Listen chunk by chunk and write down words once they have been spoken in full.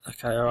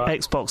Okay, alright.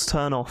 Xbox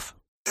turn off.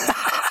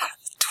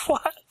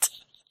 What?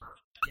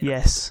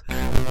 Yes.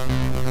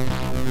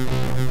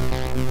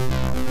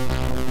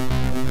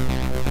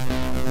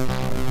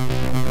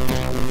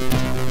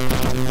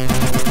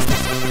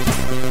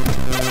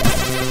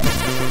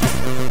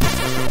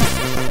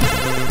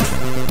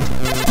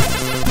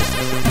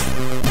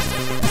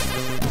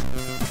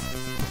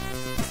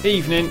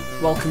 Evening,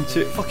 welcome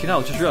to... Fucking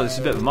hell, I just realised this is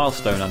a bit of a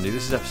milestone, Andy.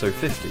 This is episode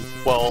 50.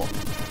 Well,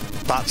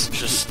 that's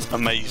just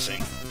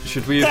amazing.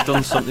 Should we have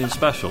done something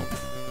special?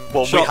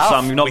 Well, Shut we have,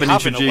 Sam, you've not we been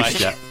have in a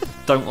introduced way. yet.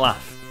 Don't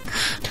laugh.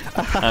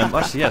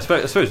 Actually, yeah, I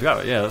suppose we have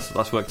it. Yeah,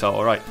 that's worked out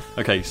alright.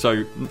 Okay,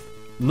 so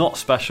not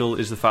special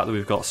is the fact that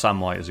we've got Sam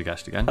White as a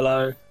guest again.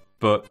 Hello.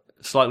 But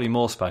slightly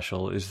more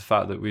special is the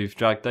fact that we've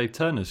dragged Dave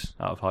Turners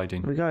out of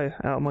hiding. Here we go,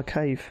 out of my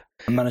cave.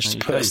 I managed to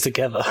put us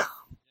together.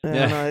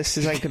 Yeah. No, this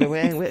ain't gonna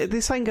end.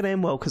 This ain't gonna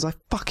end well because I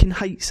fucking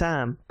hate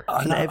Sam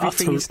and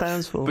everything he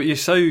stands for. But you're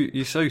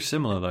so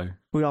similar though.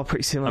 We are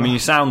pretty similar. I mean, you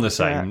sound the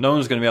same. Yeah. No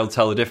one's going to be able to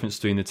tell the difference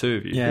between the two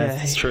of you.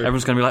 Yeah, it's true.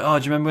 Everyone's going to be like, "Oh,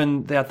 do you remember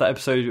when they had that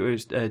episode where it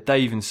was,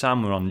 Dave and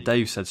Sam were on? And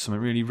Dave said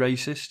something really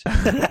racist."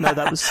 No,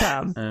 that was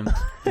Sam.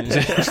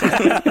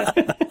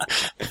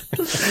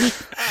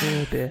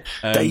 Oh dear.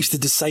 Dave's the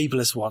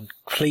disabler's one.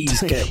 Please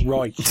get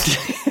right.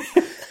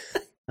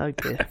 Oh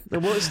dear.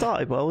 Well, it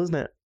started well, wasn't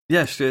it?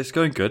 Yes, it's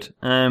going good.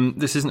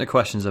 This isn't a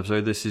questions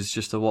episode. This is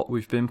just a what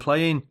we've been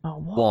playing. Oh,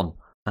 what? One.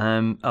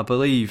 I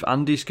believe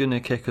Andy's going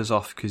to kick us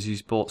off because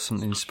he's bought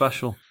something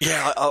special.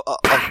 Yeah,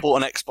 I've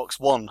bought an Xbox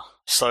One,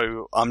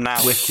 so I'm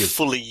now Wicked.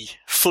 fully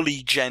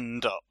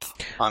genned up.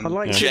 I'd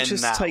like to gen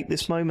just now. take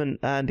this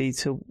moment, Andy,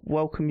 to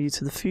welcome you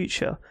to the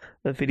future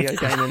of video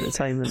game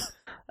entertainment.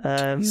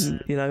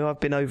 You know, I've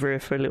been over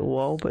here for a little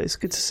while, but it's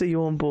good to see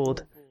you on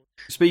board.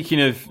 Speaking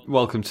of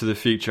welcome to the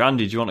future,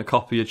 Andy, do you want a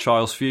copy of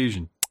Trials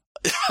Fusion?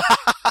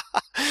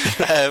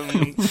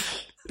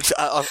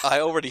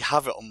 I already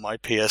have it on my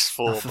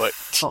PS4, but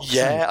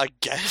yeah, I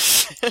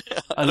guess.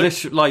 And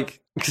this, like,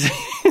 I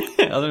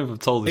don't know if I've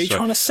told Are this you story.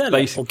 trying to sell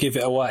it or give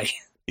it away?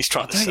 He's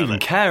trying I to don't sell even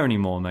it. care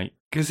anymore, mate,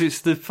 because it's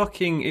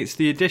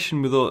the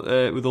edition with all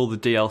the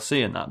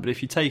DLC and that. But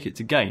if you take it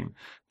to game,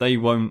 they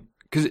won't,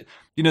 because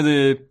you know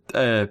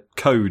the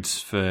codes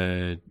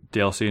for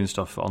DLC and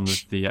stuff on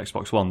the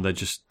Xbox One, they're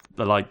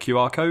like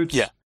QR codes.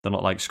 Yeah. They're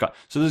not like scrap.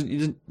 So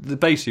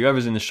basically,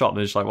 whoever's in the shop,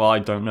 they're just like, well, I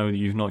don't know that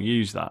you've not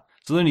used that.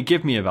 So they only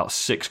give me about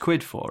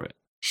 £6 for it.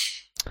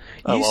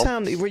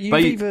 You've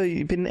either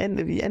you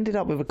ended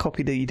up with a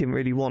copy that you didn't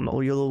really want,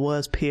 or you're the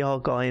worst PR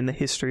guy in the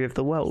history of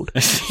the world.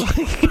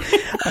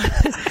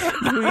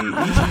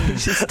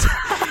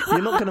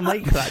 You're not going to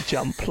make that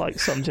jump like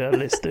some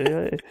journalists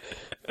do.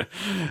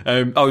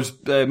 I was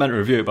meant to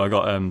review it, but I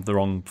got the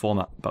wrong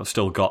format. But I've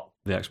still got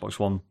the Xbox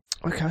One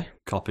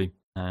copy.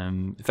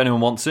 If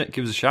anyone wants it,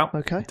 give us a shout.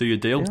 Okay. Do your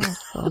deal. Yeah,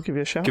 I'll give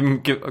you a shout.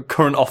 Give a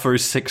current offer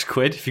is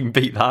 £6. If you can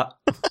beat that,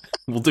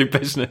 we'll do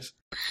business.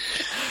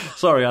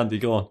 Sorry, Andy,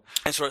 go on.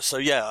 That's right. So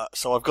yeah,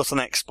 I've got an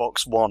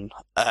Xbox One.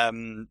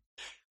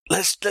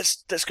 Let's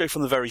go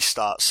from the very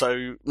start.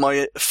 So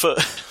my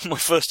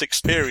first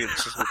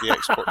experiences with the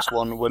Xbox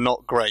One were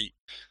not great.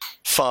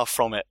 Far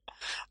from it.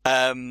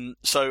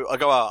 So I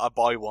go out, I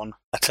buy one,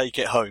 I take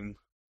it home.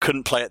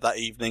 Couldn't play it that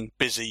evening,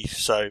 busy,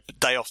 so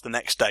day off the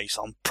next day,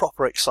 so I'm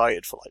proper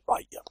excited for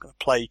I'm going to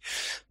play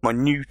my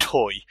new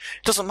toy.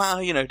 Doesn't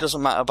matter, it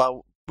doesn't matter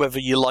about whether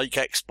you like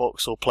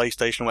Xbox or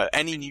PlayStation or whatever.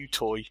 Any new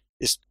toy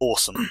is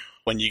awesome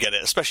when you get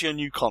it, especially a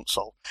new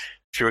console.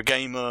 If you're a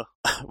gamer,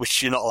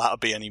 which you're not allowed to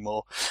be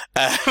anymore.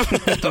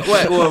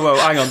 Whoa,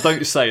 hang on,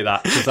 don't say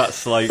that, because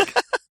that's like...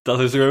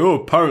 Others go,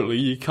 apparently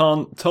you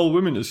can't tell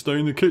women to stay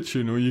in the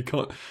kitchen, or you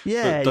can't...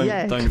 Yeah,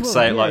 Don't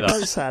say it like that.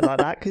 Don't say it like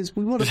that, because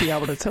we want to be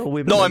able to tell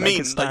women No, that I they mean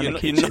can stand in the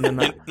you're kitchen and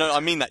that. I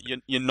mean that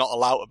you're not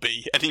allowed to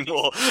be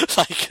anymore.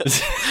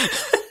 Fuck's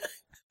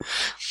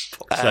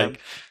sake.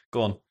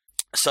 Go on.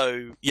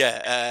 So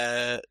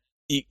yeah,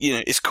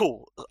 it's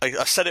cool.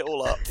 I set it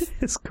all up.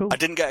 It's cool. I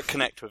didn't get a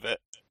Connect with it,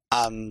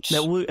 and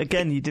Now,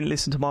 again, you didn't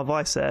listen to my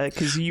advice there,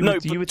 because you no, were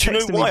but do you know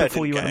texting why me I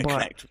before you didn't went get and a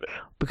buy it. Connect with it?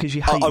 Because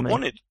you hate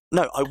me.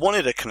 I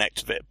wanted a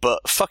Connect with it,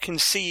 but fucking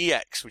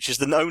CEX, which is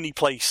the only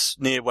place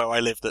near where I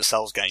live that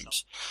sells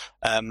games.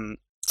 Is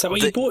that where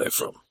you bought it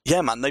from? Yeah,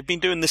 man, they've been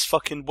doing this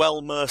fucking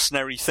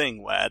mercenary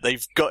thing where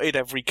they've gutted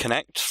every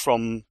Connect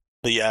from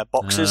the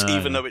boxes,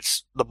 even though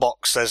the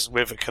box says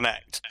with a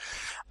Connect.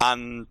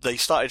 And they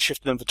started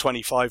shifting them for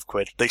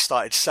 £25. They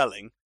started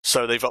selling,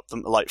 so they've upped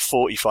them to like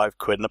 £45,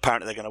 and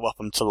apparently they're going to up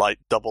them to like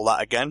double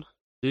that again.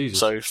 Jesus.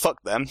 So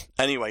fuck them.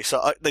 Anyway,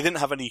 they didn't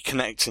have any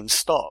Connects in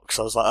stock,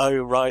 so I was like,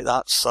 oh right,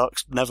 that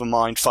sucks. Never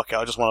mind. Fuck it.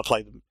 I just want to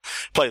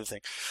play the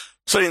thing.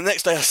 So the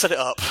next day I set it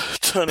up,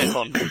 turn it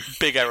on,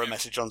 big error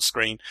message on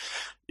screen.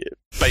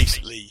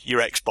 Basically, your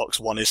Xbox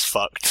One is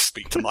fucked.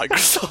 Speak to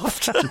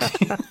Microsoft.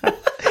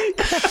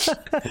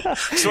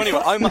 So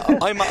anyway, I'm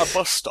at a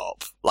bus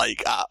stop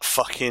like at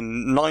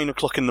fucking 9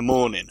 o'clock in the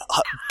morning,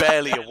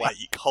 barely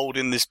awake,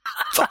 holding this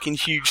fucking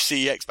huge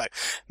CEX bag,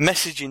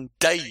 messaging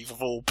Dave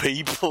of all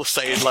people,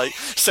 saying like,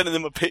 sending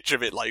them a picture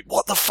of it, like,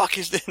 what the fuck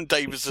is this? And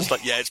Dave was just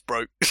like, yeah, it's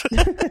broke.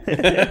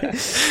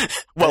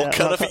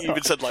 Welcome. I think he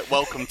even said like,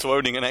 welcome to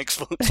owning an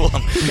Xbox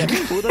One.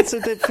 Yeah. Well, that's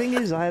the thing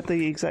is, I had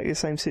the exactly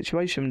same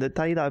situation. The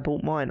day that I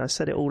bought mine, I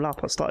set it all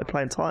up. I started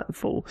playing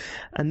Titanfall,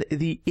 and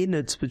the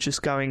innards were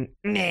just going,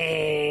 and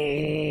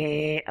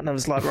I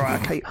was like,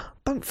 right, okay, I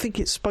don't think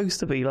it's supposed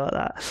to be like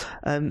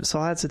that. So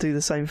I had to do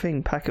the same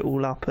thing, pack it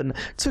all up, and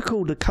took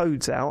all the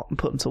codes out and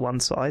put them to one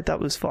side. That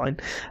was fine.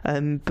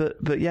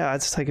 But yeah, I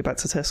had to take it back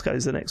to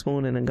Tesco's the next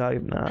morning and go,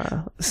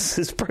 nah, this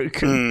is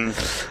broken.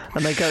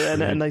 And they go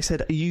and they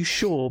said, are you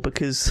sure?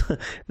 Because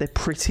they're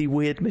pretty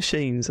weird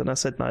machines. And I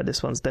said, no,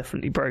 this one's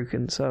definitely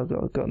broken. So I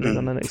got a new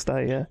one the next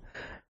day. Yeah.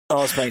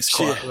 Ours makes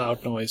quite a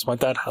loud noise. My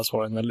dad has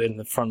one in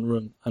the front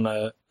room,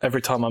 and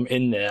every time I'm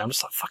in there, I'm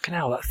just like, fucking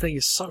hell, that thing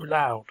is so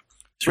loud.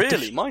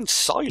 Really? Mine's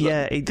silent.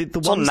 Yeah,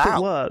 the ones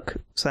that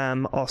work,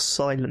 Sam, are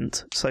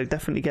silent. So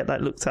definitely get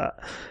that looked at.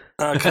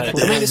 Okay.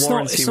 I mean,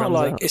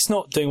 it's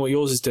not doing what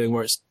yours is doing,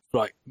 where it's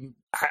like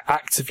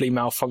actively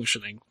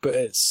malfunctioning, but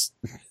it's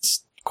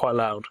quite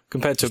loud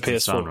compared to a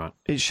PS4. Right.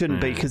 It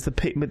shouldn't be, because with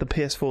the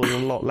PS4 is a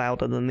lot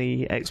louder than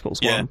the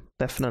Xbox One.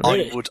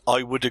 Definitely.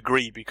 I would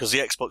agree, because the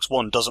Xbox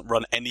One doesn't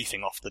run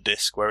anything off the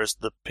disc, whereas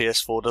the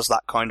PS4 does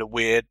that kind of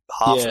weird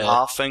half and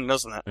half thing,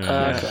 doesn't it?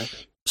 Okay.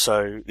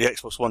 So the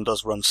Xbox One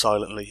does run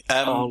silently.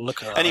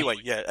 Look at that. Anyway,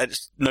 yeah,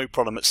 it's no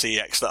problem at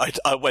CEX that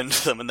I went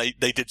to them and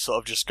they did sort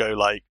of just go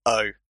like,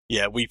 oh,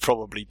 yeah, we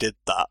probably did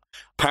that.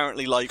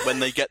 Apparently, like, when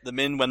they get them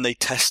in, when they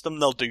test them,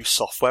 they'll do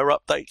software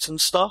updates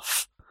and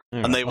stuff.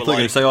 And they were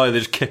going to say, they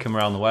just kick them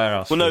around the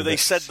warehouse. Well, no, they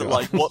said that,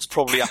 like, what's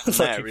probably happened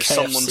there is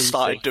someone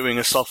started doing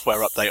a software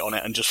update on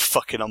it and just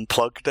fucking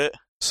unplugged it.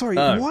 Sorry,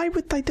 why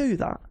would they do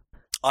that?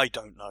 I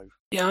don't know.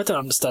 Yeah, I don't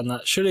understand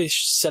that. Surely they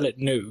should sell it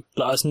new,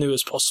 like as new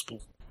as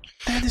possible.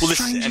 They're the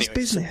strangest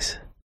business.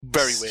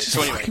 Very weird.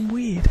 So anyway, fucking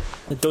weird.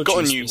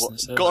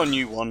 Got a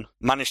new one.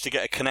 Managed to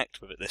get a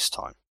Kinect with it this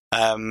time.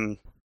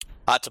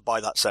 I had to buy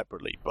that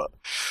separately, but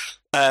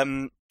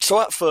so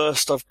at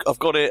first I've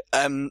got it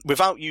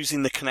without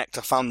using the Kinect.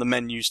 I found the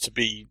menus to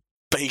be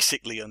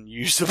basically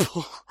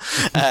unusable.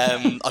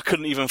 I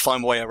couldn't even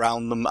find my way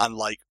around them, and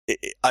like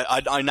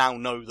I now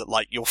know that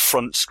like your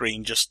front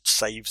screen just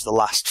saves the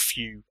last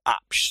few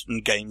apps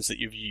and games that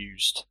you've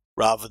used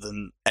rather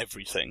than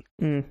everything.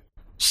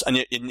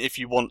 And if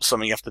you want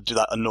something, you have to do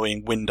that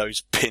annoying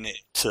Windows pin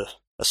it to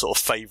a sort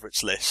of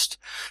favourites list.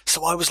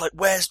 So I was like,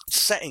 where's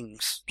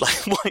settings? Like,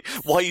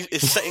 why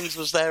settings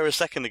was there a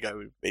second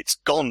ago? It's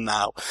gone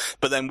now.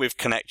 But then with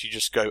Kinect, you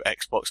just go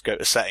Xbox, go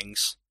to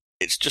settings.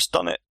 It's just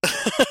done it.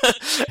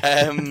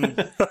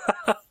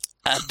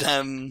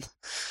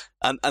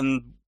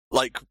 and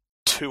like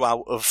 2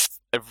 out of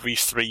every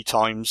 3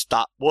 times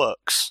that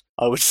works,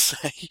 I would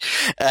say.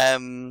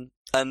 And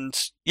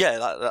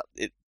yeah,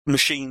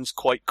 machine's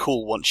quite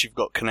cool once you've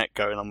got Kinect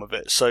going on with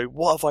it. So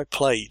what have I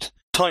played?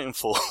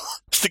 Titanfall.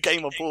 It's the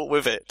game I bought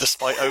with it,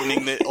 despite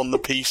owning it on the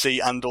PC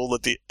and all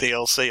the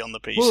DLC on the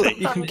PC. Well,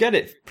 you can get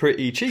it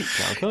pretty cheap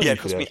now, can't you? Yeah, it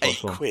cost me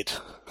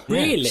 £8.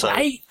 Really? So,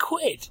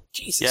 £8?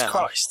 Jesus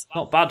Christ.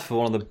 Not bad for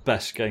one of the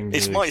best games.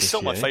 It's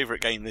still my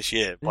favourite game this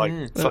year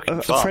by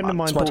fucking far. A friend of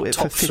mine bought it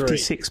for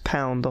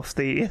 £56 off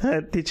the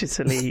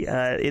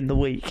digitally in the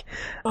week.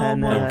 Oh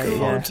my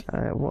God.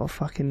 What a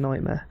fucking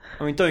nightmare.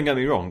 I mean, don't get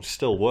me wrong, it's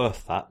still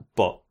worth that,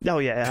 but oh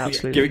yeah,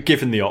 absolutely.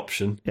 Given the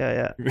option.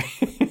 Yeah.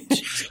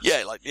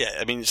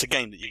 I mean, it's a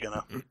game that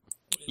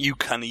you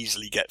can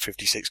easily get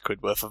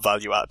 £56 worth of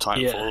value out of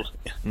Titanfall.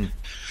 Yeah.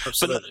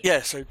 But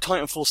yeah, so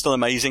Titanfall's still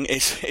amazing.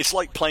 It's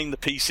like playing the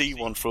PC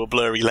one through a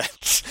blurry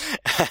lens,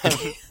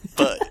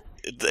 but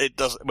it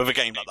does with a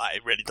game like that.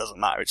 It really doesn't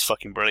matter. It's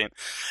fucking brilliant.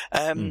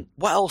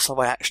 What else have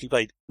I actually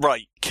played?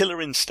 Right,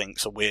 Killer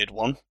Instinct's a weird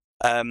one.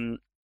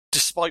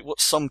 Despite what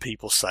some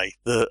people say,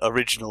 the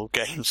original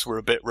games were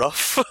a bit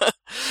rough.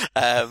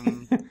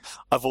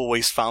 I've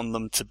always found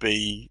them to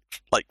be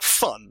like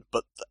fun,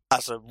 but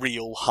as a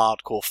real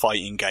hardcore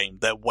fighting game,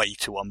 they're way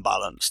too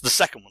unbalanced. The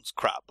second one's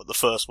crap, but the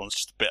first one's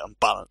just a bit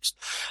unbalanced.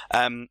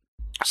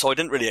 So I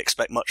didn't really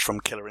expect much from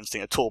Killer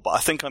Instinct at all, but I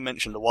think I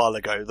mentioned a while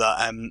ago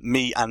that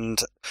me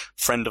and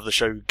friend of the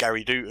show,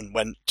 Gary Dutton,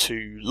 went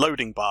to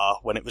Loading Bar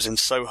when it was in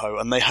Soho,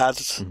 and they had,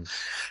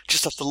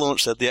 just after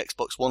launch, they had the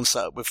Xbox One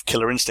set up with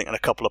Killer Instinct and a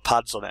couple of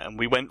pads on it, and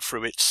we went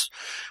through its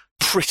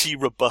pretty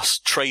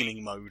robust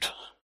training mode,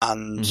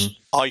 and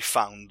I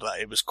found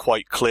that it was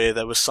quite clear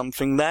there was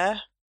something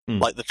there.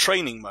 Like the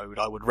training mode,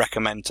 I would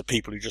recommend to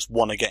people who just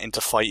want to get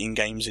into fighting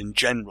games in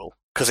general.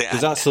 Because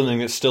that's something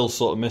that's still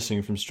sort of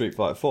missing from Street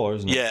Fighter 4,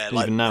 isn't it? Yeah,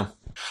 even now.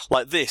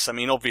 like this, I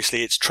mean,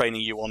 obviously it's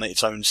training you on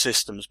its own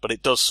systems, but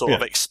it does sort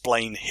of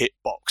explain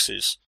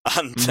hitboxes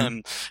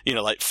and,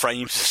 like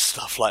frames and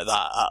stuff like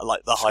that at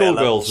like the higher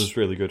levels. Skullgirls was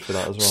really good for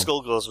that as well.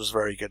 Skullgirls was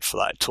very good for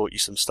that. It taught you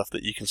some stuff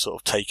that you can sort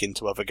of take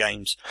into other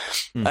games.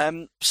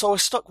 So I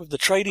stuck with the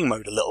trading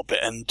mode a little bit,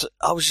 and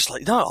I was just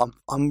like, no,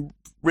 I'm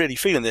really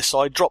feeling this. So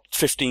I dropped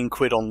 15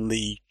 quid on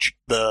the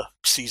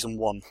Season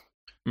 1.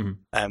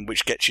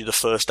 Which gets you the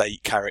first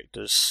 8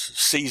 characters.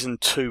 Season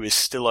 2 is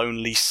still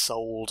only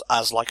sold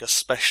as like a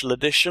special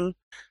edition,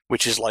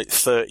 which is like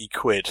 30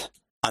 quid,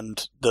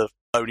 and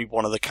only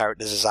one of the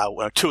characters is out.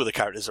 Well, 2 of the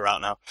characters are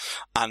out now,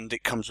 and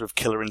it comes with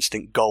Killer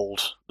Instinct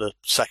Gold, the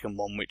second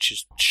one, which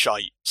is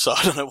shite. So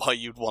I don't know why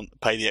you'd want to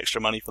pay the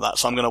extra money for that.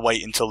 So I'm going to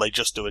wait until they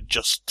just do a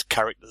just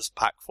characters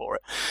pack for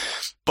it.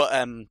 But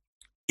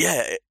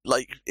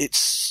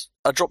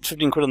I dropped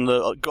 15 quid on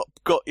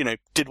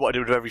did what I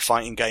do with every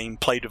fighting game,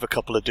 played with a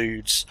couple of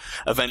dudes,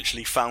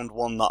 eventually found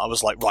one that I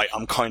was like, right,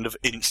 I'm kind of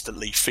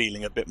instantly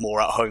feeling a bit more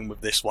at home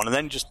with this one, and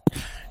then just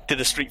did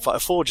a Street Fighter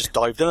 4, just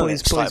dived in and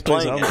started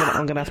playing it.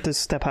 I'm going to have to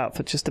step out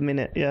for just a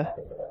minute, yeah?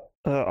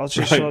 I'll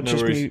just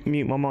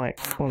mute my mic.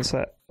 One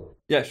sec.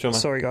 Yeah, sure, man.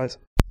 Sorry, guys.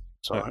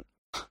 It's alright.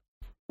 Has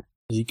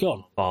he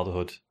gone?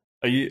 Fatherhood.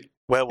 Are you...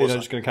 Where was I?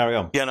 Just going to carry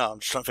on? Yeah, no, I'm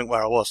just trying to think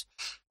where I was.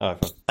 Oh,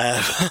 fine.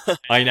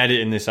 I ain't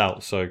editing this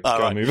out, so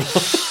go and move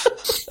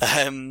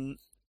on.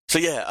 So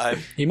yeah,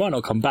 he might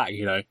not come back.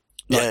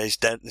 He's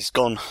dead. He's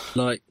gone.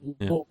 What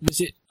was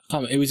it?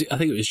 I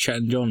think it was Chet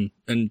and John,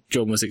 and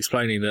John was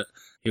explaining that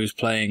he was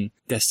playing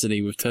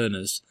Destiny with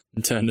Turners,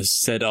 and Turners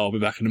said, "Oh, I'll be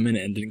back in a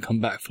minute," and didn't come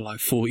back for like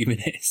 40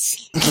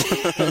 minutes,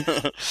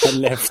 and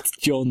left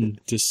John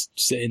just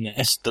sitting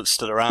there,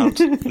 stood around.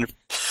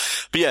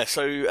 But yeah,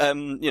 so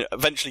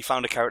eventually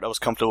found a character I was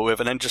comfortable with,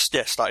 and then just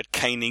started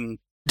caning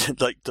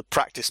like the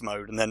practice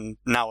mode, and then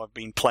now I've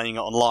been playing it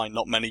online.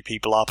 Not many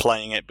people are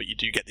playing it, but you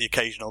do get the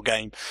occasional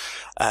game.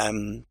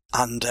 I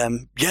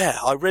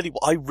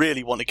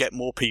really want to get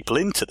more people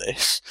into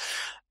this.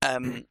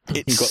 You've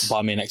got to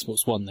buy me an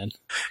Xbox One then.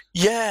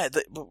 Yeah,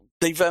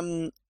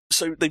 they've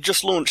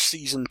just launched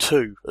Season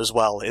 2 as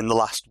well in the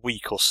last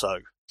week or so.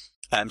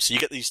 So you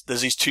get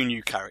there's these 2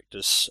 new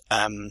characters,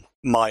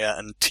 Maya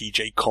and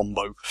TJ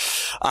Combo,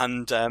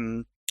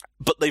 and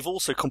but they've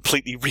also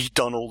completely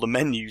redone all the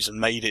menus and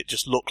made it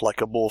just look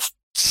like a more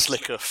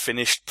slicker,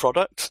 finished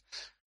product.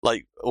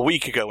 Like a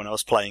week ago when I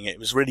was playing it, it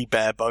was really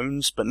bare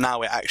bones, but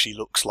now it actually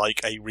looks like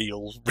a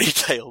real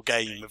retail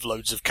game with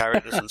loads of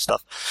characters and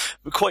stuff.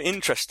 But quite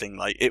interesting.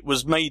 Like it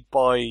was made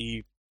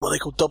by what they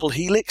call Double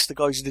Helix, the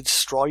guys who did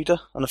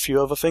Strider and a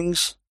few other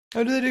things.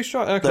 Oh, do they do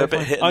Strider? Okay, they're a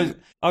bit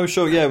hidden. I was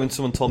sure. Yeah, when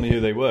someone told me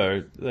who they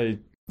were, they've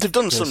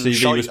done some CV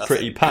shite. was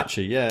pretty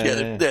patchy. Yeah,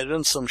 they've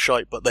done some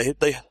shite, but they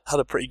had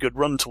a pretty good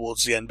run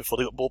towards the end before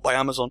they got bought by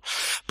Amazon.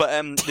 But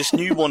this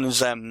new one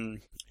is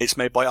it's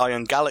made by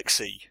Iron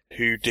Galaxy,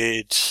 who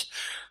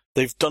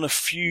they've done a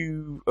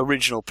few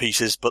original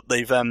pieces, but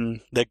they've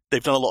done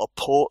a lot of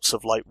ports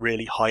of like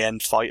really high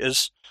end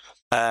fighters.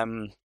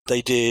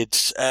 They did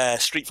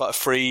Street Fighter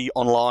 3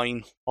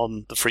 online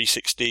on the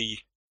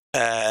 360.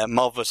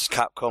 Marvel vs.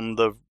 Capcom,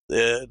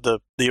 the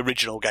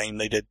original game,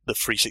 they did the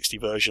 360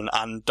 version,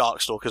 and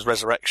Darkstalkers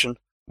Resurrection,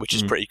 which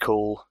is pretty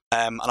cool.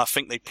 And I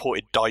think they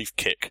ported Dive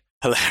Kick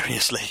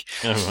hilariously.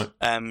 Oh,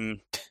 right.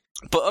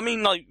 But I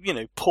mean, like,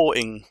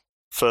 porting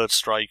Third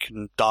Strike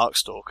and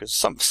Darkstalkers,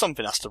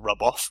 something has to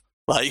rub off.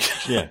 Like,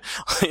 yeah.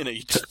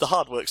 The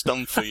hard work's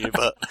done for you,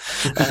 but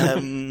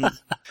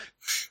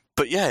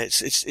but yeah,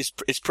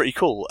 it's pretty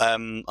cool. I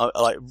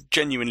like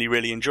genuinely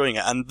really enjoying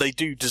it, and they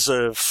do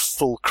deserve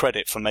full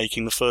credit for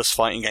making the first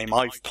fighting game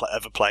I've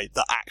ever played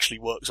that actually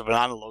works with an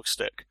analog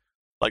stick,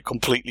 like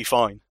completely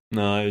fine.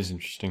 No, it is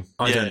interesting.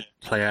 I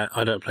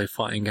don't play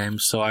fighting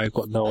games, so I've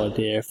got no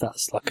idea if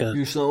that's like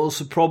a. So what's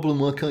the problem?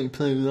 Why can't you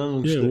play with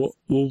analog stick?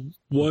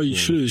 Why you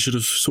should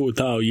have sorted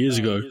that out years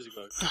ago.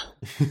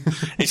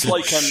 It's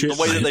like the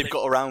way that they've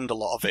got around a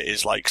lot of it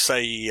is like,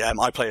 say,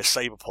 I play a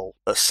Saberpulse.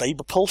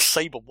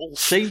 Saberwolf?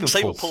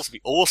 Saberpulse would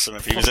be awesome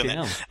if he was in it.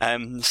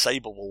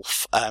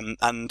 Saberwolf.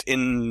 And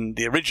in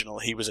the original,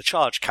 he was a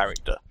charge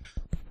character.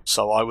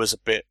 So I was a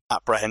bit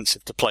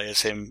apprehensive to play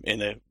as him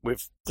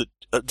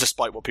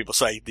despite what people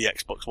say, the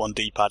Xbox One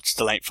D-pad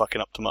still ain't fucking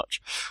up to much.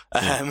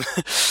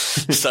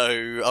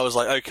 So I was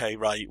like, okay,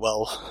 right,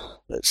 well,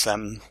 let's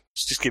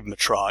just give him a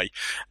try.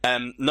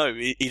 No,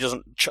 he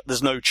doesn't.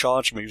 There's no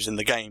charge moves in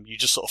the game. You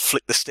just sort of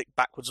flick the stick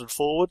backwards and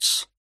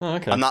forwards. Oh,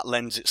 okay. And that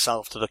lends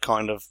itself to the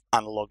kind of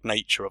analog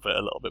nature of it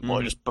a little bit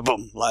more. Just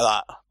boom, like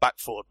that, back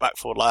forward like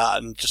that,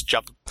 and just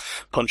jab,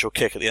 punch or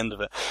kick at the end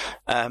of it.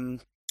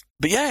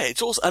 But yeah,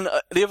 it's also, and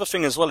the other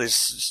thing as well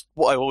is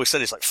what I always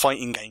said is like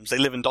fighting games, they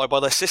live and die by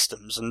their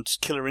systems, and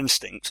Killer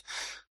Instinct,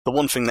 the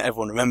one thing that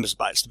everyone remembers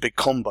about is the big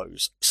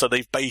combos. So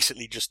they've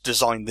basically just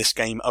designed this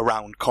game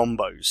around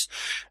combos.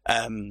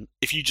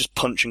 If you just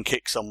punch and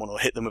kick someone or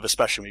hit them with a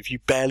special move, you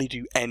barely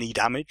do any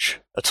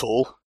damage at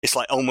all. It's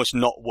like almost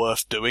not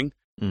worth doing.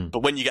 But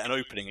when you get an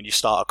opening and you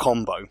start a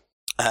combo,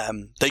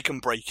 they can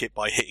break it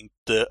by hitting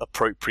the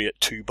appropriate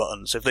 2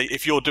 buttons.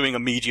 If you're doing a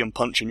medium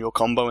punch in your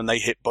combo and they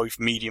hit both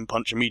medium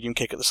punch and medium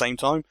kick at the same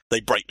time,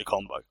 they break the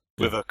combo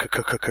with a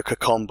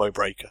combo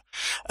breaker,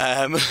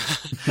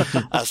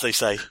 as they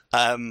say.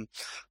 And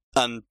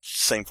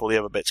same for all the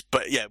other bits.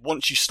 But yeah,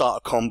 once you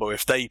start a combo,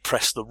 if they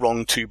press the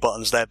wrong 2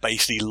 buttons, they're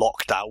basically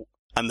locked out,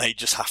 and they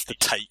just have to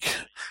take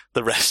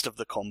the rest of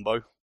the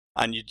combo.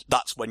 And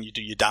that's when you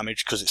do your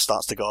damage, because it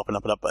starts to go up and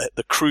up and up. But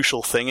the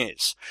crucial thing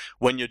is,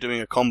 when you're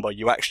doing a combo,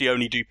 you actually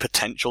only do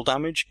potential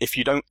damage. If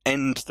you don't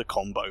end the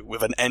combo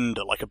with an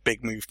ender, like a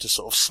big move to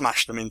sort of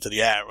smash them into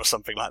the air or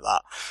something like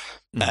that,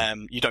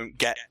 you don't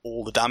get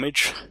all the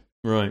damage.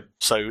 Right.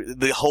 So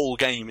the whole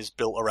game is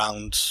built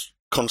around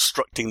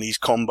constructing these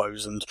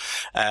combos and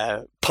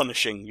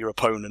punishing your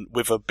opponent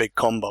with a big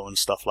combo and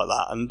stuff like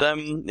that. And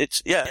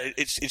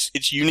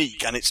it's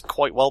unique and it's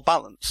quite well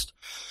balanced.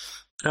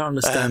 I don't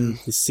understand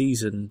the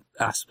season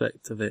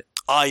aspect of it.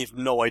 I have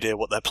no idea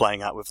what they're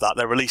playing at with that.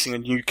 They're releasing a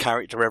new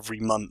character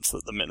every month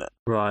at the minute.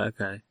 Right,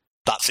 okay.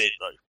 That's it,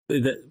 though.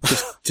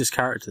 Just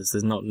characters.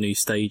 There's not new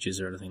stages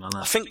or anything like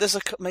that. I think there's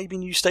maybe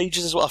new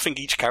stages as well. I think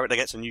each character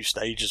gets a new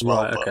stage as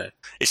well. Right, but okay.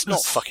 It's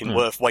not fucking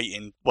worth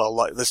waiting. Well,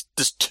 like there's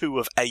 2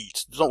 of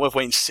 8. It's not worth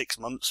waiting 6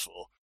 months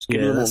for. Just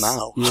give them all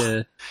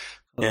now.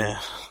 Yeah.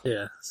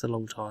 Yeah, it's a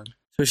long time.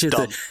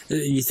 Especially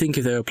if you think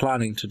if they were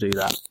planning to do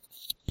that,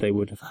 they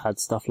would have had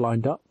stuff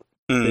lined up.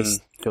 This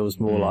feels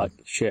more like,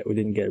 shit, we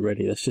didn't get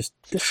ready. That's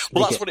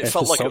what it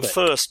felt like at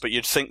first, but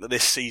you'd think that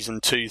this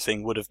season 2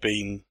 thing would have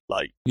been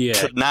like,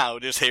 now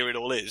just here it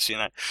all is,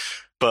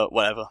 but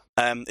whatever.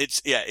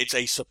 It's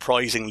a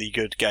surprisingly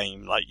good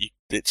game. Like,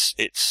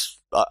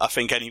 I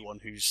think anyone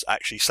who's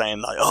actually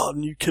saying like, oh,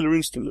 new Killer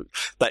Instinct,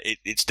 that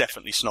it's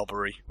definitely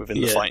snobbery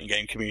within the fighting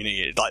game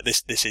community. Like,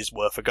 this is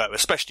worth a go,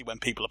 especially when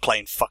people are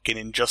playing fucking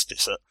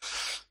Injustice at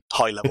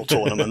high level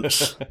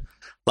tournaments.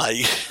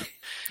 Like,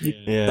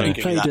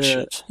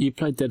 you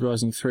played Dead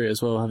Rising 3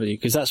 as well, haven't you?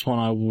 Because that's one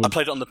I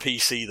played it on the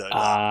PC though.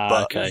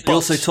 Okay. You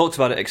also talked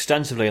about it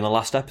extensively in the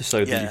last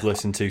episode that you've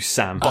listened to,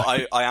 Sam.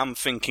 But I am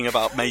thinking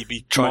about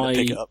maybe trying to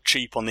pick it up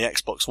cheap on the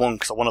Xbox One,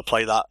 because I want to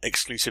play that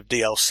exclusive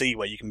DLC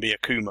where you can be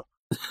Akuma.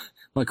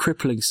 My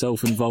crippling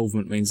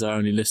self-involvement means I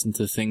only listen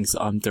to things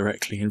that I'm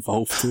directly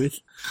involved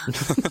with.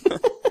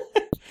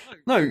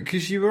 No,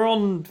 because you were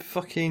on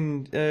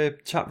fucking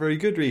Chat Very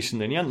Good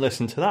recently, and you hadn't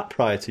listened to that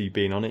prior to you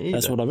being on it either.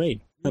 That's what I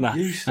mean. And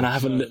I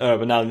haven't.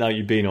 But now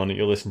you've been on it,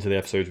 you'll listen to the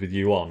episodes with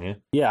you on, yeah?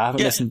 Yeah, I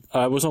haven't listened.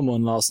 I was on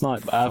one last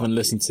night, but I haven't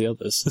listened to the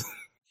others.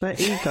 That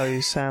ego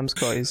Sam's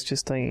got is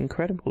just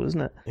incredible,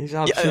 isn't it? He's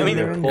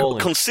absolutely appalling.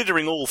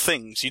 Considering all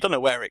things, you don't know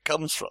where it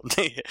comes from,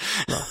 do you?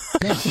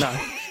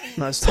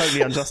 No, it's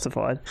totally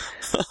unjustified.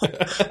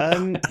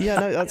 I've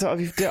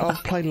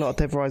played a lot of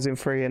Dead Rising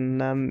 3,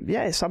 and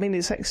it's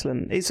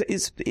excellent. It's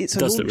a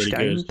launch game.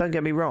 Really don't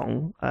get me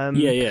wrong. But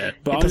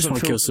I just want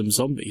to kill some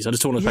zombies. I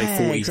just want to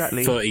pay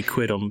 30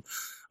 quid on.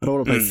 I don't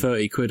want to pay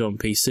 30 quid on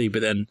PC,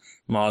 but then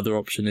my other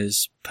option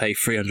is pay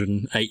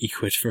 380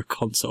 quid for a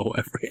console,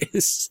 whatever it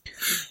is.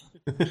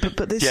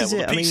 But this is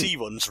it. The PC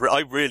ones,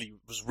 I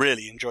was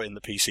really enjoying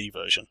the PC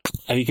version.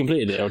 Have you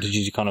completed it, or did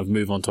you kind of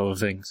move on to other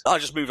things? I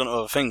just moved on to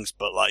other things,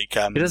 but like...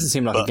 it doesn't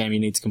seem like a game you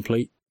need to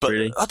complete, but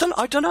really. I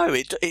don't know.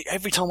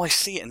 Every time I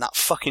see it in that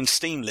fucking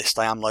Steam list,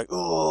 I am like,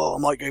 oh, I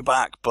might go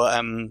back.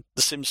 But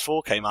The Sims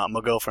 4 came out, and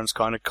my girlfriend's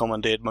kind of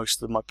commandeered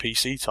most of my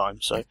PC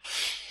time, so...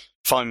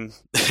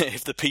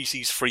 If the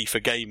PC's free for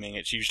gaming,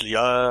 it's usually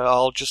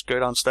I'll just go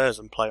downstairs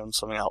and play on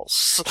something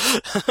else.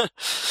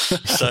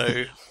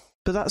 So,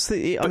 but that's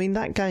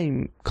that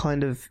game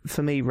kind of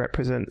for me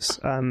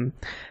represents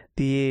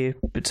the year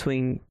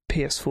between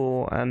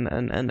PS4 and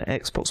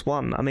Xbox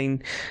One. I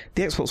mean,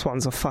 the Xbox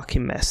One's a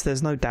fucking mess.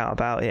 There's no doubt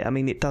about it. I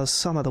mean, it does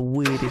some of the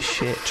weirdest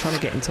shit. Trying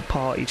to get into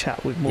party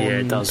chat with more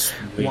than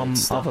one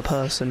other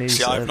person is.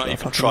 See, I've not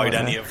even tried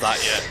any of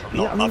that yet.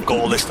 I've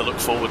got all this to look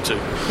forward to. The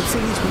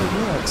thing is, when it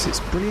works, it's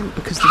brilliant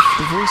because the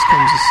voice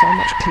comms are so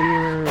much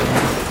clearer.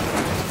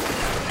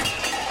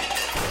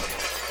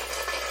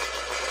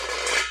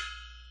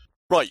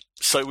 Right,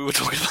 so we were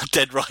talking about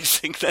Dead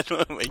Rising then,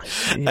 weren't we?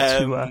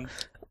 Yes, we were.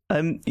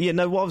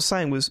 What I was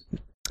saying was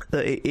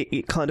that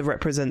it kind of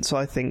represents,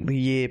 I think, the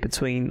year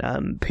between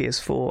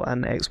PS4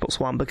 and Xbox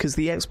One, because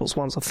the Xbox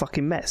One's a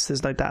fucking mess,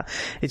 there's no doubt.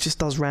 It just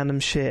does random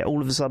shit.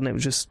 All of a sudden it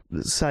would just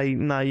say,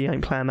 no, you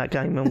ain't playing that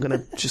game, I'm going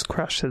to just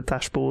crash the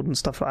dashboard and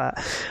stuff like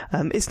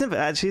that. It's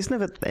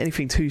never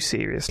anything too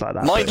serious like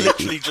that. Mine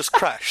literally just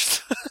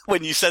crashed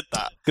when you said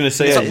that. I'm going to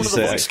say, you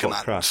said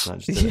Xbox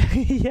crashed.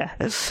 Yeah,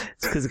 it's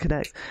because of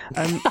Kinect.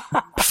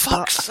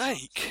 Fuck's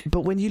sake.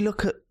 But when you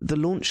look at the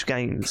launch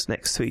games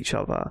next to each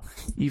other,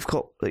 you've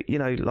got,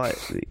 like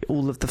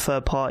all of the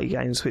third-party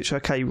games, which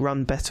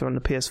run better on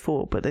the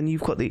PS4, but then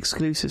you've got the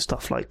exclusive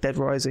stuff like Dead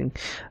Rising,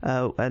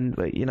 and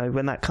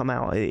when that come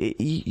out,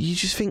 you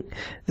just think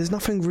there's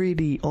nothing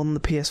really on the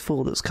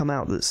PS4 that's come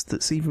out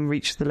that's even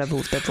reached the level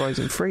of Dead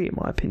Rising 3, in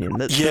my opinion.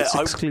 That's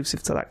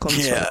exclusive to that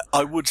console. Yeah,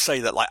 I would say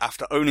that, like,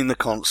 after owning the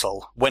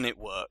console, when it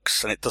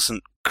works and it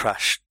doesn't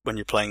crash when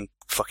you're playing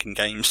fucking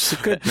games, it's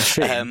a good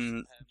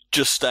machine.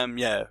 just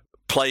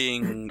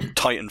playing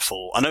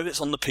Titanfall. I know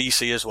it's on the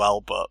PC as well,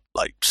 but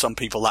like some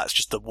people, that's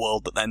just the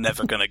world that they're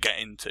never going to get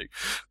into.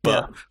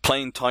 But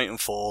playing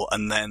Titanfall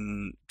and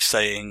then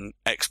saying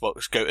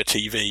Xbox go to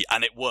TV,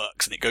 and it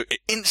works, and it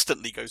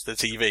instantly goes to the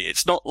TV.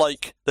 It's not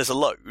like there's a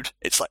load.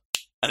 It's like,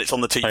 and it's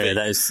on the TV. Oh, yeah,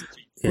 that is.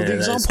 Well, the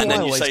example And I then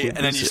you always say, give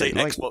and then is, you say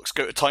like, Xbox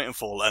go to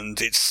Titanfall, and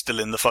it's still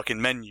in the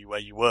fucking menu where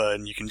you were,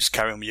 and you can just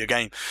carry on with your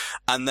game.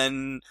 And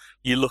then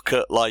you look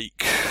at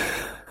like,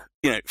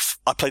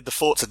 I played the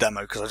Forza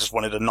demo because I just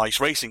wanted a nice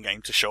racing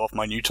game to show off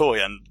my new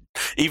toy, and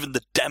even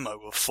the demo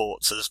of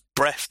Forza is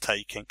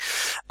breathtaking.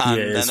 And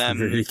it's then,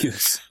 really good.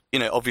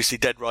 obviously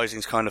Dead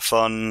Rising's kind of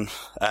fun.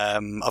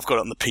 I've got it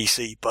on the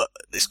PC, but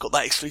it's got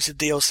that exclusive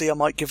DLC. I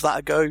might give that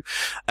a go.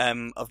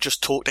 I've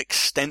just talked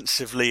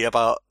extensively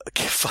about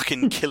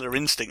fucking Killer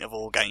Instinct of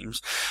all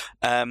games.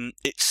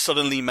 It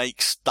suddenly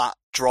makes that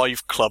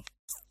Drive Club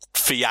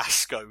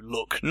fiasco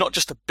look not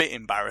just a bit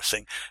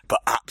embarrassing, but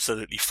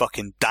absolutely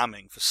fucking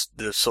damning for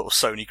the sort of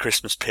Sony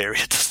Christmas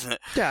period, doesn't it?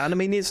 Yeah, and I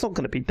mean, it's not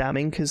going to be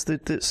damning because the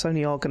Sony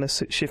are going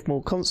to shift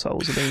more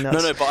consoles. I mean,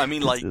 that's, No, but I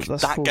mean, like,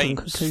 that game's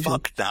conclusion.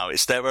 fucked now.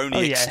 It's their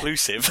only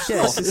exclusive.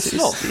 Yeah, It's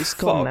not it's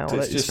gone now. fucked.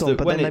 It's It's just gone, that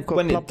but when then it- they've got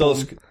when it Bloodborne.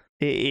 does-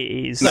 It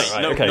is. No,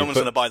 Right, no, okay, no one's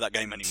but- going to buy that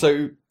game anymore.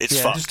 So It's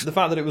Yeah. fucked. just the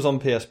fact that it was on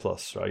PS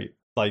Plus, right?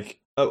 Like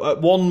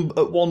at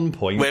one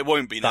point, Well, it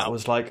won't be that now.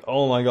 was like,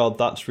 oh my god,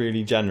 that's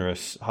really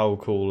generous. How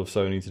cool of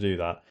Sony to do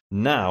that.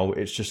 Now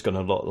it's just going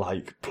to look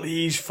like,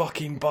 please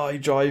fucking buy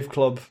Drive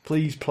Club.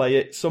 Please play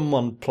it.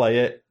 Someone play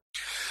it.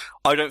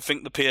 I don't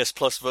think the PS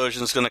Plus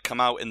version is going to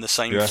come out in the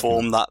same You reckon?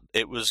 form that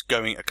it was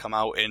going to come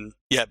out in.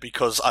 Yeah,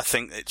 because I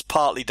think it's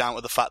partly down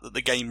to the fact that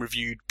the game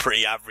reviewed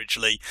pretty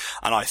averagely,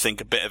 and I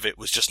think a bit of it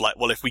was just like,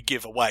 well, if we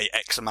give away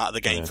X amount of the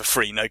game for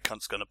free, no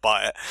cunt's going to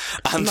buy it.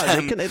 And No,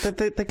 then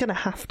they're going to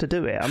have to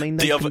do it. I mean,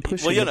 they the can other,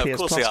 push well, in the of PS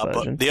course Plus they are.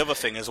 version. But the other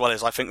thing as well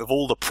is, I think with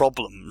all the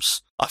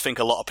problems, I think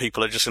a lot of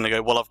people are just going to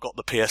go, well, I've got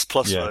the PS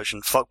Plus Yeah.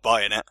 version, fuck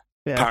buying it.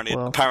 Yeah, Apparently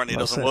well, it like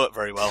doesn't I said. work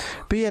very well.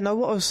 But yeah, no,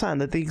 what I was saying,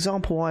 that the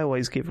example I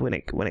always give when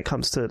it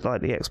comes to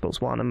like the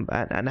Xbox One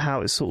and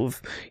how it's sort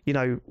of,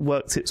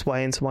 worked its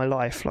way into my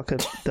life like a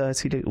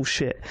dirty little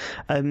shit,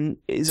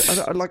 is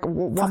like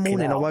one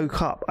morning I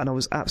woke up and I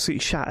was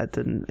absolutely shattered,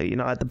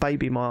 and I had the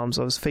baby in my arms,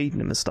 I was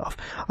feeding him and stuff.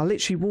 I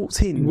literally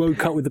walked in. You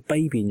woke up with a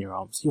baby in your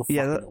arms. You're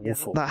Yeah, fucking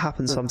awful. that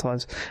happens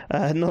sometimes.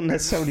 Not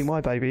necessarily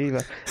my baby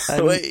either.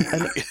 Wait.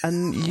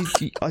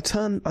 I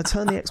turn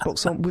the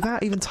Xbox on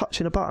without even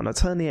touching a button. I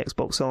turned the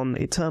Xbox on.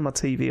 It turned my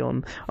TV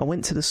on. I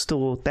went to the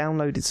store,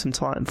 downloaded some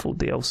Titanfall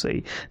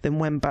DLC, then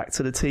went back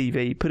to the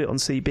TV, put it on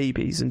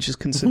CBeebies, and just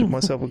considered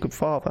myself a good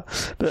father.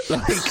 But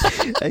like,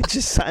 I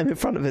just sat him in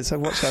front of it. So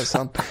watch that,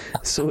 son.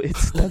 So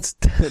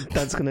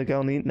dad's going to go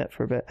on the internet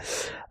for a bit.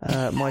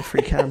 My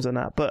free cams and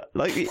that. But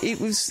like,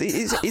 it's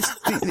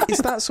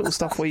that sort of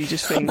stuff where you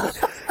just think,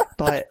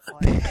 like,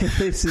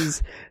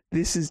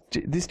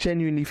 this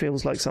genuinely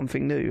feels like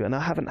something new, and I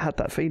haven't had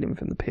that feeling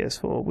from the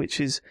PS4, which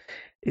is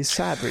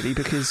sad, really,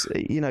 because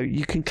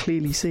you can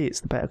clearly see it's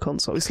the better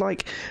console. It's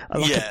like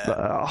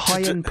a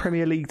high-end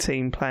Premier League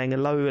team playing a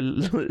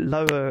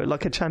lower,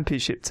 like a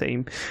Championship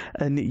team,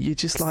 and you're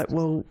just like,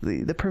 well,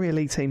 the Premier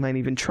League team ain't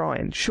even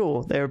trying.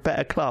 Sure, they're a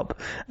better club,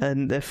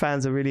 and their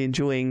fans are really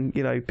enjoying,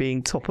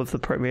 being top of the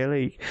Premier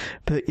League,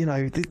 but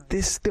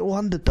this little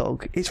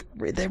underdog,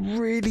 they're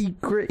really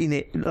gritting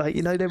it, like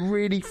they're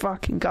really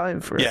fucking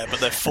going for it. Yeah, but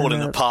they're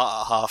falling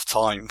apart at half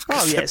time.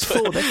 Oh yeah, they're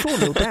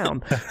 4-0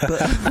 down.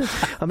 But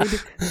I mean,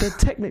 they're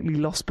technically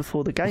lost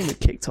before the game had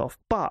kicked off.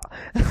 But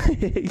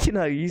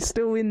you're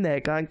still in there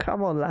going,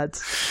 "Come on,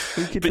 lads,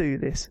 we could do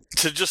this."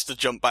 To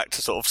jump back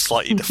to sort of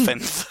slightly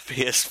defend the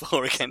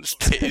PS4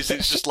 against it, it's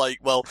just like,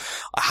 well,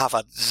 I have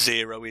had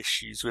zero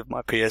issues with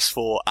my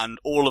PS4, and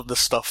all of the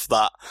stuff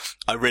that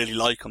I really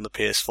like on the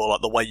PS4,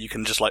 like the way you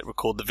can just like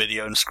record the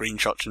video and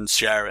screenshot and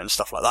share it and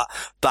stuff like that,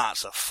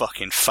 that's a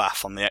fucking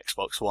faff on the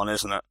Xbox One,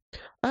 isn't it?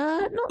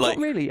 Not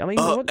really. I mean,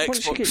 once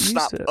you Xbox get used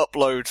Snap to it.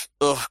 upload,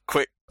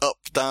 quick up,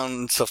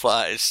 down, stuff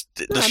like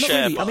that. The not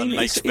share really. I button mean,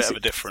 makes a it's- bit of a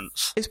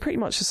difference. It's pretty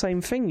much the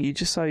same thing. You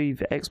just say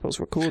the Xbox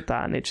record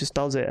that, and it just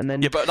does it, and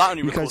then Yeah, but that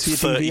only you go records to your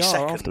 30 DVR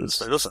seconds, afterwards.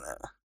 though, doesn't it?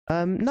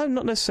 No,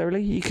 not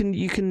necessarily. You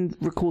can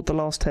record the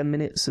last 10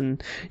 minutes,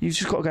 and you've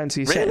just got to go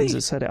into your Really? settings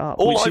and set it up,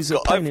 All which I've is a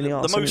got, pain in the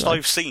arse. the most anyway.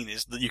 I've seen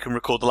is that you can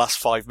record the last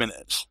 5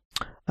 minutes.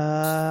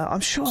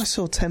 I'm sure I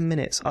saw 10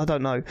 minutes. I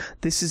don't know.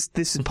 This is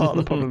part of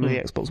the problem with the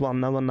Xbox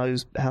One. No one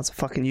knows how to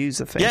fucking use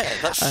the thing. Yeah,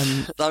 that's.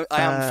 I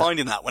am uh,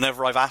 finding that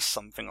whenever I've asked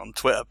something on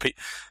Twitter,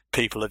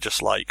 people are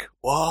just like,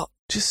 "What?"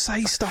 Just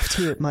say stuff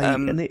to it, mate,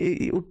 and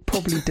it will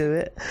probably do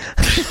it.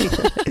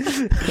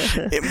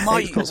 It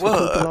might Xbox, work.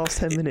 record the last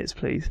 10 minutes,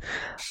 please.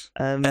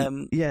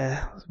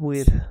 Yeah, it's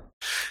weird.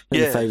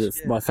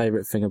 My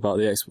favourite thing about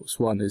the Xbox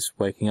One is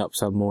waking up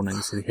some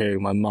mornings and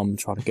hearing my mum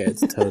trying to get it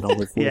to turn on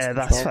with voice Yeah,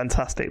 that's control.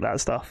 fantastic,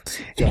 that stuff.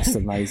 Just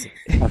amazing.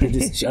 I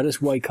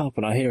just wake up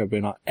and I hear her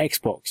being like,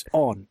 Xbox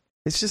on.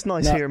 It's just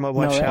nice No, hearing my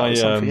wife no, shout I at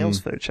something else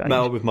for a change. met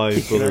up with my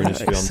brother and his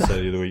You know, fiance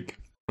the other week,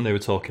 and they were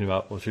talking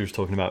about, well, she was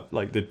talking about,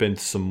 like, they'd been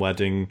to some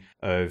wedding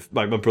of,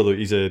 like, my brother,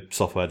 he's a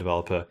software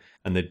developer,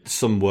 and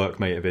some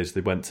workmate of his,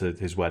 they went to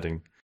his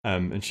wedding.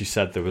 And she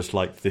said there was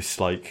like this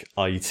like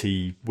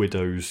IT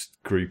widows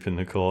group in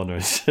the corner.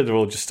 And so they're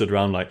all just stood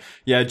around like,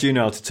 yeah, do you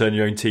know how to turn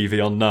your own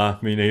TV on? Nah,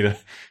 me neither.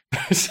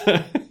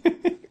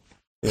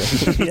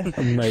 Yeah,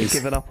 Amazing.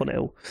 given up on it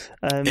all.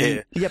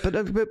 Yeah,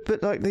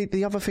 but like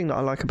the other thing that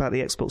I like about the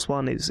Xbox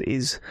One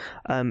is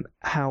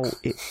how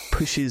it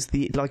pushes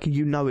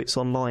it's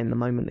online the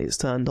moment it's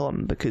turned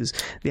on, because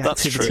the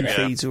That's activity true,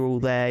 yeah. feeds are all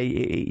there.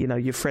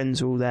 Your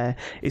friends are all there.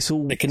 It's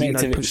all The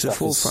connectivity pushed to the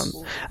stuff is-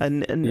 forefront,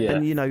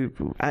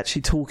 and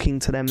actually talking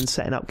to them and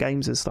setting up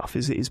games and stuff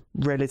is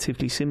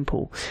relatively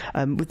simple.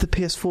 With the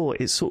PS4,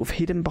 it's sort of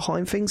hidden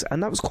behind things,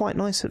 and that was quite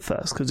nice at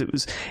first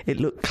because it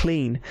looked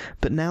clean.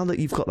 But now that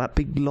you've got that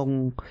big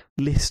long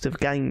list of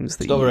games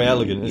that It's not very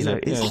elegant, is it?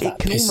 it That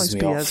can pisses almost me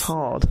be off. as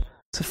hard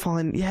to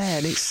find. Yeah,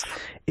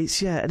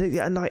 and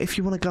and like if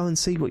you want to go and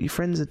see what your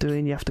friends are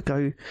doing, you have to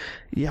go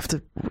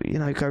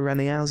around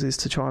the houses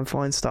to try and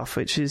find stuff,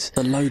 which is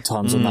The load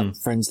times on that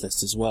friends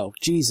list as well.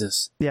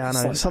 Jesus. yeah, I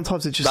It's know. like-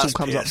 Sometimes it just all That's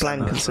comes up PSN, blank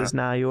and isn't says, it?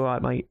 "Nah, you're all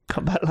right, mate.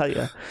 Come back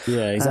later."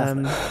 Yeah,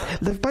 exactly.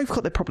 They've both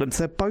got their problems.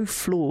 They're both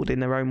flawed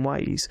in their own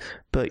ways,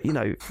 but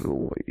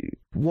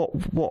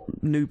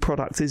what new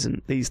product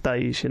isn't these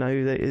days?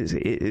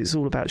 It's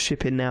all about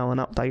shipping now and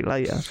update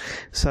later.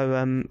 So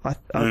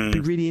I'd be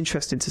really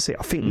interested to see.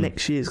 I think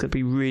next year is going to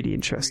be really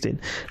interesting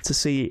to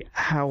see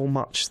how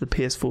much the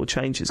PS4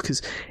 changes,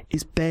 because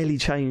it's barely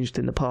changed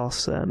in the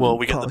past. Well,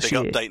 we get the past big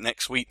year. update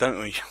next week, don't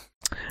we?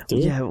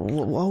 Yeah.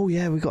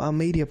 We got our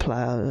media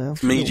player.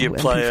 Media MP3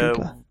 player.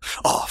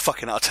 Oh,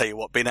 fucking! I'll tell you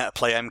what. Being able to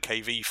play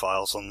MKV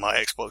files on my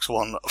Xbox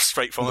One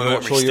straight from a memory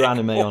Watch all stick. your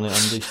anime on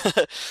it,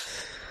 Andy.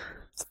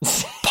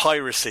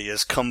 Piracy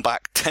has come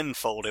back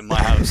tenfold in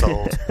my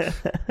household.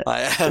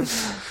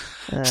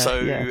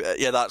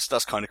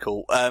 That's kind of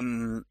cool.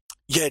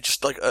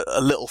 Just like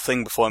a little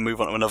thing before I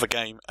move on to another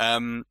game.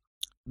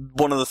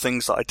 One of the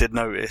things that I did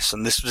notice,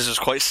 and this was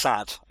quite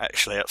sad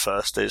actually at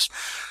first, is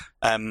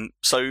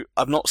so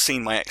I've not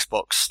seen my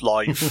Xbox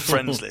Live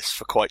friends list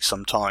for quite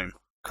some time,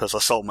 because I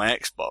sold my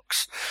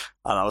Xbox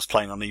and I was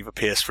playing on either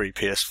PS3,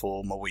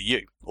 PS4, my Wii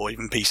U, or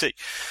even PC.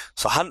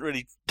 So I hadn't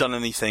really done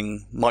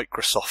anything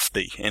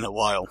Microsofty in a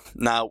while.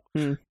 Now,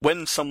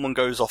 when someone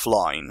goes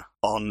offline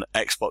on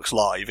Xbox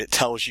Live, it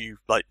tells you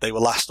like they were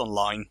last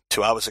online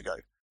 2 hours ago,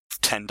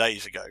 10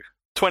 days ago,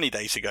 20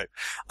 days ago,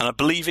 and I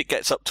believe it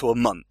gets up to a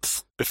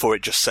month before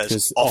it just says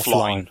Just offline.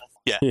 offline.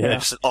 Yeah, Yeah. it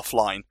just says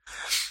offline.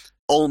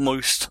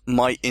 Almost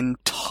my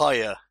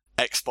entire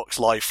Xbox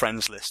Live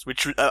friends list,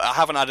 which I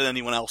haven't added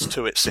anyone else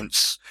to it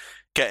since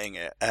getting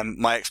it.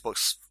 My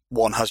Xbox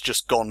One has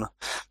just gone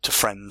to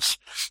friends,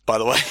 by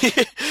the way.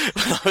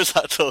 When I was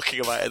talking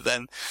about it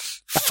then.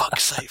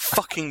 Fuck's sake,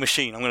 fucking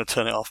machine, I'm going to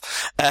turn it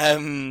off.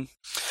 I'm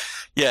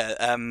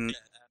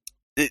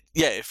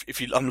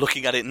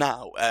looking at it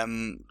now,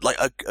 like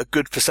a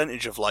good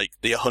percentage of like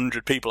the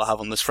 100 people I have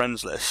on this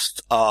friends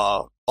list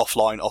are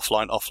offline.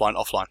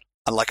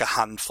 And like a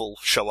handful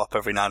show up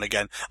every now and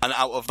again. And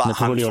out of that They're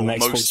probably handful, on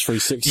Xbox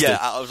 360. yeah,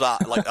 out of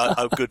that, like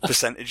a good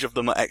percentage of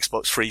them are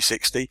Xbox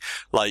 360.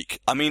 Like,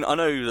 I mean, I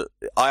know that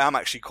I am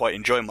actually quite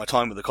enjoying my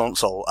time with the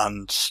console,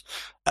 and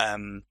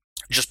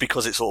just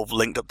because it's sort of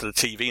linked up to the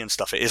TV and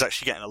stuff, it is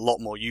actually getting a lot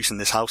more use in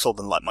this household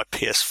than like my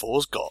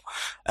PS4's got,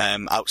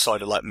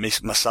 outside of like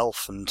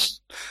myself, and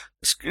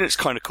it's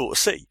kind of cool to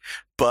see.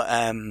 But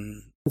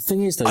The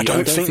thing is, though, I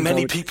don't think I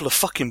many would- people have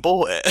fucking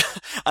bought it.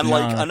 And No.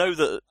 like, I know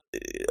that,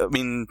 I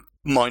mean,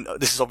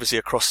 this is obviously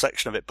a cross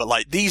section of it, but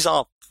like,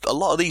 a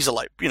lot of these are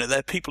like,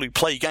 they're people who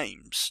play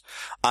games.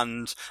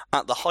 And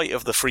at the height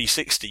of the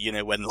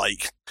 360, when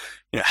like,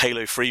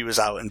 Halo 3 was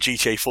out and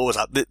GTA 4 was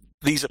out,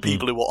 these are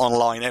people who were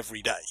online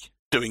every day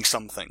doing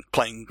something,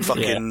 playing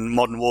fucking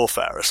Modern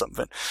Warfare or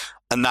something.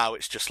 And now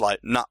it's just like,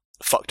 nah,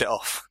 fucked it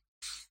off.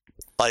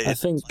 Like, I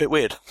it's think- a bit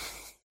weird.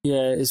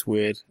 Yeah, it's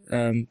weird.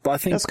 But I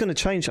think That's going to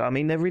change. I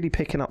mean, they're really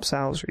picking up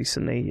sales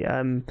recently.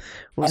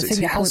 Was I it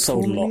think it has 2.4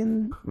 sold a lot.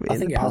 million I in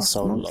think the it has past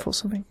sold a month lot. or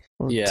something?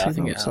 Or Yeah, 2 I think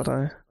it months, has. I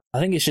don't know. I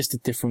think it's just a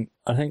different.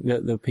 I think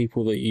that the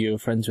people that you're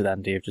friends with,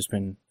 Andy, have just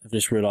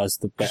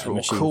realised the better all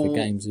machine cool. for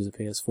games is a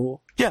PS4.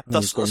 Yeah, And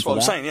that's he's gone what for I'm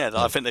that. saying. Yeah,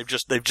 I think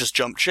they've just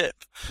jumped ship.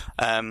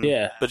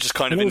 Yeah. But just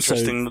kind of And also-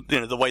 interesting,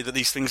 the way that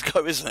these things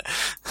go, isn't it?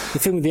 The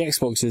thing with the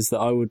Xbox is that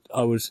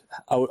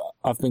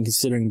I've been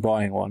considering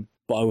buying one,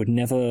 but I would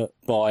never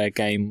buy a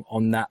game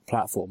on that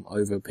platform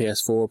over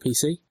PS4 or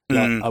PC.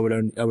 Like, I would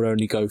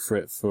only go for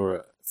it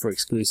for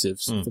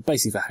exclusives,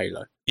 basically for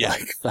Halo. Yeah.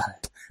 Like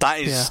that.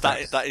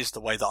 That is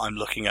the way that I'm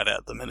looking at it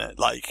at the minute.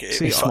 Like,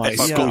 See, if my I've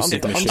got-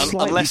 exclusive I'm mission.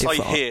 slightly unless I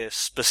different. hear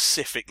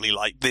specifically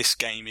like this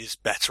game is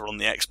better on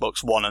the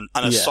Xbox One, and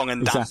a Yeah, song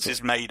and dance exactly.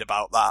 is made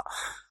about that,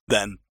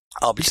 then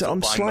I'll be So still I'm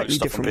buying slightly most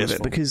stuff different on with it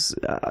PS4. because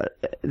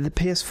the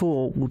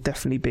PS4 will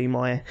definitely be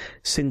my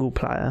single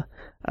player,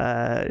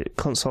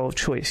 console of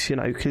choice,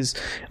 because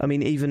I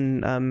mean,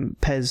 even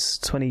PES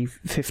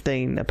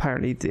 2015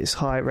 apparently it's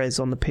high res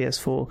on the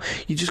PS4.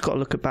 You just got to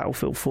look at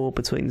Battlefield 4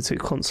 between the two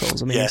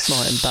consoles. I mean, it's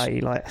night and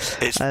day. Like,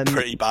 it's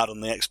pretty bad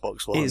on the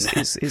Xbox One.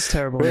 It's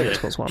terrible on the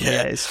Xbox One.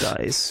 Yeah,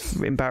 it's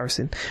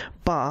embarrassing.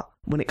 But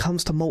when it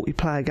comes to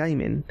multiplayer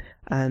gaming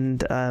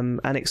and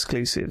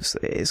exclusives,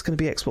 it's going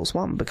to be Xbox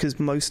One, because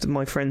most of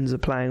my friends are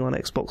playing on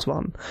Xbox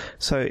One.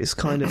 So it's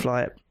kind of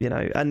like,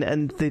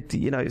 and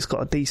it's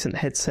got a decent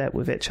headset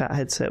with it, chat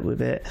headset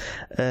with it,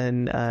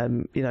 and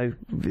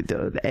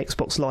the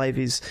Xbox Live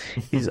is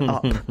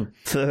up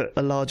for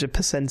a larger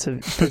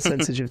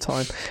percentage of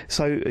time.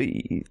 So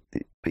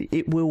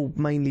it will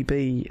mainly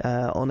be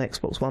on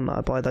Xbox One that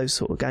I buy those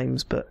sort of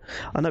games. But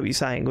I know what you're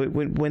saying.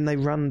 When they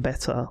run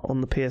better on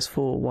the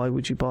PS4, why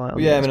would you buy it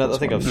on the Xbox I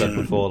think One? I've said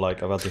before,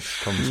 like, I've had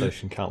this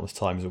conversation countless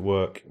times at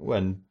work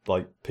when,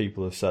 like,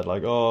 people have said,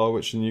 like, oh,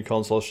 which new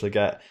console should I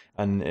get?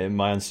 And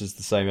my answer's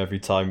the same every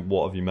time.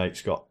 What have your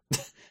mates got?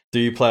 Do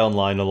you play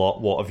online a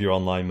lot? What have your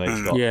online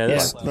mates got? Yeah,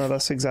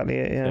 that's exactly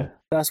it, yeah.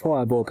 That's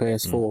why I bought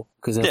PS4,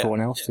 because everyone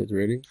else did,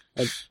 really.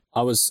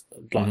 I was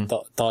like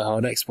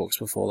die-hard Xbox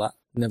before that.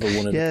 Never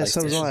wanted a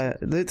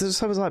PlayStation.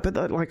 So was I.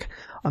 But like,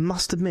 I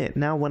must admit,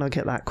 now when I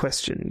get that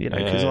question,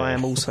 because I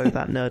am also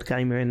that nerd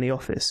gamer in the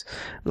office,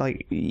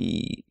 like,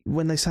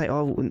 when they say,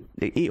 oh,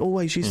 it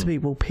always used to be,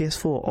 well,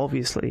 PS4,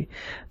 obviously,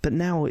 but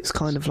now it's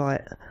kind of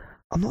like,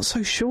 I'm not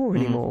so sure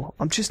anymore.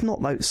 I'm just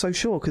not so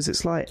sure, because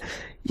it's like,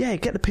 yeah,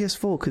 get the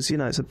PS4 because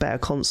it's a better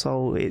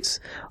console. I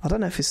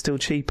don't know if it's still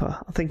cheaper.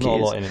 I think not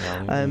it is. A lot in it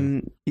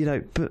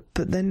now.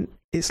 But then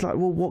it's like,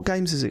 well, what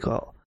games has it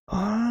got?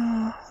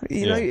 That's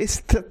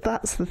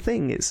the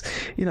thing. It's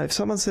if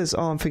someone says,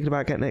 "Oh, I'm thinking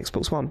about getting an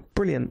Xbox One,"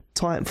 brilliant.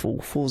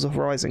 Titanfall, Forza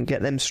Horizon,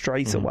 get them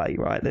straight away.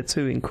 Right, they're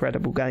two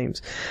incredible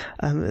games.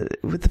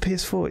 With the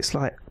PS4, it's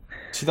like.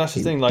 See, that's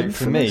the thing. Like,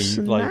 for me,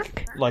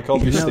 like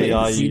obviously,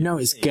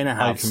 it's gonna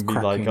have. I can be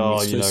like,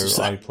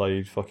 I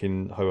played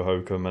fucking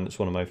Hokum, and it's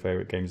one of my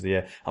favourite games of the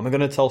year. Am I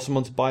going to tell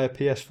someone to buy a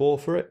PS4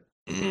 for it?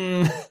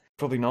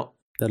 Probably not.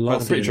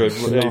 I'm pretty sure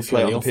you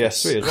play it on the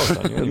PS3 as well.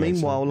 Can't you? But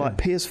meanwhile, like,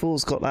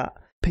 PS4's got that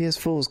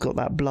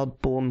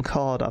Bloodborne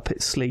card up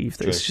its sleeve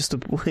that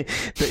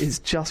is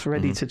just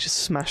ready to just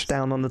smash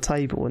down on the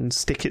table and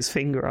stick its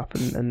finger up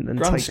and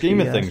Grand take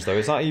scheme of things, though,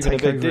 is that even a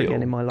big deal?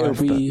 Again in my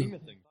life,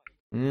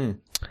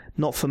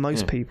 not for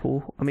most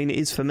people. I mean, it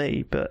is for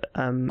me, but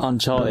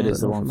Uncharted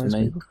is the one for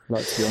me.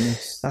 Like, to be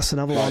honest, that's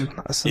another one.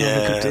 That's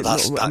another good.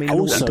 I mean,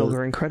 Naughty Dog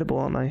are incredible,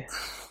 aren't they?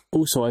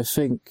 Also, I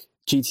think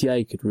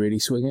GTA could really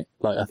swing it.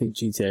 Like, I think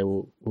GTA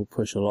will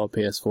push a lot of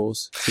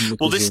PS4s.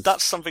 Well,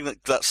 that's something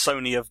that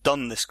Sony have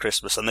done this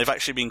Christmas, and they've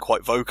actually been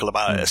quite vocal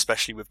about it,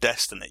 especially with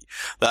Destiny.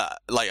 That,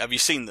 like, have you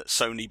seen that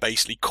Sony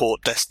basically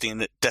caught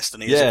Destiny as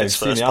its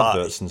first party?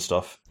 Adverts and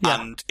stuff.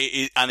 Yeah.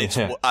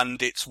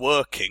 And it's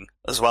working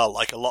as well.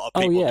 Like, a lot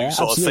of people do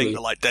sort of think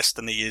that, like,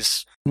 Destiny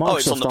is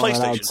it's on the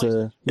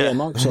PlayStation.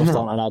 Microsoft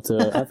aren't allowed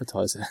to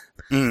advertise it.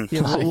 Did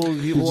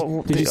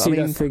you see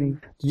that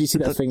thing? Did you see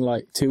that thing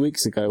like 2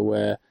 weeks ago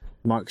where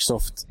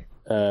Microsoft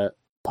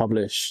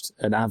published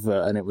an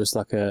advert, and it was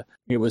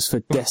for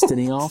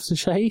Destiny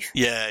aftershave?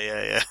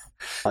 Yeah.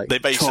 Like, they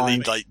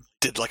basically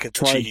did like a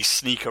cheeky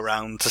sneak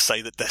around to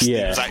say that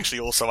Destiny was actually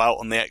also out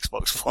on the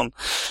Xbox One.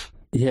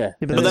 Yeah,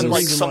 but then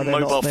like some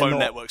mobile phone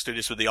networks do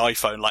this with the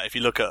iPhone. Like, if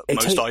you look at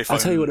most iPhone, I'll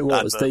tell you what it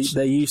was. Adverts.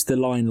 They used the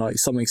line like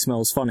 "something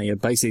smells funny," and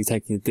basically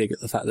taking a dig at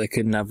the fact they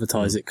couldn't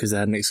advertise it because they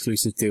had an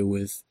exclusive deal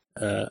with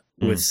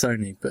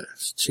Sony. But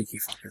cheeky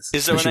fuckers.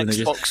 Is there an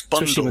Xbox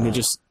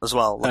bundle as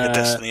well, like a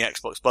Destiny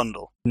Xbox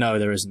bundle? No,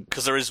 there isn't.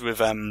 Because there is with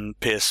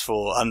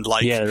PS4, and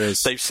like there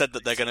is. They've said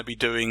that they're going to be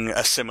doing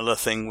a similar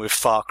thing with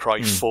Far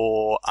Cry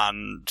 4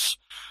 and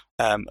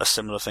a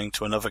similar thing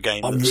to another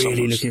game. I'm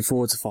really looking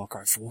forward to Far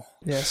Cry 4.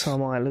 Yeah, so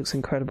am I. It looks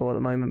incredible at the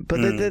moment.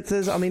 But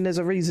there's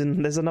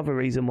another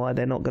reason why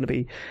they're not going to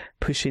be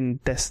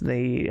pushing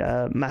Destiny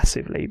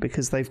massively,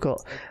 because they've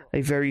got a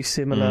very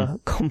similar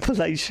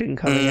compilation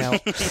coming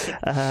out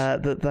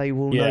that they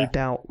will no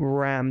doubt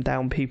ram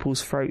down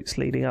people's throats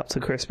leading up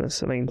to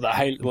Christmas. I mean, the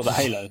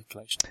Halo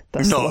collection.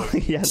 That's no, I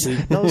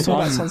was talking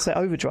about Sunset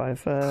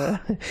Overdrive. No,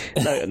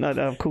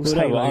 of course,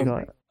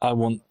 Halo.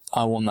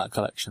 I want that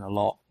collection a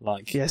lot.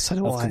 Like, yeah, so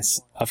do I.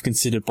 I've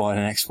considered buying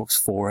an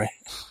Xbox for it.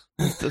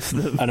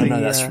 I know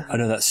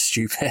that's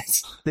stupid.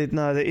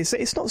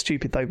 It's not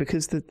stupid though,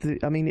 because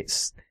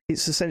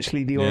it's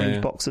essentially the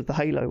orange box of the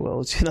Halo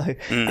world,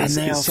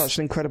 It's such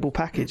an incredible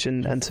package,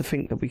 and to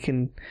think that we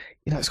can,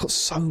 it's got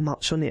so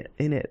much in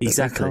it.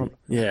 Exactly.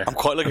 Yeah. I'm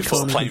quite looking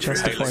forward to playing through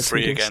Halo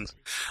 3 again.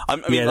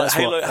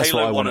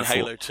 Halo 1 and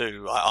Halo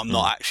 2, I'm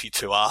not actually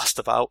too arsed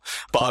about,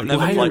 but I've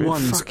never played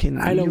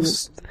Halo.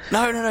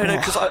 No,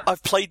 because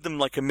I've played them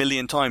like a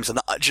million times, and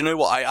do you know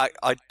what?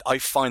 I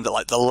find that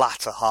like the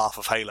latter half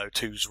of Halo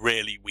 2 is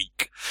really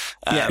weak.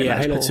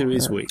 Halo 2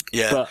 is weak.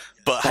 Yeah.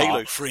 But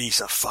Halo 3's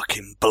a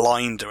fucking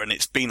blinder, and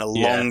it's been a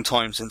long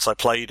time since I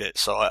played it,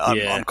 so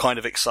I'm kind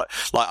of excited.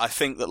 Like, I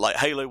think that like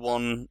Halo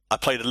 1, I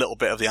played a little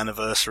bit of the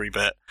anniversary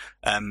bit,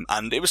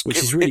 and it was... Which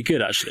is really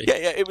good, actually. Yeah,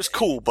 it was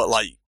cool, but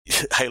like,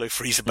 Halo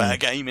 3's a better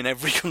game in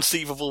every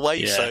conceivable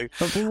way. Yeah. So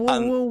But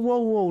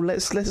whoa!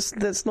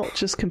 Let's not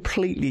just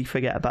completely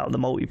forget about the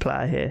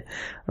multiplayer here.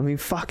 I mean,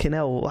 fucking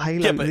hell,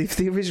 Halo. Yeah, but-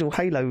 the original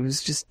Halo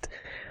was just.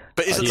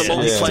 But isn't Yeah. the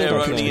multiplayer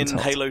Yeah. only in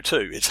Yeah. Halo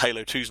 2? It's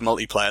Halo 2's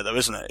multiplayer, though,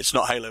 isn't it? It's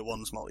not Halo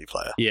 1's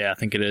multiplayer. Yeah, I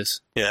think it is.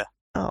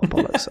 Oh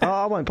bollocks!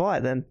 I won't buy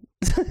it then.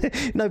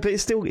 No, but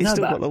it's still but got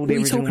all what the are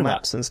you original talking about?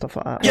 maps and stuff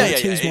like that. Yeah, right? yeah,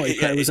 Halo 2's yeah.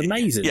 multiplayer was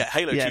amazing. Yeah,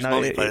 Halo 2's it-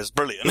 multiplayer is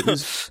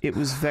brilliant. It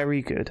was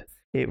very good.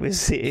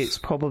 It's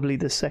probably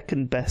the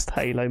second best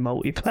Halo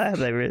multiplayer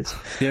there is.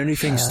 The only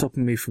thing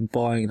stopping me from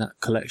buying that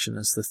collection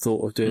is the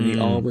thought of doing the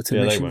Arbiter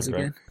Yeah, they missions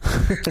weren't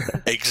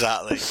again.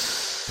 Exactly.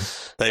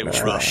 They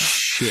was rushed.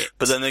 Shit.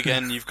 But then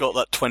again, you've got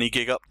that 20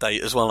 gig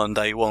update as well on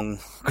day one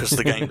because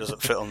the game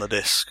doesn't fit on the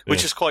disc,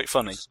 which is quite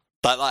funny.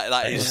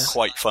 That is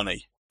quite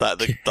funny.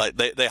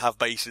 That they have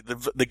basically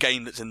the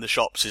game that's in the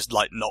shops is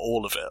like not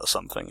all of it or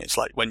something. It's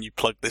like when you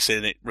plug this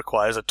in, it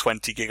requires a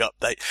 20 gig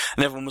update,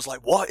 and everyone was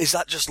like, "What is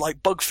that? Just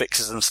like bug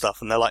fixes and stuff?"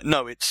 And they're like,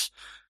 "No, it's."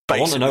 I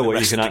want to know basically the what you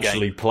rest can of the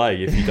actually game.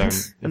 play if you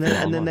don't.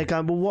 And then they're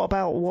going, well,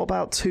 what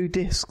about 2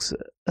 discs?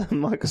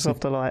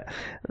 Microsoft are like,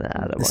 nah,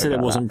 don't They worry said it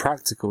about wasn't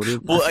practical,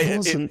 didn't they? Well, It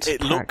wasn't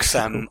it looks.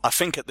 practical. I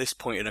think at this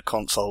point in a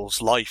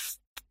console's life,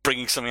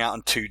 bringing something out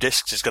on 2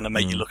 discs is going to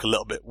make you look a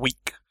little bit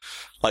weak.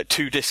 Like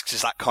 2 discs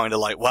is that kind of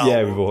like, well,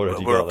 Yeah, we've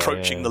already we're got that,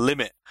 approaching yeah. the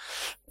limit.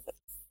 I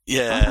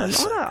Yeah,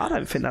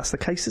 don't think that's the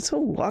case at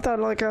all. I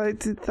don't like I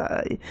did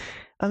that.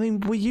 I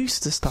mean, we're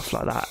used to stuff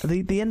like that.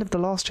 The end of the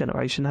last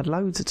generation had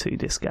loads of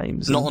 2-disc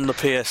games. not on the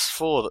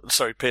PS4.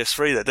 Sorry,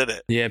 PS3. They did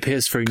it. Yeah,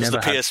 PS3 Because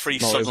never the had PS3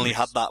 multiple suddenly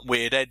had discs. that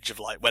weird edge of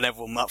like when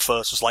everyone at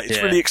first was like, it's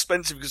Yeah. really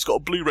expensive because it's got a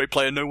Blu-ray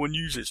player no one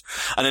uses,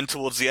 and then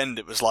towards the end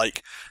it was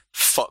like,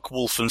 fuck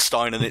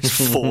Wolfenstein and its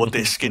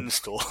 4-disc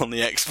install on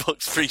the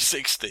Xbox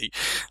 360.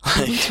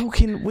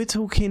 We're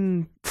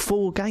talking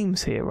 4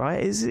 games here, right?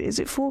 Is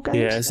it 4 games?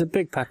 Yeah, it's a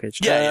big package.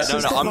 Yeah, so no,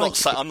 it's I'm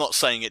not not. I'm not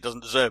saying it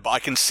doesn't deserve, but I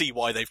can see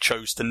why they've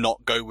chose to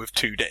not go with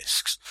 2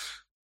 discs.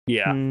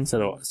 Yeah,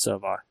 so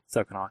have I.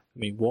 So can I. I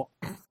mean, what?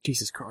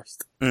 Jesus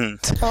Christ.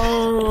 What's the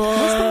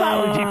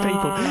matter with you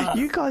people?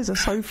 You guys are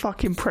so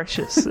fucking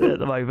precious at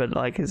the moment.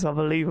 Like, it's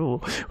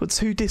unbelievable. Well,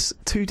 2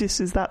 discs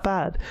is that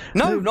bad?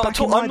 No, not back at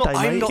all. in my I'm day,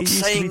 not mate, it used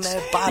to saying be-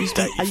 they're bad, it used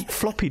to be Dave. 8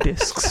 floppy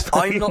discs.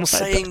 I'm In not my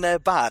saying day. they're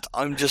bad.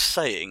 I'm just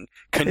saying,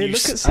 can Hey, you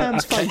look at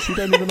Sam's face. You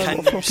don't even know can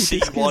what a you floppy see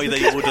disk why is.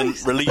 they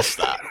wouldn't release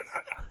that?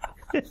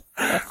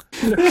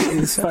 Look at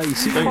his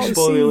face. You Don't can't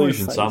spoil see the my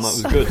illusion, face. Sam. That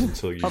was good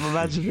until you. I'm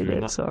imagining doing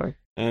it. that. Sorry.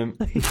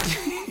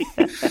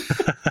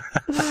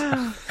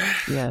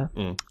 Yeah.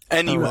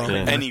 Anyway, Oh,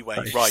 anyway,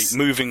 Nice. right.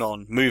 Moving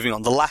on.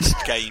 The last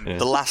game, Yeah.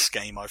 the last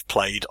game I've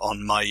played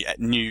on my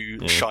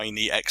new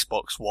shiny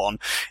Xbox One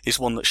is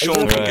one that Sean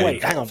Wait, can get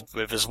wait, hang on. involved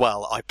with as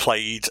well. I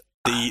played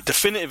the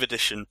definitive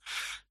edition,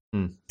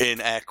 in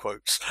air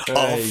quotes, of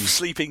Hey.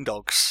 Sleeping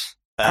Dogs.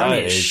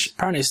 Apparently, Hey.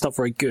 apparently it's not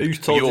very good. Who's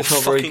told you You're it's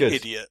not very fucking good?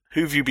 idiot.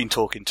 Who have you been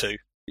talking to?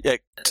 Yeah,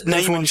 name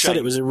Everyone and said shame.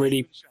 it was a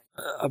really...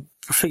 I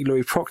think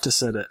Louis Proctor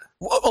said it.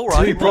 Well, all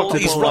right, Louis well, Proctor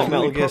he's called like wrong.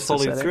 Metal Louis Gear Proctor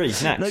Solid said it.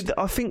 3 next. No,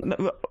 I think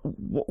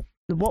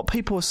what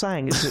people are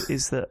saying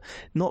is that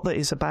not that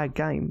it's a bad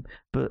game,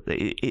 but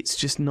it's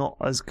just not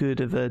as good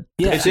of a.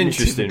 Yeah. It's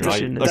interesting,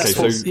 right? edition as Okay, That's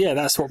so what, yeah,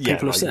 that's what yeah,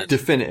 people have like, said.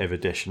 definitive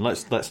edition.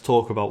 Let's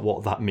talk about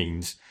what that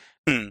means.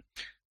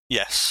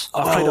 Yes.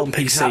 I played Oh, on PC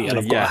exactly, and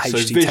I've got yeah, a so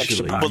HD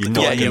texture visually, pack. you're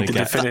not yeah, gonna but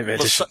get definitive that-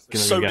 edition.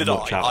 so Gonna did get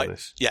much I. out of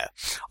this. Yeah.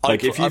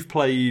 Like, I- if you've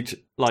played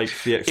like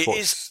the Xbox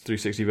is-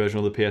 360 version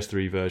or the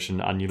PS3 version,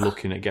 and you're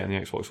looking at getting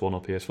the Xbox One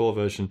or PS4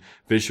 version,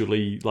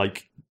 visually,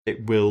 like,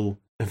 it will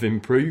have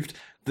improved.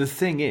 The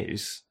thing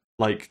is,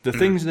 like, the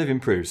things that have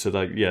improved. So,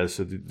 like, yeah,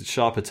 so the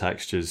sharper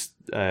textures,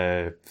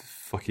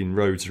 fucking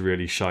roads are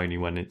really shiny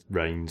when it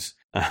rains.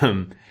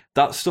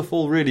 That stuff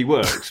all really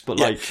works, but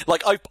Yeah,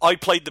 like, I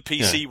played the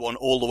PC one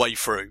all the way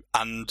through,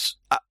 and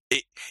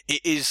it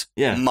is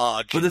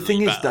marginally but the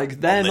thing is, better like,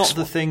 they're on not this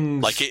the one.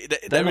 things. Like, They're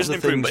there not is the an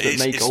things improvement. that It's-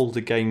 make it's-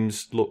 older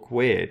games look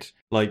weird.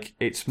 Like,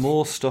 it's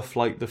more stuff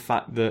like the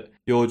fact that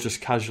you're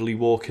just casually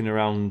walking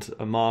around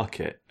a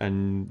market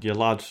and your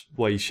lad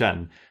Wei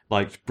Shen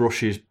like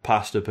brushes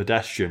past a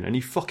pedestrian and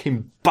he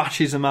fucking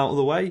bashes him out of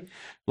the way,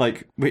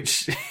 like,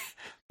 which.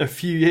 A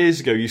few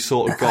years ago you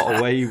sort of got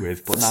away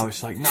with, but now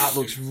it's like, nah, it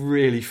looks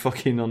really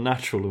fucking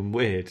unnatural and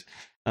weird.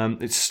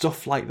 It's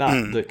stuff like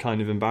that that kind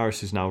of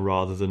embarrasses now,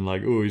 rather than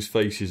like, oh, his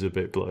face is a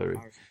bit blurry,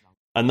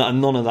 and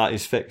none of that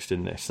is fixed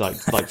in this. Like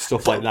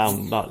stuff like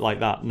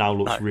that now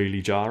looks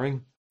really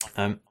jarring.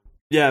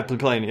 Yeah, I've been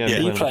playing it. Yeah, you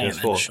I've been playing playing it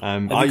it then, on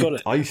Sean? PS4. Have you got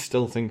it? I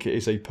still think it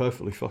is a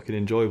perfectly fucking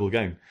enjoyable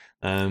game.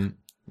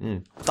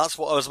 That's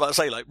what I was about to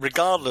say. Like,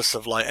 regardless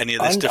of like any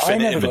of this I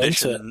definitive never got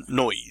edition into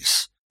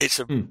noise, it's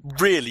a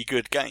really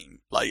good game.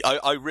 Like,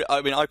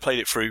 I mean, I played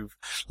it through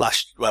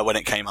when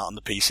it came out on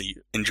the PC.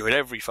 Enjoyed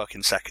every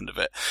fucking second of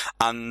it,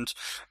 and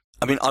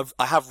I mean,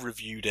 I have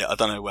reviewed it. I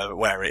don't know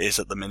where it is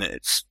at the minute.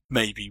 It's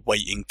maybe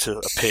waiting to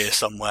appear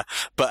somewhere.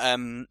 But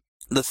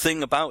the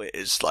thing about it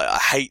is, like, I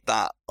hate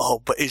that. Oh,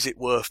 but is it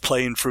worth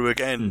playing through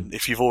again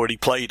if you've already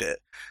played it?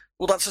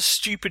 Well, that's a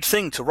stupid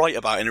thing to write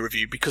about in a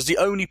review, because the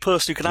only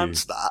person who can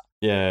answer that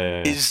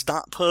is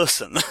that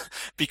person.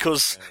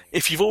 Because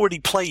if you've already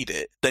played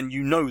it, then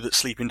you know that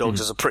Sleeping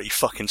Dogs is a pretty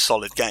fucking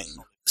solid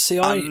game. See,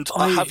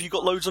 have you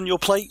got loads on your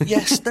plate?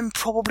 Yes, then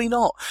probably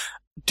not.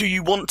 Do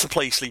you want to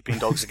play Sleeping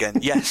Dogs again?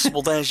 Yes.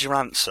 Well, there's your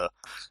answer.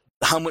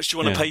 How much do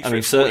you want to pay for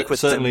it? 40 quid,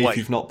 certainly, then if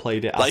you've not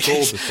played it at all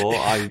before,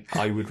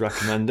 I would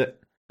recommend it.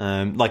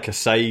 Like I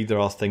say, there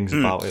are things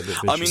about it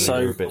that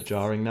visually are a bit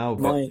jarring now.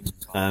 But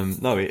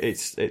no,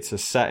 it's a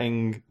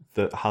setting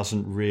that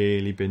hasn't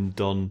really been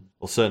done,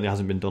 or certainly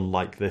hasn't been done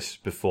like this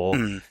before.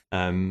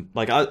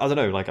 Like I don't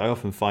know. Like I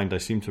often find I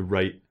seem to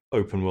rate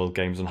open world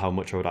games on how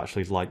much I would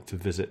actually like to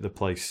visit the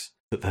place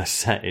that they're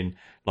set in.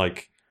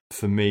 Like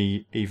for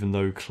me, even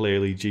though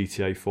clearly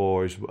GTA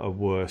 4 is a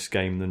worse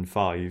game than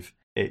 5.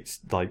 It's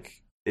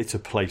a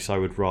place I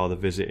would rather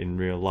visit in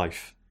real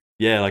life.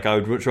 Yeah, like I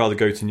would much rather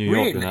go to New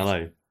York than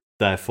LA.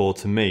 Therefore,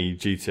 to me,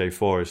 GTA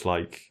 4 is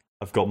like,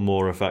 I've got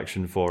more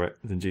affection for it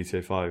than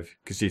GTA 5,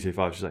 because GTA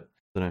 5 is like,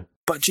 I don't know.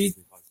 But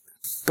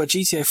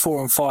GTA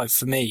 4 and 5,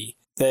 for me,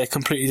 they're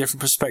completely different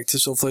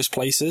perspectives of those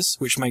places,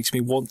 which makes me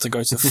want to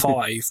go to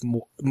 5,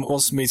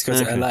 wants me to go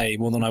to LA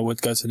more than I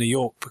would go to New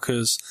York,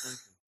 because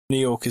New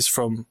York is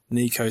from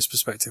Nico's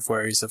perspective,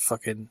 where he's a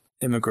fucking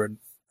immigrant.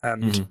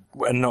 And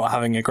not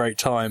having a great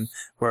time,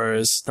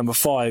 whereas number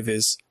 5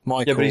 is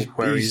Michael,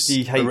 where he's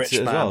a rich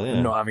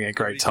man not having a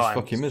great time.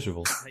 He's fucking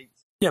miserable.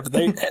 Yeah, but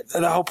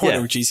the whole point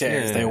of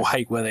GTA is they all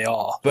hate where they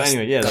are. But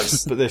anyway,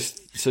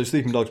 so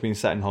Sleeping Dogs being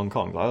set in Hong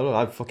Kong,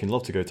 I'd fucking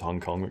love to go to Hong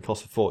Kong. It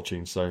costs a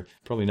fortune, so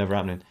probably never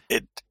happening.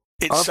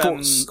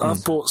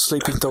 I've bought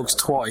Sleeping Dogs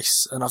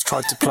twice, and I've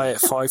tried to play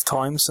it 5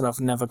 times, and I've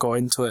never got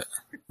into it.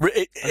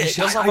 It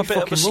does have a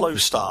bit of a slow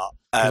start.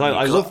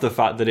 I love the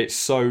fact that it's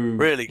so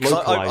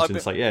localised. And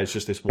it's like, it's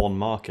just this one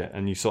market,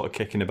 and you're sort of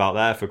kicking about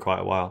there for quite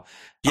a while.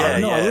 It's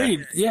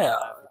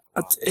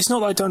not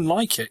that I don't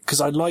like it,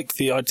 because I like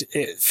the idea.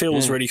 It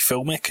feels really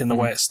filmic in the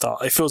way it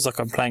starts. It feels like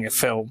I'm playing a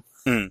film,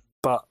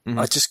 but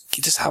I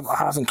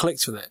haven't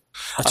clicked with it.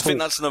 I think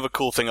that's another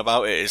cool thing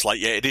about it is like,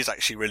 it is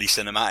actually really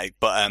cinematic,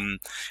 but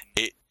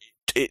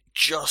it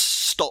just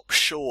stops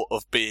short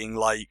of being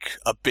like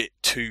a bit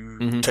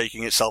too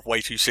taking itself way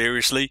too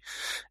seriously.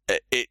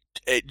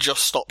 It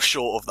just stops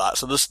short of that.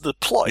 So the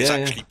plot is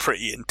actually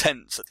pretty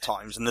intense at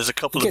times, and there's a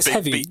couple of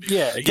big beats.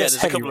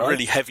 There's a couple of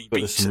really heavy but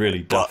beats. There's some really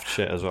daft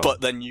shit as well. But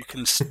then you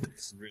can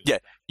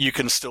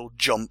still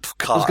jump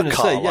car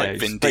like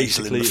Vin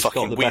Diesel in the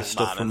fucking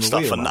Wheelman and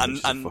stuff,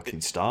 and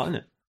fucking start, isn't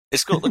it?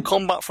 It's got the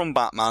combat from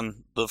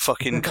Batman, the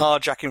fucking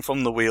carjacking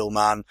from the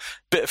Wheelman,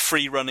 bit of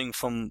free running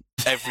from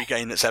every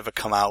game that's ever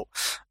come out,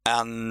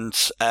 and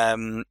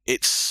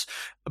it's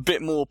a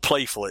bit more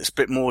playful. It's a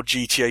bit more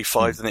GTA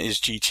 5 than it is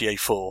GTA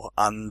 4,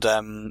 and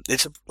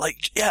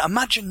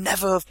imagine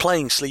never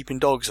playing Sleeping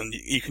Dogs, and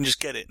you can just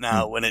get it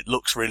now when it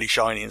looks really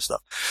shiny and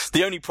stuff.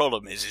 The only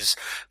problem is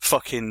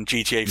fucking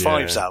GTA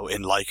 5's out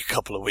in like a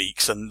couple of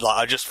weeks, and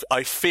like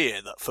I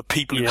fear that for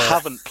people who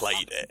haven't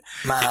played it,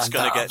 it's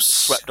going to get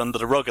swept under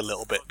the rug a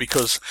little bit,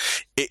 because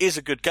it is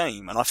a good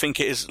game, and I think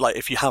it is, like,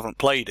 if you haven't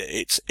played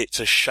it, it's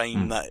a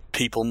shame that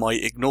people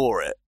might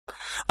ignore it.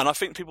 And I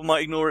think people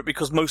might ignore it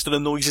because most of the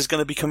noise is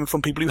going to be coming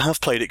from people who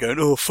have played it, going,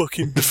 "Oh,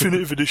 fucking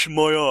definitive edition,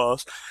 my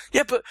arse."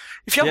 Yeah, but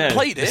if you haven't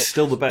played it, it's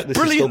still the best.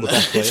 Brilliant!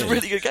 It's a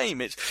really good game.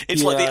 It's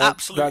like the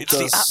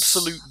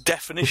absolute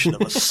definition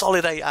of a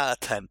solid 8 out of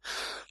 10.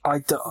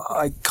 I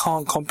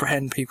can't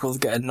comprehend people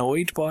that get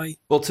annoyed by.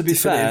 Well, to be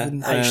fair,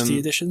 HD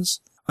editions.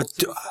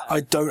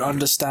 I don't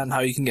understand how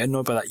you can get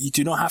annoyed by that. You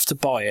do not have to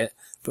buy it,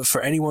 but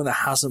for anyone that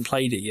hasn't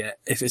played it yet,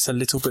 if it's a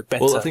little bit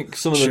better... Well, I think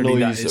some of the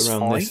noise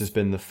around this has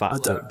been the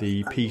fact that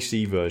the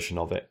PC version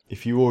of it,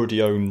 if you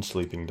already own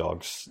Sleeping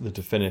Dogs, the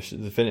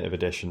definitive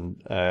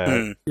edition,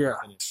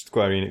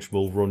 Square Enix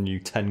will run you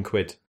 10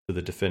 quid for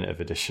the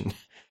definitive edition,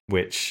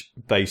 which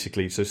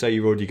basically... So say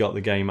you've already got the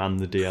game and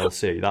the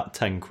DLC, that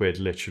 10 quid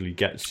literally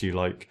gets you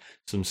like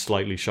some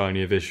slightly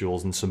shinier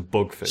visuals and some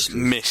bug fixes.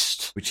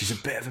 Missed. Which is a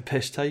bit of a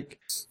piss take.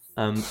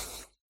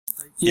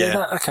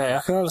 Okay,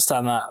 I can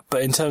understand that.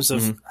 But in terms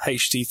of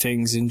HD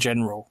things in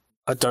general,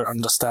 I don't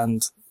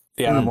understand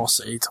the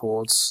animosity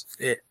towards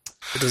it.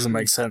 It doesn't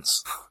make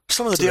sense.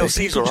 Some of the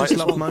DLCs are right.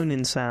 Just love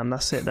moaning, Sam.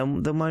 That's it. They'll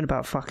moan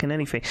about fucking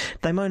anything.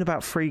 They moan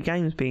about free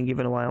games being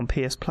given away on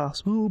PS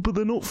Plus. Oh, but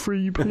they're not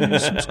free. You pay a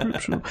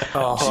subscription.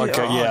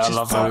 I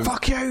love them.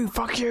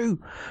 Fuck you.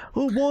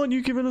 Oh, why aren't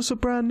you giving us a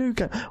brand new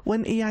game?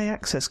 When EA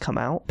Access come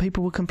out,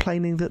 people were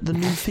complaining that the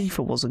new FIFA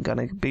wasn't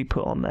going to be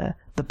put on there.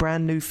 The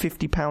brand new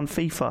 £50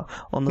 FIFA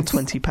on the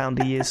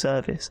 £20 a year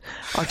service.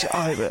 I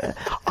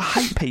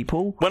hate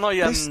people. When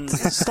I So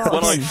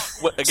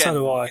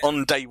do I.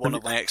 On day one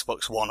of my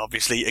Xbox One,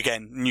 obviously,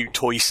 again, new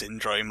toy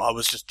syndrome. I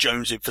was just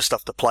jonesing for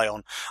stuff to play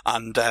on,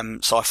 and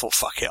so I thought,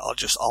 fuck it, I'll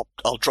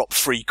drop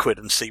 £3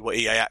 and see what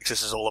EA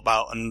Access is all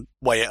about and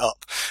weigh it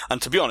up.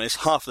 And to be honest,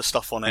 half the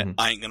stuff on it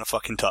I ain't gonna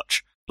fucking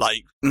touch.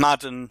 Like,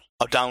 Madden,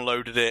 I've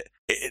downloaded it.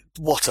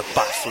 What a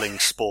baffling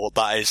sport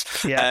that is.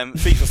 Yeah.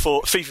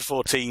 FIFA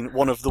 14,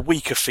 one of the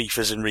weaker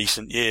FIFAs in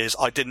recent years.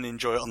 I didn't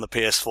enjoy it on the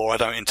PS4. I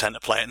don't intend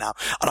to play it now.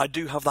 And I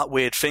do have that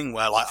weird thing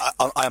where, like,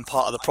 I am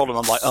part of the problem.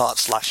 I'm like, oh,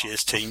 it's last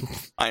year's team.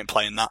 I ain't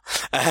playing that.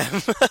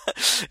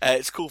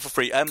 It's cool for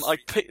free. I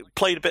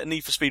played a bit of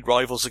Need for Speed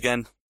Rivals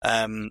again.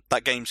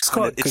 That game's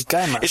quite a good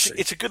game, actually.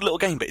 It's a good little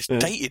game, but it's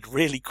dated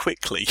really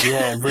quickly.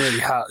 Yeah, it really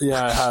has.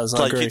 Yeah, it has.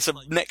 I agree. It's a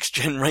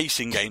next-gen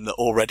racing game that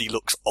already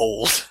looks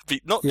old.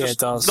 It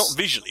does. Not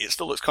visually, it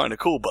still looks kind of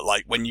cool, but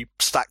like when you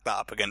stack that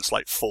up against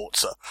like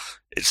Forza,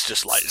 it's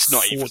just like it's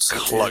not even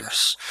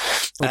close.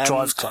 Or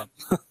Drive Club.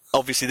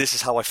 Obviously, this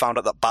is how I found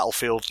out that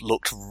Battlefield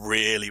looked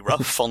really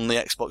rough on the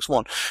Xbox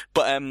One.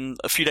 But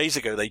a few days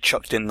ago, they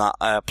chucked in that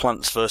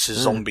Plants vs.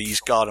 Zombies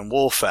Garden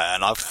Warfare,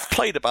 and I've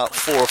played about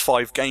 4 or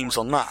 5 games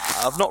on that.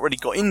 I've not really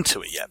got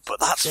into it yet,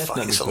 but that's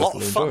it's a lot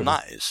of fun,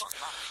 that is.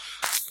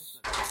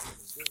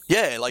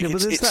 Yeah, like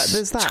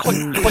it's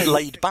quite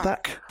laid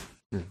back.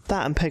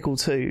 That and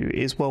Peggle 2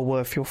 is well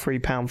worth your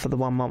 £3 for the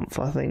 1 month,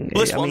 I think.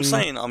 Well, that's what I'm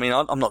saying. I mean,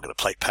 I'm not going to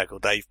play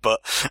Peggle, Dave, but...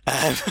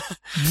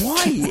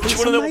 Why? Do you want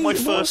to know what my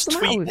first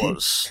tweet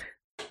was?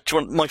 Do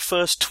you want my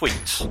first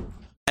tweet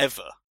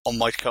ever on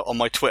my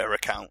Twitter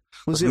account?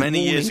 Was it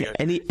many years ago?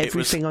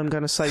 Everything I'm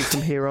going to say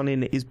from here on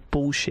in is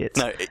bullshit.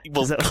 No,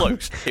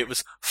 close. It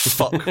was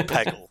fuck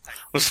Peggle.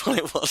 Was what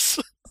it was.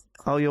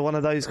 Oh, you're one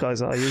of those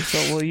guys, are you?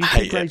 Well, you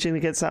keep raging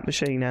against that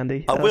machine,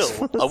 Andy. I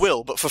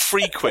will, but for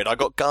 £3 I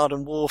got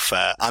Garden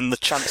Warfare and the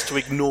chance to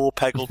ignore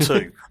Peggle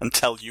 2 and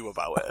tell you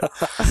about it.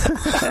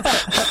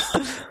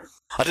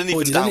 I didn't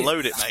even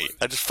download it, mate.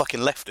 I just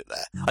fucking left it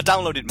there. I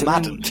downloaded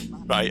Madden,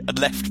 right? I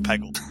left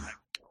Peggle.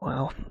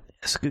 Well,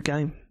 it's a good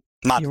game.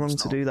 Madden's You're wrong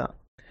to do that.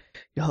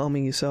 You're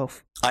harming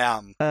yourself. I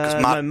am.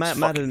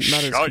 Madden's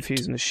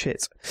confusing as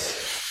shit.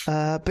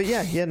 But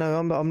yeah,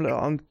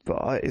 no,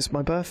 it's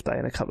my birthday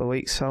in a couple of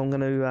weeks, so I'm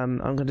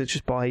gonna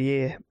just buy a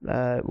year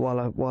while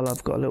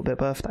I've got a little bit of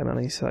birthday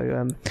money.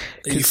 So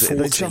because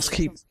they just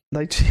keep.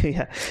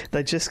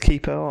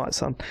 All right,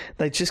 son.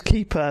 They just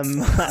keep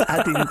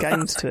adding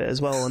games to it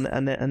as well,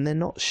 and they're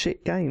not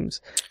shit games.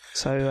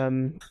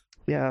 So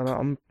yeah,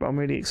 I'm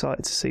really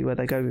excited to see where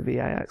they go with EA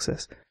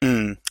Access.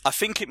 I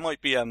think it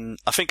might be.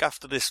 I think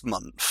after this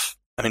month,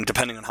 I mean,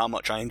 depending on how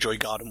much I enjoy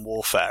Garden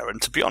Warfare, and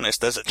to be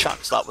honest, there's a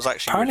chance that was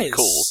actually really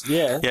cool.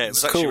 Yeah, it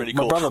was actually really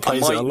cool. My brother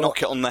plays I might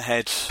knock it on the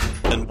head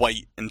and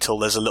wait until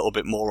there's a little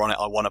bit more on it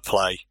I want to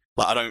play.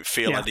 Like, I don't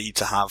feel I need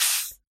to have.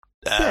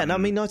 I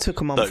mean, I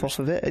took a month off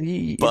of it, and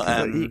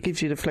it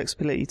gives you the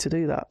flexibility to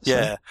do that. So.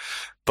 Yeah,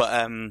 but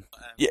I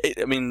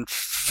mean,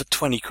 for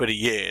 £20 a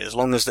year, as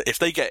long as if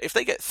they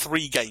get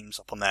 3 games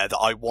up on there that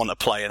I want to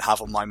play and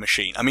have on my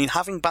machine, I mean,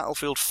 having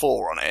Battlefield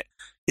 4 on it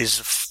is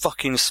a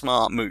fucking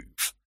smart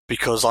move,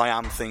 because I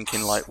am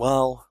thinking like,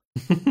 well,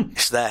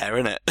 it's there,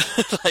 isn't it?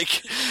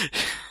 Like,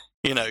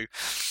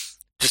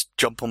 just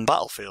jump on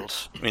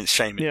Battlefield. I mean, it's a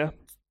shame it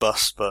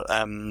bust, but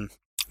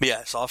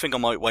yeah, so I think I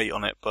might wait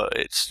on it, but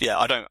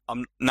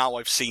now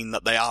I've seen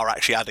that they are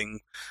actually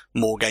adding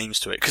more games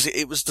to it, because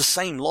it was the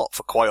same lot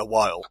for quite a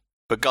while.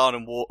 But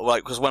Garden War,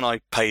 because when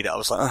I paid it, I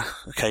was like,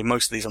 okay,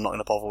 most of these I'm not going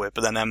to bother with.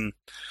 But then,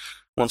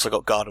 once I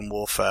got Garden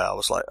Warfare, I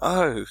was like,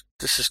 oh,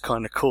 this is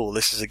kind of cool.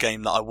 This is a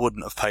game that I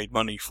wouldn't have paid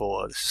money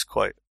for. This is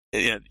quite,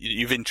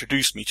 you've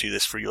introduced me to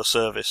this through your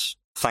service.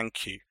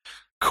 Thank you.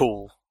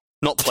 Cool.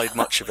 Not played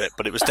much of it,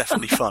 but it was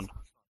definitely fun.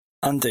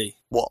 Andy.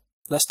 What?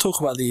 Let's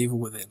talk about The Evil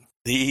Within.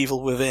 The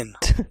Evil Within.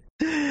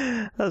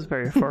 That was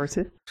very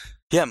authoritative.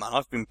 Yeah, man,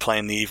 I've been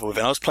playing The Evil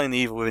Within. I was playing The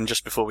Evil Within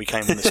just before we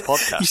came on this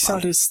podcast. You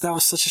sounded, that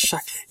was such a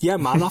shock. Yeah,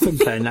 man, I've been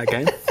playing that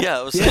game.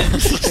 Yeah,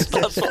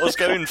 that's what I was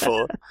going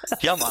for.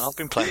 Yeah, man, I've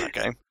been playing that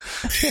game.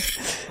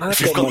 I've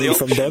got money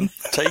from them.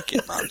 Take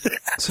it, man.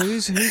 So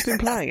who's been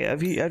playing it?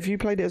 Have you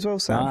played it as well,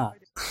 Sam?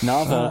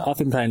 No, I've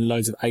been playing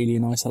loads of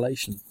Alien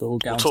Isolation, but we'll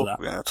get onto that.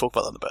 Yeah, I'll talk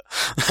about that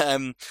in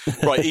a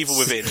bit. Right, Evil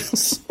Within.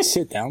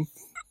 Sit down.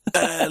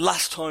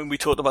 Last time we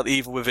talked about The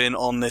Evil Within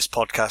on this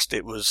podcast,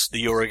 it was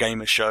the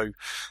Eurogamer show.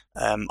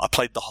 I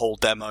played the whole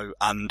demo,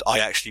 and I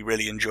actually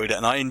really enjoyed it.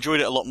 And I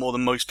enjoyed it a lot more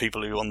than most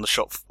people who on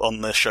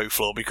the show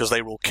floor, because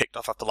they were all kicked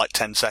off after like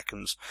 10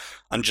 seconds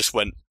and just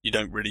went, you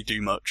don't really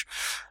do much.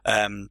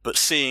 But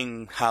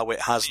seeing how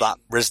it has that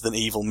Resident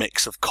Evil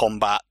mix of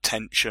combat,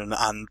 tension,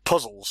 and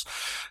puzzles,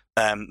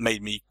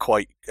 made me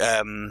quite,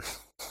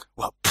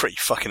 pretty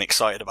fucking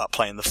excited about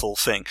playing the full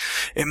thing.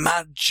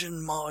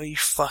 Imagine my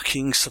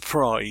fucking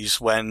surprise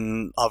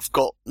when I've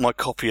got my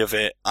copy of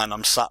it and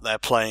I'm sat there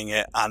playing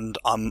it and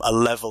I'm a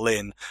level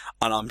in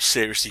and I'm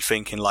seriously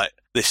thinking like,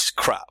 this is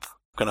crap.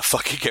 I'm gonna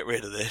fucking get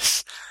rid of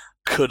this.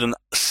 Couldn't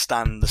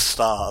stand the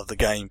start of the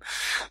game.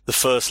 The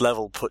first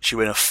level puts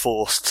you in a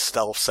forced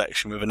stealth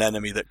section with an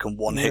enemy that can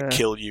one-hit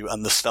kill you,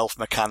 and the stealth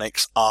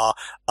mechanics are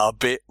a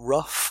bit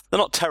rough. They're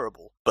not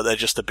terrible, but they're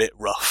just a bit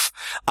rough.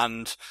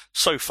 And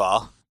so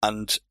far,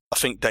 and I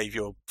think, Dave,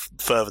 you're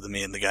further than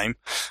me in the game,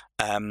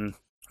 I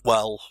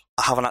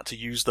haven't had to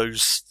use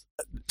the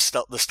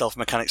stealth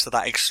mechanics to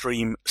that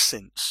extreme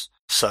since.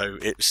 So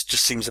it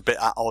just seems a bit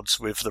at odds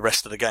with the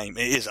rest of the game.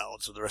 It is at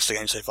odds with the rest of the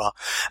game so far.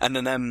 And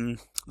then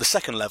the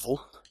second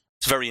level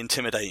is very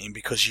intimidating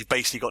because you've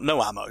basically got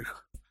no ammo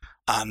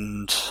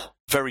and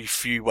very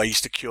few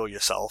ways to cure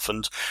yourself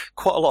and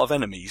quite a lot of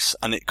enemies,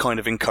 and it kind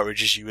of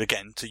encourages you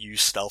again to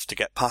use stealth to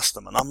get past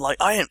them. And I'm like,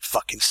 I ain't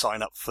fucking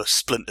sign up for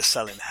Splinter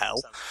Cell in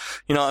hell.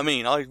 You know what I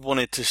mean? I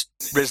wanted to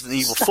Resident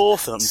Evil 4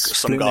 some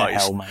Splinter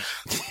guys. Hell, mate.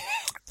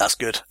 That's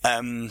good.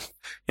 I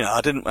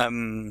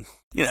didn't,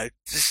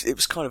 it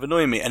was kind of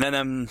annoying me. And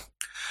then,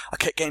 I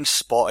kept getting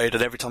spotted,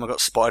 and every time I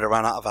got spotted, I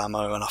ran out of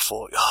ammo, and I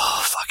thought,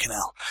 oh, fucking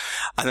hell.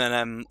 And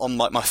then, on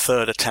like my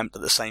third attempt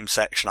at the same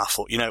section, I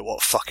thought, you know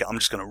what, fuck it, I'm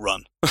just gonna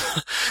run.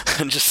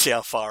 and just see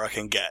how far I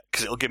can get,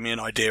 because it'll give me an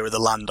idea of the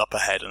land up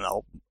ahead, and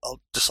I'll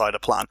decide a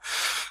plan.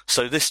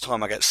 So this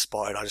time I get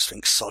spotted, I just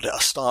think, sod it, I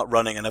start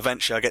running, and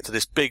eventually I get to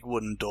this big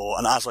wooden door,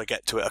 and as I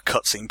get to it, a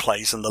cutscene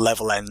plays, and the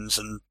level ends,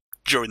 and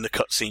during the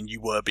cutscene you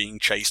were being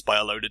chased by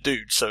a load of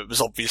dudes, so it was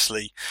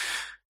obviously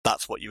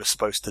that's what you were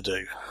supposed to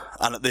do.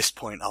 And at this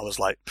point I was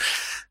like,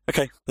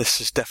 okay, this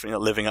is definitely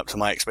not living up to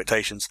my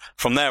expectations.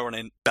 From there on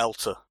in,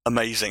 Belter,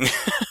 amazing.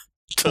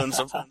 Turns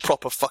a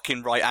proper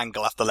fucking right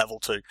angle after level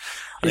 2. And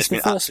it's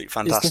been absolutely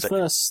fantastic.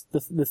 Is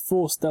the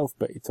 4 stealth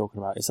bit you're talking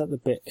about, is that the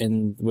bit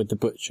with the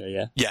butcher,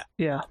 yeah? Yeah.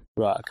 Yeah.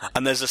 Right, okay.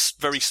 And there's a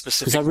very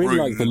specific Because I really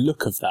room. like the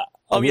look of that.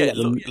 Oh yeah, it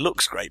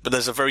looks great, but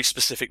there's a very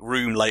specific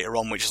room later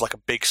on which is like a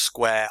big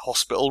square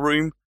hospital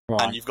room.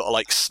 Right. And you've got to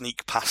like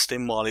sneak past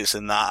him while it's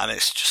in that, and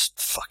it's just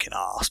fucking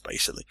arse,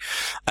 basically.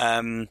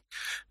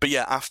 But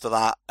yeah, after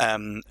that,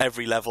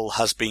 every level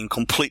has been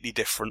completely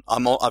different.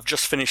 I've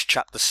just finished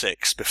chapter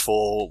 6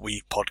 before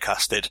we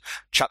podcasted.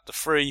 Chapter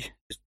 3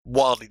 is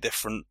wildly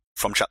different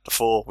from chapter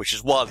 4, which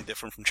is wildly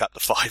different from chapter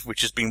 5,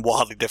 which has been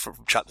wildly different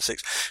from chapter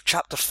 6.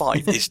 Chapter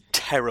 5 is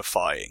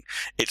terrifying.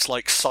 It's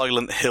like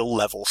Silent Hill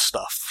level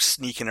stuff,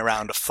 sneaking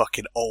around a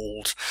fucking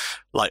old,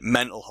 like,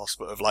 mental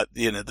hospital of, like,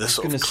 you know, the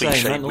sort of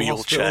cliche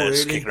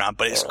wheelchairs kicking around,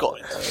 but it's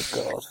got... Oh,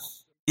 God.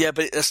 Yeah,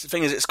 but that's the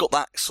thing is, it's got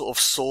that sort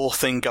of Saw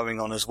thing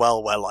going on as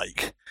well, where,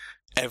 like,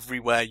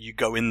 everywhere you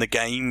go in the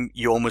game,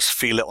 you almost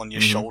feel it on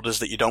your shoulders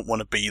that you don't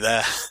want to be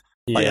there.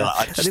 Yeah.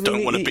 I just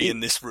don't want to be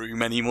in this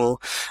room anymore.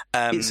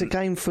 It's a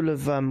game full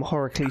of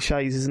horror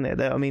cliches, isn't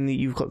it? I mean,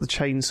 you've got the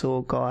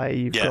chainsaw guy,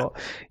 you've got,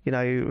 you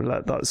know,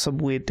 like some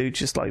weird dude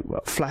just like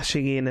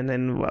flashing in and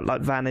then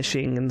like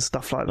vanishing and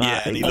stuff like that.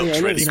 Yeah, and he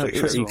looks really quick as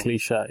pretty well.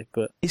 cliche,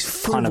 but it's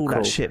full of all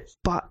that shit,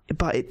 but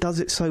it does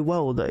it so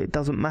well that it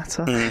doesn't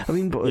matter. I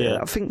mean, but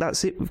I think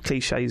that's it with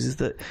cliches, is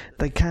that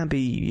they can be,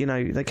 you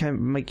know, they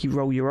can make you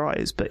roll your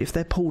eyes, but if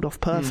they're pulled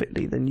off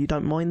perfectly, then you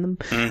don't mind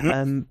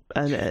them.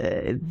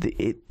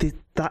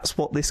 That's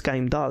what this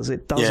game does.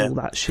 It does all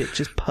that shit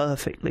just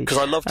perfectly. Because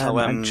I loved how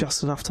and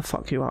just enough to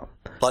fuck you up.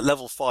 Like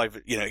level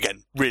 5, you know,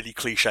 again, really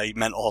cliche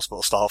mental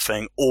hospital style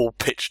thing, all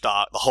pitch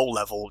dark, the whole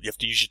level, you have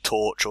to use your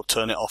torch or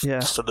turn it off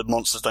so the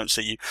monsters don't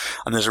see you.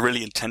 And there's a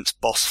really intense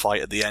boss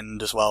fight at the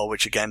end as well,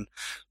 which again,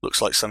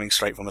 looks like something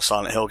straight from a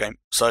Silent Hill game.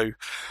 So,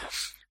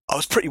 I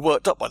was pretty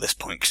worked up by this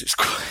point because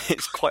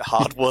it's quite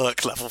hard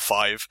work, level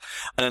 5.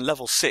 And then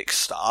level 6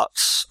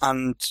 starts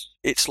and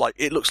it's like,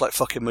 it looks like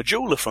fucking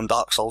Majula from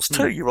Dark Souls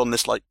 2. You're on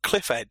this like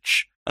cliff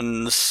edge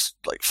and this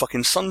like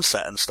fucking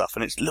sunset and stuff,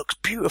 and it looks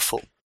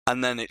beautiful.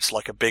 And then it's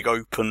like a big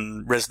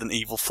open Resident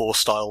Evil 4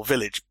 style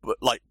village, but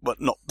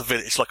not the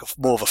village, it's like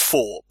more of a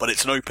fort, but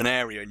it's an open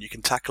area and you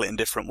can tackle it in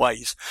different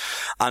ways.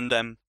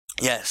 And,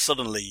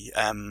 suddenly,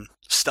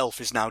 stealth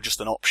is now just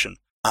an option.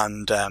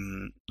 And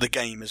the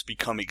game has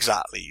become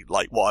exactly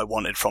like what I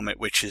wanted from it,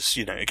 which is,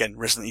 you know, again,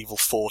 Resident Evil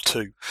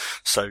 4-2.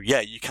 So yeah,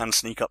 you can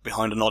sneak up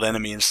behind an odd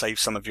enemy and save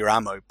some of your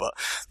ammo, but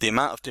the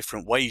amount of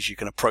different ways you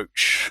can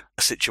approach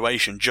a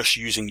situation just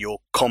using your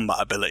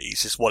combat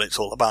abilities is what it's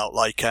all about.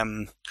 Like,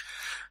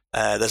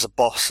 there's a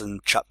boss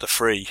in chapter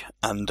 3,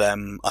 and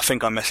I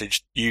think I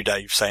messaged you,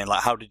 Dave, saying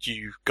like, how did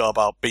you go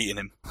about beating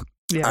him?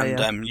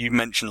 You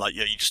mentioned like,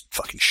 you just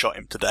fucking shot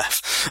him to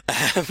death.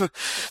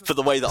 For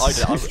the way that I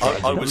did,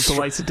 I was the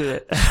way to do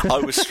it. I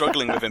was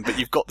struggling with him, but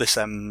you've got this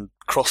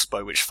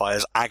crossbow which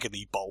fires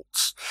agony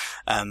bolts,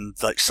 and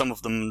like some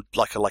of them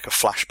like a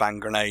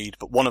flashbang grenade,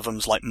 but one of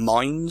them's like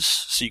mines,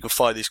 so you can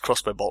fire these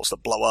crossbow bolts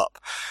that blow up.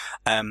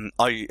 And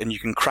you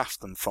can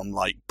craft them from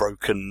like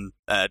broken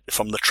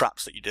from the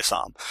traps that you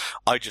disarm.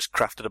 I just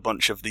crafted a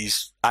bunch of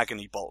these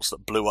agony bolts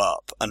that blew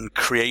up and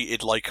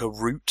created like a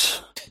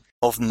route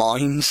of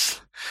mines,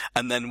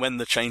 and then when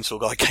the chainsaw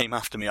guy came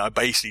after me, I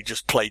basically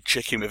just played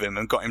chicken with him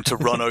and got him to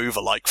run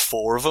over like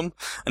 4 of them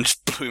and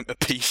just blew him to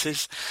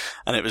pieces.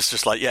 And it was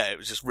just like, it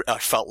was just, I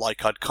felt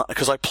like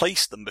because I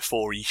placed them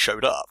before he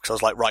showed up, because I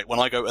was like, right, when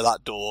I go to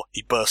that door,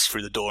 he bursts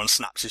through the door and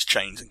snaps his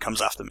chains and comes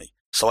after me.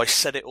 So I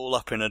set it all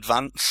up in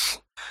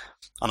advance,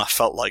 and I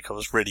felt like I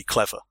was really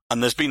clever.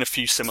 And there's been a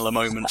few similar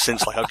moments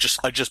since, like I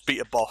just beat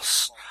a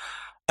boss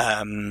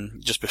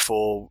just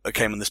before I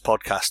came on this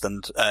podcast,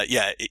 and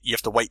you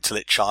have to wait till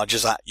it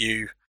charges at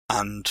you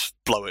and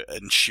blow it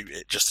and shoot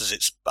it just as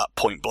it's at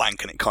point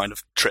blank, and it kind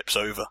of trips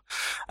over.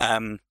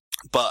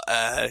 But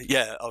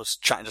yeah, I was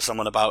chatting to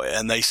someone about it,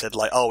 and they said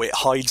like, oh, it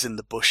hides in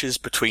the bushes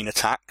between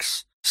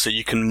attacks, so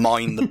you can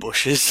mine the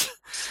bushes.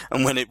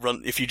 And when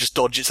if you just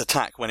dodge its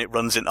attack, when it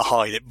runs into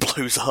hide, it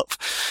blows up.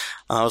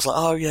 And I was like,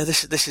 oh yeah,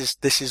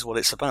 this is what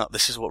it's about.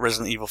 This is what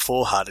Resident Evil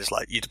 4 had. Is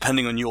like, you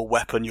depending on your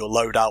weapon, your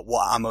loadout,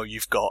 what ammo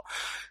you've got,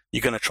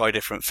 you're going to try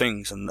different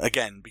things. And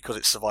again, because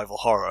it's survival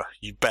horror,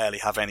 you barely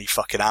have any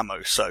fucking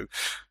ammo. So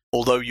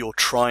although you're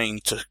trying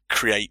to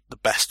create the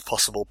best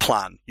possible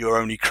plan, you're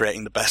only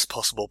creating the best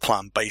possible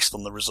plan based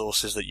on the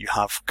resources that you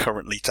have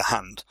currently to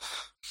hand.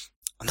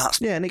 And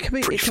that's and it can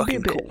be a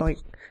bit cool. like,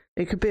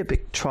 it could be a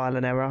bit trial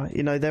and error.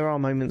 You know, there are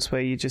moments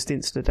where you just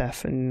insta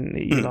death and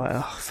you're like,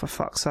 oh, for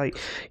fuck's sake.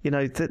 You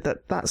know,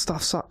 that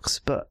stuff sucks.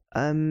 But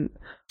I don't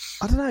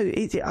know.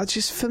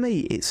 For me,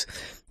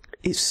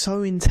 it's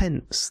so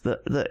intense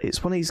that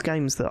it's one of these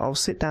games that I'll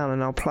sit down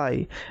and I'll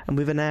play, and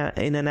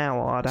in an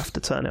hour I'd have to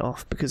turn it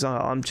off because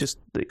I'm just,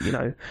 you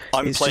know,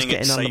 I'm it's playing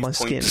just getting it under my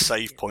skin.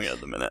 save point at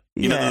the minute.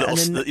 You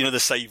know the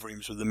save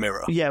rooms with the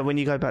mirror. Yeah, when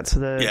you go back to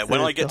the when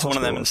I get to one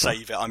of them and stuff.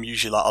 save it, I'm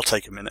usually like, I'll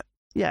take a minute.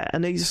 Yeah,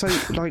 and it's so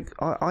like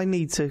I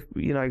need to,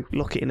 you know,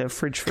 lock it in a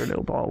fridge for a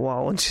little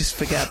while and just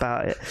forget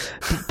about it.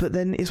 But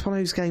then it's one of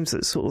those games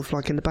that's sort of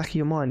like in the back of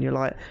your mind. You're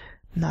like,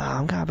 nah,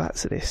 I'm going back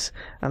to this,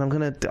 and I'm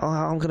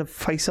gonna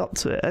face up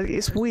to it.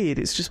 It's weird.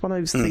 It's just one of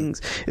those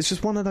things. It's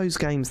just one of those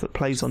games that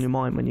plays on your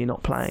mind when you're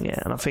not playing it,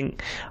 and I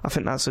think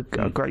that's a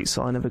great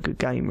sign of a good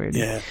game, really.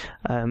 Yeah.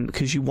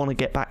 Because you want to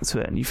get back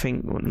to it, and you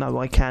think, well, no,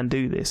 I can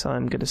do this.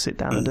 I'm going to sit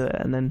down and do it,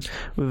 and then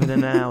within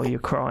an hour you're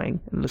crying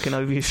and looking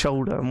over your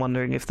shoulder and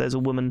wondering if there's a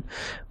woman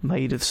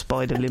made of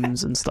spider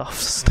limbs and stuff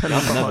standing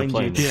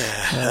behind you.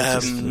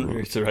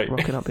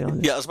 Rocking up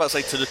behind you. Yeah, I was about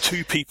to say, to the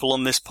two people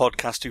on this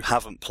podcast who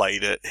haven't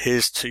played it,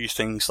 here's two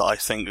things that I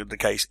think are the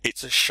case.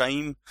 It's a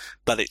shame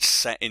that it's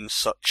set in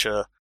such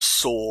a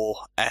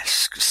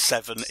Saw-esque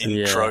 7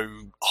 intro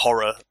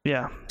horror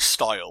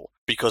style,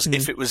 because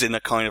if it was in a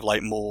kind of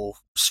like more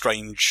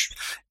strange,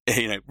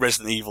 you know,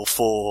 Resident Evil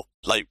 4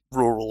 like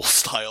rural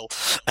style,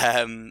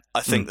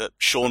 I think that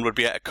Sean would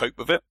be able to cope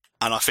with it,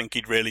 and I think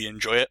he'd really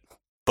enjoy it.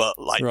 But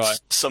like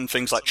some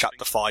things like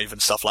Chapter 5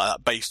 and stuff like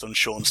that, based on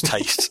Sean's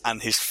tastes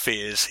and his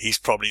fears, he's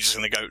probably just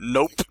going to go,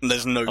 nope,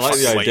 there's no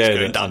fucking way he's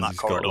going down that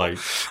corridor. Got, like,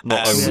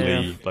 not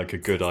only like a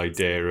good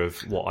idea of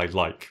what I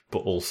like, but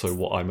also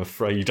what I'm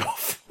afraid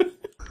of.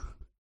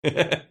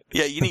 Yeah,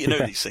 you need to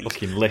know these things.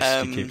 Fucking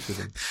list he keeps with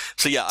him.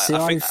 So yeah,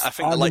 I think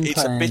that, like,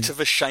 it's a bit of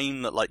a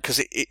shame that, like, because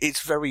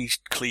it's very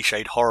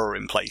cliched horror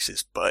in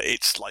places, but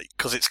it's like,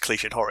 because it's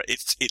cliched horror,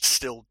 it's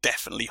still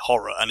definitely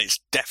horror, and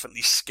it's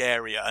definitely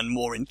scarier and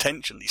more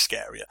intentionally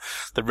scarier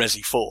than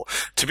Resi 4.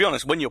 To be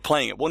honest, when you're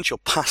playing it, once you're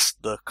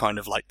past the kind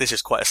of like, this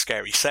is quite a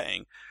scary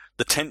setting,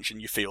 the tension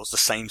you feel is the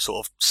same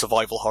sort of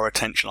survival horror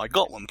tension I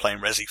got when playing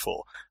Resi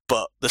 4.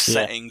 But the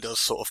setting does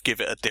sort of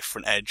give it a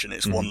different edge, and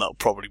it's one that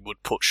probably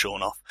would put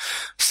Sean off.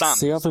 Sam.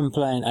 See, I've been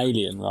playing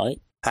Alien, right?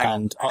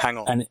 Hang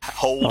on.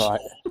 Hold.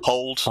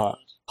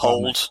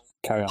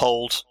 Carry on.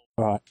 Hold.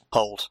 Right.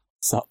 Hold.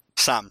 Sup?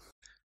 Sam,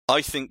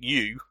 I think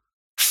you,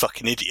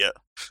 fucking idiot,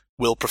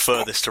 will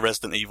prefer this to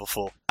Resident Evil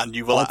 4. And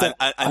you will,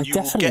 and you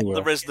will get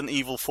the Resident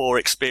Evil 4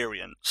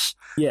 experience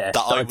that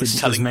I was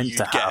telling you you'd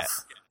get.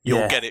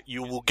 You'll get it.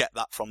 You will get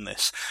that from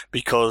this,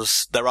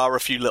 because there are a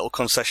few little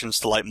concessions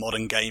to like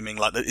modern gaming.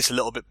 Like, it's a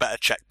little bit better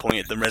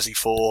checkpointed than Resi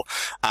 4,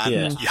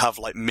 and you have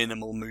like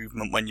minimal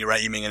movement when you're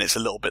aiming, and it's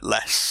a little bit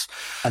less.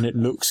 And it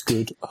looks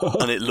good.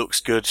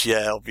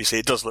 Yeah, obviously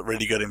it does look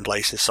really good in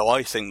places. So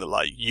I think that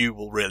like you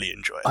will really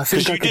enjoy it,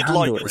 because you did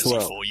like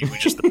Resi 4. You were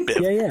just a bit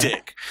of a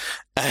dick.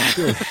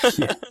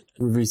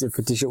 Reviews it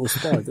for Digital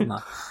Survive, didn't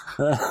I?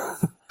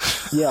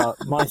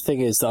 My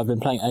thing is that I've been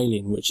playing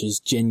Alien, which is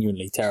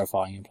genuinely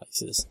terrifying in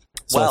places.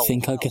 So I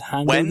think I could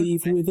handle the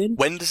evil within.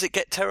 When does it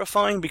get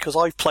terrifying? Because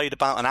I've played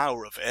about an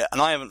hour of it,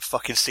 and I haven't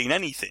fucking seen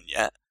anything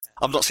yet.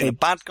 I've not seen a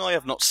bad guy,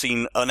 I've not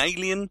seen an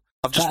alien,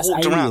 I've just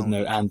walked around.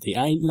 Though, Andy.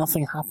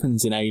 Nothing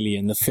happens in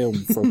Alien, the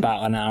film, for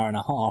about an hour and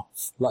a half.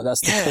 Like,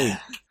 that's the point.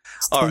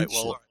 Alright,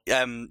 well,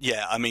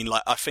 I mean,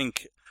 like, I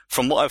think,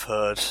 from what I've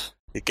heard,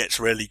 it gets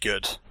really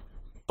good.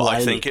 But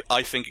I think, But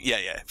I think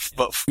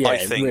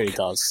it really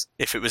does.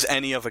 If it was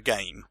any other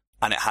game,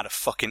 and it had a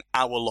fucking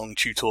hour-long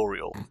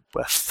tutorial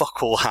where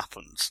fuck all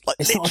happens. Like,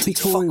 it's not a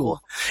tutorial.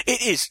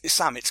 It is,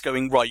 Sam. It's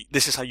going, right,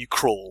 this is how you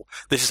crawl.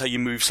 This is how you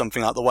move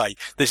something out the way.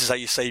 This is how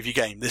you save your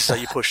game. This is how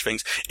you push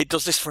things. It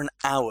does this for an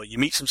hour. You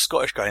meet some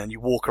Scottish guy and you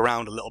walk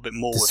around a little bit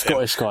more with him.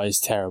 The Scottish guy is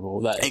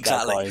terrible. Exactly.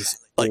 That guy is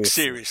like,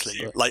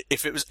 seriously. Like,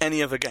 if it was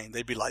any other game,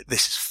 they'd be like,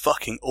 this is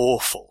fucking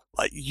awful.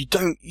 Like, you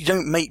don't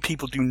make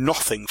people do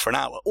nothing for an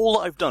hour. All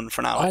that I've done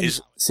for an hour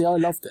is... See, I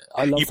loved it.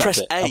 You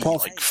press A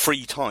like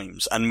 3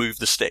 times and move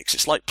the sticks.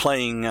 It's like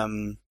playing,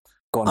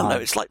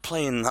 it's like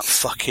playing that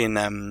fucking,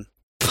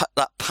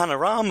 that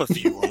panorama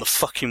view on the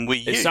fucking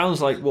Wii U. It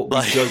sounds like what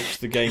we joked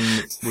the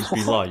game would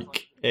be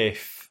like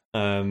if,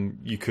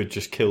 you could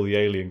just kill the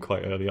alien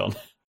quite early on.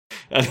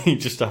 And you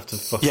just have to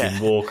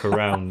fucking walk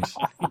around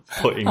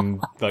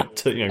putting, like,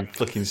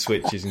 flicking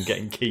switches and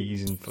getting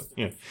keys and,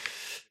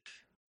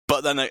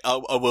 But then I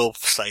will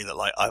say that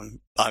like I'm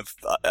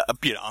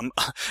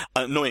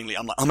annoyingly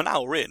I'm an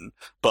hour in,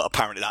 but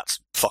apparently that's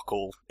fuck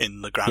all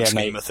in the grand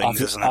scheme of things,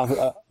 isn't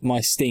it?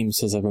 My Steam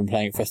says I've been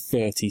playing for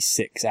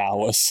 36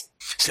 hours.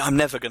 See, I'm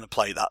never going to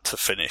play that to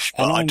finish,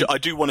 but I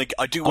do want to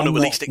at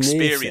least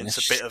experience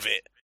a bit of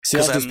it. See,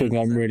 I've just been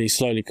going really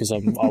slowly because I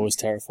was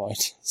terrified.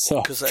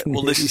 So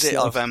this is it.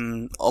 I've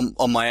on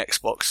my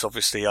Xbox,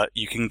 obviously,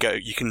 you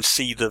can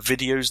see the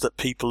videos that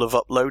people have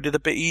uploaded a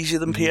bit easier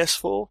than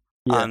PS4.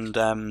 Yeah. And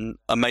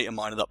a mate of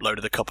mine had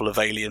uploaded a couple of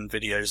Alien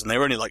videos, and they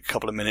were only like a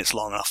couple of minutes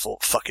long. And I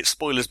thought, fuck it,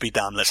 spoilers be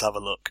damned, let's have a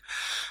look.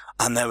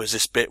 And there was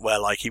this bit where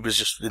like he was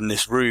just in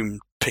this room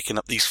picking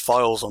up these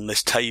files on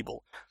this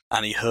table,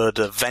 and he heard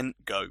a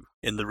vent go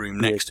in the room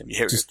next to him. You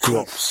hear it just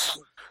drops.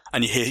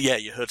 And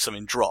you heard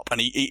something drop,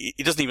 and he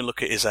doesn't even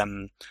look at his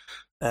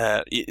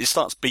it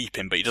starts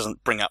beeping, but he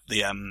doesn't bring up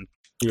the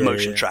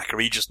motion tracker.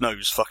 He just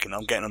knows, fucking,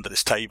 I'm getting under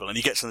this table, and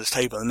he gets under this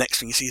table, and the next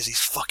thing he sees,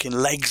 these fucking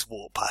legs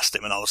walk past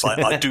him, and I was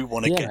like, I do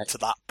want to get to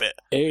that bit.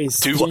 It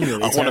is I want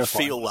to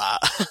feel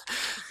that.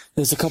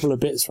 There's a couple of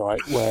bits, right,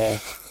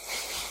 where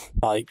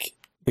like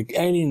the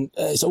alien,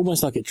 it's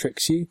almost like it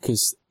tricks you,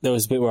 because there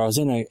was a bit where I was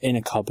in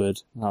a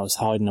cupboard and I was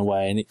hiding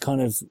away, and it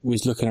kind of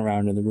was looking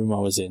around in the room I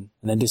was in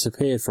and then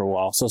disappeared for a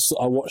while. So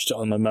I watched it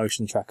on the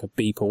motion tracker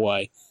beep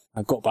away.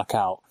 I got back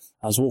out.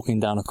 I was walking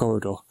down a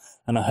corridor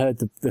and I heard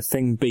the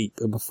thing beep,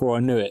 and before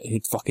I knew it,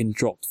 he'd fucking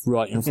dropped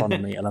right in front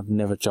of me, and I've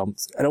never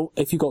jumped. And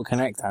if you got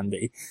Kinect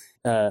handy,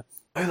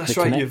 that's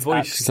right, your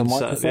voice is a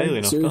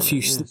microphone. So if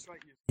you,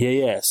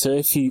 so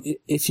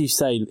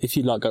if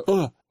you like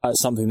go, at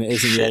something that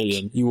isn't the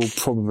alien, you will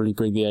probably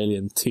bring the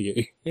alien to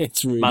you.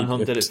 It's really Manhunt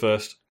good. did it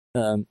first.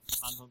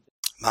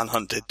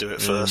 Manhunt did do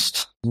it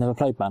first. Never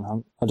played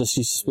Manhunt. I just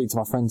used to speak to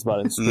my friends about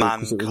it in school.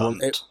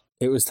 Manhunt.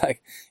 It was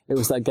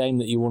that game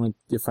that you wanted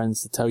your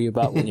friends to tell you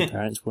about when your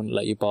parents wouldn't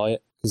let you buy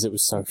it, because it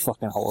was so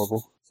fucking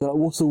horrible. So like,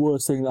 what's the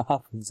worst thing that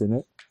happens in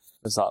it?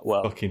 It's like,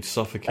 well, fucking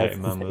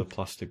suffocating man with a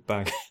plastic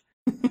bag.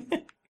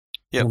 Yep.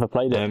 Never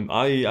played it.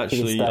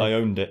 I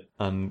owned it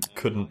and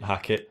couldn't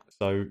hack it,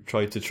 so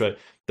tried to trade.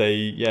 Guy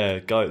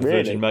at the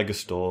Virgin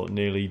Megastore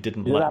nearly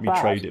didn't let me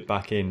trade it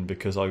back in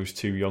because I was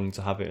too young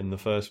to have it in the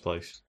first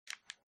place.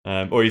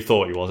 Or he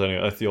thought he was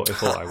anyway. I thought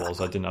I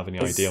was. I didn't have any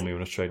idea on me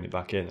when I was trading it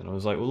back in, and I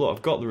was like, "Well, look,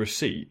 I've got the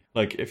receipt.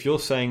 Like, if you're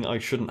saying I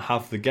shouldn't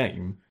have the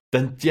game,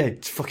 then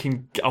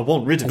fucking, I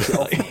want rid of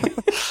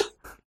it."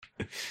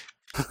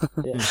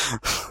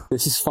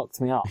 This has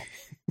fucked me up.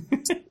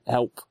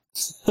 Help.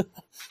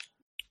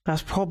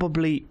 That's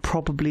probably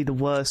the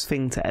worst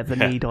thing to ever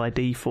need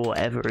ID for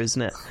ever,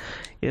 isn't it?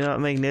 You know what I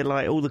mean? They're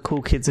like, all the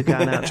cool kids are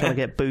going out trying to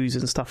get booze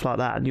and stuff like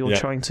that, and you're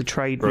trying to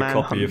trade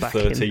Manhunt back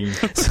 13. In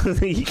so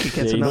that you can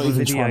get another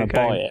video game.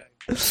 Buy it.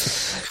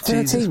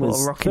 13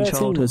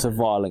 was a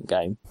violent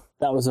game.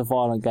 That was a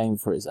violent game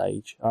for its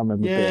age. I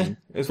remember being.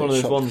 It was one of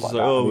those ones like, it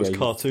was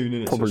cartoon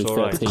in it. Probably so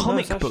 13. The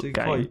comic book game.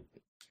 Quite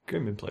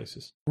grim in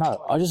places.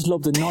 No, I just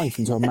lobbed a knife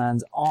into a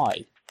man's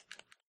eye.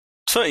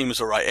 13 was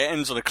alright. It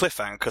ends on a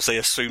cliffhanger because they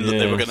assumed that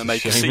they were going to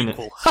make a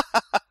sequel.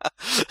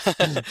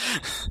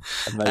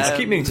 I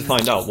keep meaning to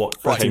find out what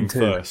came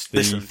first,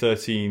 the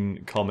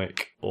 13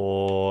 comic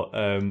or...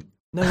 no,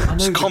 I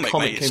know the comic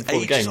came before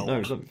the game.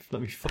 No,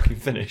 let me fucking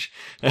finish.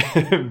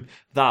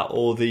 That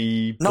or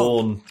the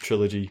Bourne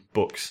trilogy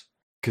books,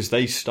 because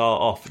they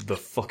start off the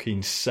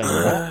fucking same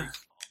way.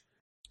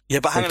 Yeah,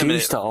 but hang on a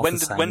minute. When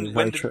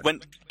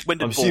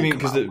did I'm assuming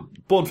because the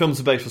Bourne films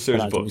are based on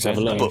series of books.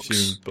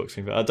 Books.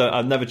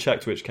 I've never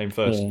checked which came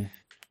first. Yeah.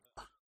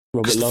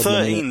 Because the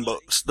 13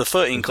 books, the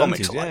 13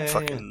 comics are like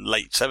fucking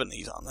late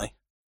 70s, aren't they?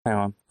 Hang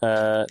on,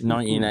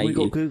 1980. We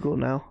got Google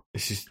now.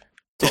 This is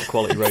top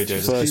quality radio.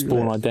 First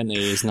Bourne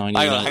Identity is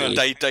 1980. Hang on,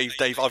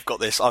 Dave. I've got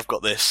this.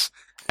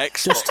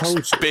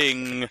 Xbox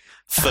Bing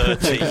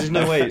 13. There's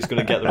no way it's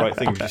going to get the right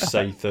thing if you just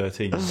say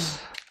 13.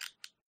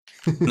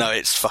 No,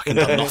 it's fucking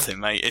done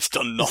nothing, mate. It's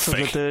done nothing. It's not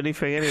going to do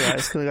anything anyway.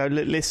 It's going to go,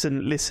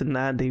 listen,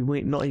 Andy,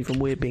 not even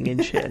we're being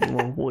in shit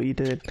anymore. What are you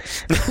doing?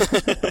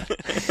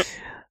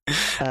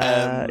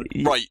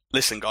 Right,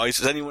 listen, guys.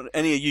 Has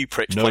any of you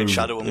pricks played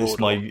Shadow and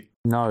Mordor?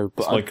 No,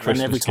 but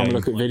every time I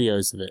look at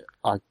videos of it,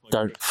 I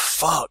don't.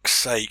 Fuck's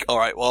sake.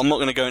 Alright, well, I'm not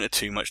going to go into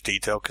too much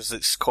detail because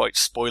it's quite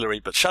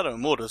spoilery, but Shadow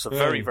and Mordor is a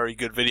very, very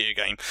good video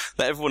game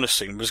that everyone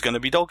assumed was going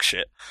to be dog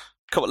shit.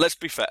 Come on, let's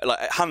be fair. Like,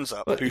 hands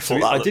up. Who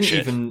thought that looked shit?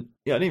 I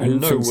didn't even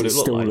know what it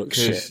looked like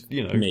because,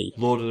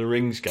 Lord of the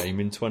Rings game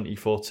in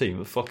 2014.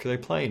 What the fuck are they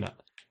playing at?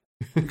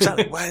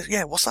 Exactly.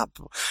 What's that?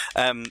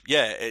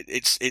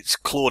 It's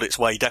clawed its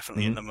way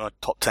definitely into my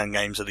top 10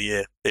 games of the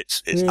year.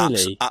 It's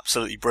really?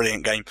 Absolutely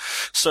brilliant game.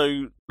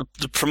 So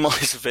the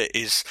premise of it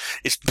is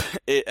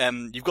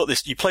you've got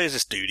this. You play as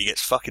this dude. He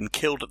gets fucking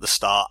killed at the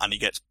start, and he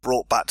gets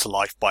brought back to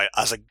life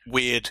as a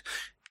weird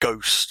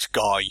ghost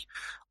guy.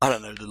 I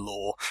don't know the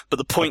lore, but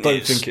the point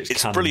is,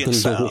 it's a brilliant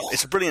setup.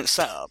 It's a brilliant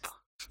setup.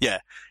 Yeah,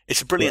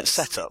 it's a brilliant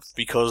setup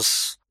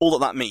because all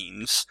that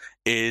means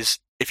is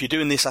if you're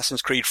doing the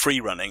Assassin's Creed free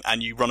running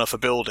and you run off a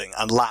building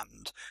and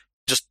land,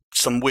 just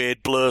some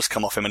weird blurs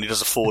come off him and he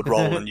does a forward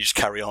roll and you just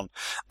carry on.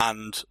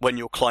 And when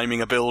you're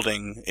climbing a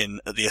building in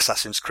the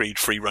Assassin's Creed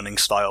free running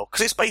style,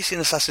 because it's basically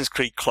an Assassin's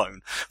Creed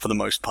clone for the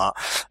most part,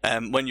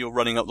 when you're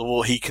running up the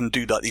wall, he can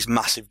do like these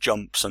massive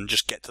jumps and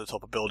just get to the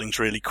top of buildings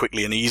really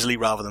quickly and easily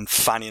rather than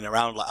fanning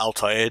around like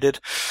Altair did.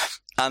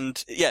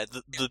 And yeah,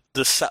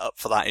 the setup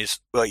for that is,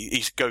 well,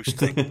 he's a ghost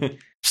thing.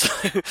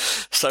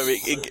 So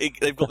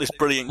they've got this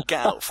brilliant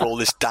get out for all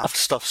this daft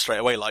stuff straight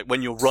away. Like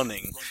when you're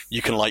running,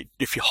 you can like,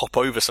 if you hop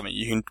over something,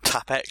 you can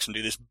tap X and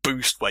do this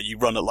boost where you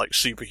run at like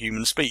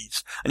superhuman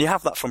speeds. And you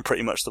have that from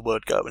pretty much the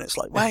word go. And it's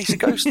like, wow, he's a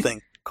ghost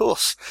thing. Of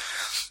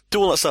course. Do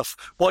all that stuff.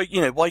 Why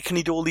can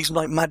he do all these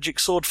like magic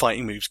sword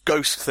fighting moves?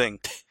 Ghost thing.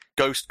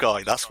 Ghost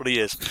guy. That's what he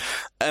is.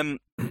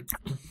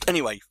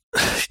 Anyway,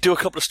 do a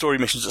couple of story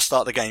missions at the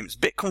start of the game. It's a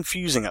bit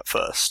confusing at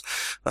first.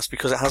 That's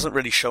because it hasn't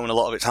really shown a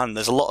lot of its hand.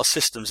 There's a lot of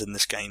systems in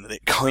this game that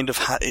it kind of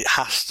it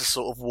has to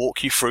sort of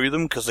walk you through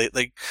them, because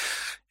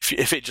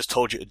if it just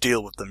told you to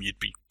deal with them, you'd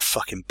be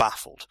fucking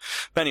baffled.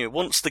 But anyway,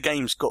 once the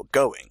game's got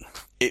going,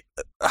 it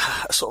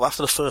sort of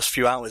after the first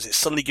few hours, it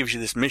suddenly gives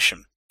you this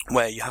mission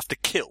where you have to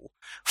kill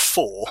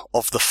 4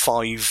 of the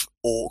 5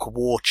 orc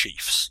war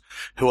chiefs,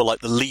 who are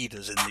like the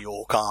leaders in the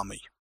orc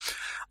army.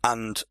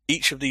 And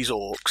each of these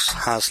orcs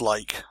has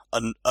like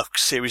a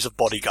series of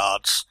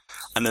bodyguards,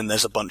 and then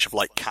there's a bunch of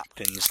like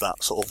captains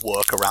that sort of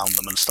work around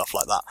them and stuff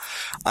like that.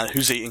 And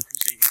who's eating?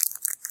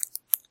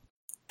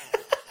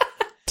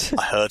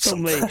 I heard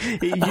something.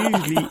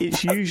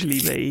 It's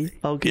usually me.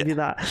 I'll give you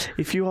that.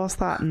 If you ask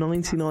that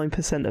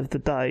 99% of the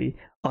day,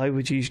 I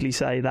would usually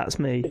say that's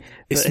me.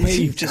 It's but me. if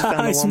you've just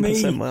found the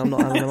 1% where I'm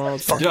not having a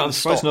Mars bar. I'm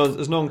surprised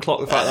there's no one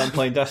clocked the fact that I'm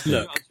playing Destiny.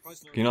 Look. Can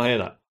you not hear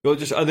that? Well,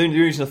 the only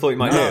reason I thought you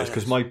might hear it is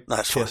because my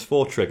That's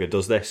PS4 trigger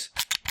does this.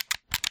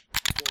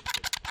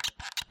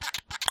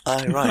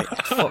 Oh, right.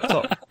 Fucked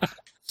up.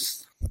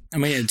 I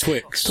mean, a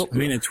Twix. Stop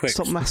Twix.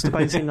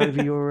 masturbating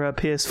over your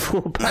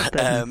PS4 pad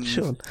then,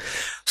 Sean.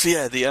 So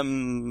yeah,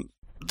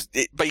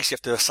 it basically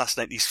have to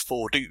assassinate these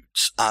 4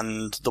 dudes,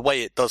 and the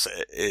way it does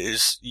it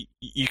is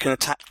you can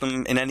attack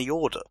them in any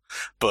order,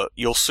 but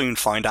you'll soon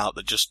find out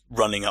that just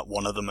running at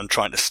one of them and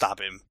trying to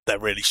stab him, they're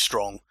really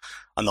strong,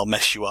 and they'll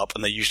mess you up,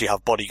 and they usually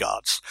have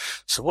bodyguards.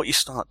 So what you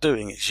start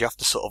doing is you have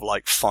to sort of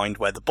like find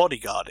where the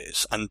bodyguard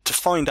is, and to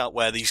find out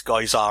where these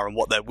guys are and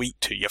what they're weak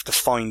to, you have to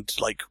find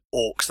like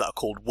orcs that are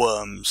called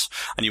worms,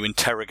 and you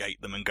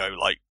interrogate them and go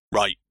like,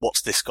 right,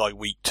 what's this guy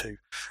weak to?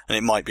 And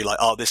it might be like,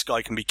 oh, this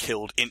guy can be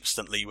killed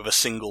instantly with a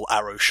single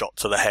arrow shot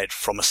to the head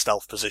from a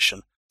stealth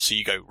position. So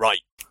you go, right,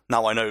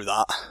 now I know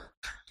that.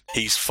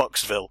 He's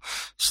Fucksville.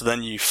 So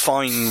then you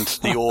find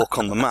the orc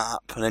on the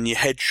map, and then you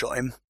headshot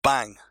him,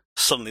 bang.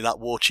 Suddenly that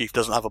war chief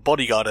doesn't have a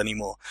bodyguard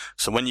anymore.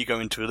 So when you go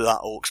into that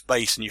orc's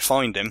base and you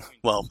find him,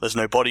 well, there's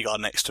no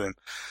bodyguard next to him.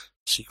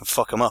 So you can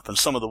fuck him up. And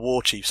some of the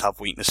war chiefs have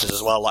weaknesses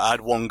as well. Like I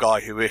had one guy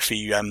who, if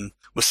he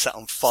was set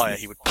on fire,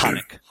 he would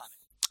panic.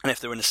 And if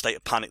they're in a state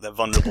of panic, they're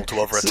vulnerable to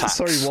other attacks.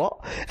 Sorry,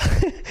 what?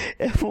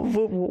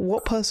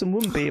 What person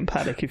wouldn't be in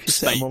panic if you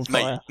set him on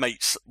fire?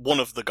 Mates, one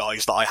of the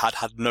guys that I had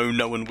no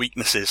known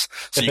weaknesses.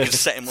 So you could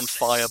set him on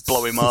fire,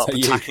 blow him up,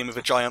 attack him with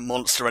a giant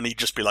monster, and he'd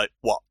just be like,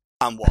 what?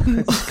 And what?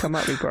 Come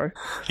at me, bro.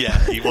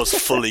 Yeah, he was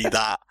fully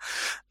that.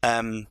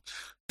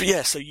 But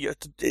yeah, so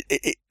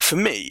for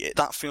me,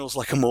 that feels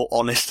like a more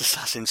honest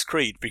Assassin's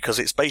Creed, because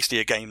it's basically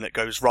a game that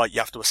goes, right, you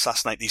have to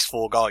assassinate these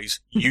 4 guys,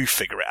 you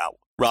figure it out,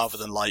 rather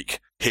than like,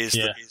 here's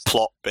the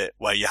plot bit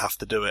where you have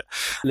to do it.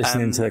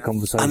 Listening to their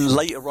conversation. And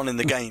later on in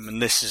the game,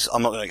 and this is,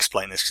 I'm not going to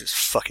explain this because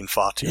it's fucking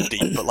far too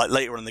deep, but like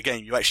later on in the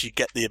game, you actually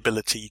get the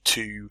ability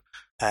to,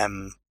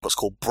 what's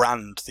called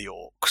brand the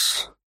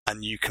orcs,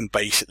 and you can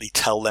basically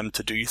tell them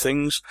to do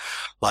things.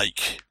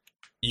 Like,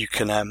 you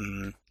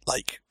can,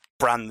 like,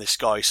 brand this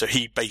guy, so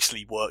he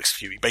basically works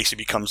for you. He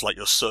basically becomes like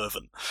your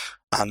servant.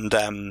 And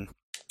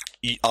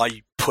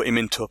I put him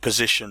into a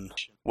position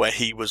where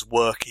he was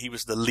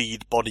the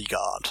lead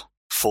bodyguard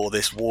for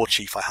this war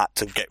chief I had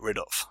to get rid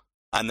of.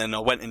 And then I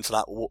went into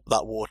that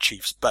war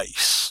chief's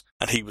base,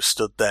 and he was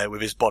stood there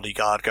with his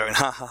bodyguard going,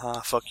 ha ha ha,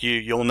 fuck you,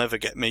 you'll never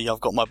get me, I've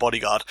got my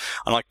bodyguard.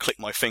 And I click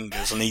my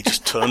fingers, and he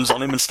just turns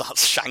on him and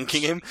starts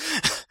shanking him.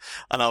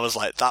 And I was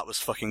like, that was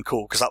fucking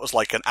cool, because that was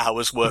like an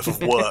hour's worth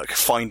of work,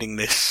 finding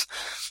this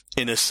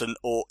innocent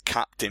orc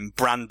captain,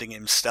 branding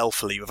him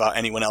stealthily without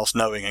anyone else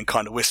knowing, and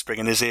kind of whispering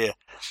in his ear,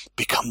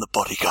 become the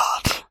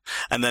bodyguard.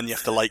 And then you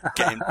have to like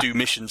get him do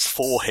missions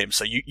for him.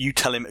 So you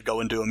tell him to go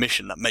and do a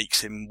mission that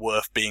makes him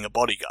worth being a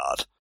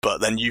bodyguard, but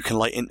then you can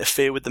like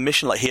interfere with the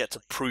mission. Like he had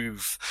to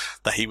prove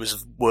that he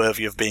was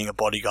worthy of being a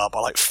bodyguard by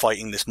like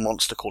fighting this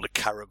monster called a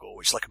Caragor,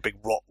 which is like a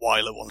big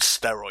Rottweiler on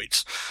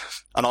steroids.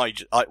 And I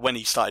when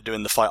he started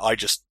doing the fight, I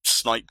just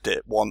sniped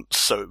it once,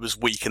 so it was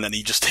weak, and then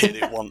he just hit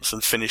it once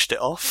and finished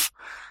it off.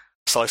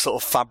 So I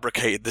sort of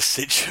fabricated this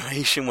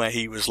situation where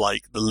he was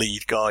like the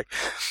lead guy.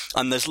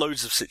 And there's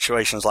loads of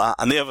situations like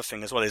that. And the other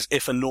thing as well is,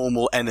 if a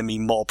normal enemy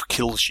mob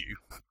kills you,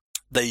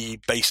 they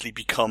basically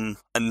become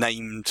a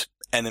named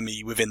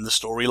enemy within the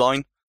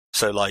storyline.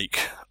 So like,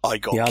 I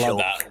got killed.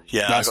 Like that.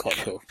 Yeah, that's I got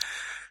quite cool.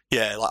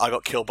 Yeah, like I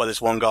got killed by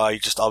this one guy.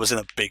 I was in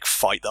a big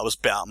fight that was a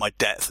bit out of my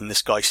depth, and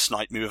this guy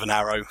sniped me with an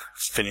arrow,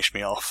 finished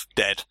me off,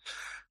 dead.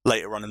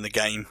 Later on in the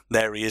game,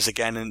 there he is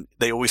again, and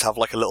they always have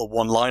like a little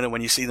one-liner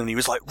when you see them. He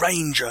was like,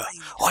 "Ranger,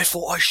 I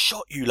thought I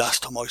shot you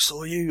last time I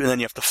saw you," and then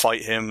you have to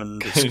fight him,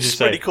 and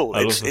it's really cool.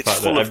 I love the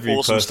fact full that of every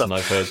awesome person stuff.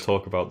 I've heard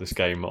talk about this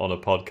game on a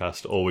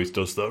podcast always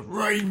does the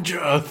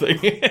Ranger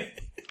thing.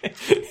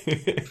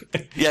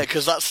 Yeah,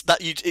 because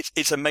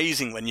it's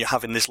amazing when you're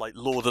having this like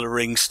Lord of the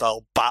Rings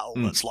style battle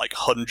that's like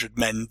 100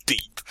 men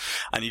deep,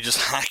 and you're just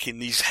hacking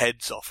these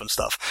heads off and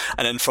stuff,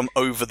 and then from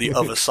over the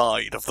other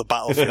side of the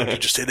battlefield you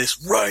just hear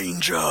this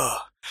Ranger.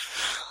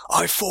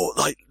 I thought,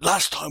 like,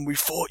 last time we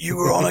fought, you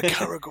were on a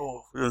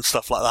Caragor, and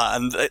stuff like that.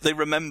 And they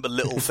remember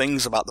little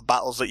things about the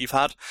battles that you've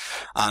had.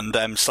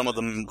 And some of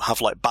them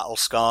have, like, battle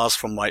scars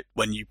from, like,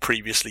 when you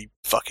previously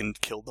fucking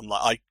killed them.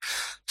 Like, I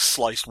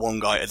sliced one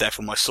guy to death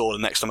with my sword,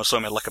 and next time I saw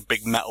him, he had, like, a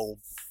big metal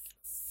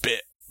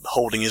bit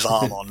holding his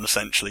arm on,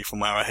 essentially,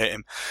 from where I hit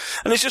him.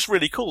 And it's just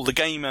really cool. The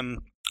game,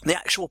 the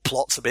actual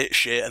plot's a bit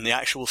shit, and the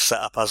actual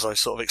setup, as I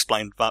sort of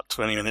explained about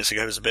 20 minutes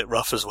ago, is a bit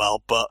rough as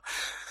well, but...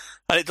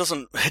 And it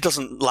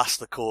doesn't last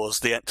the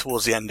cause.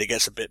 Towards the end, it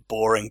gets a bit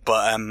boring.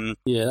 But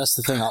yeah, that's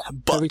the thing.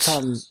 but Every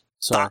time,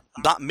 sorry,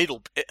 that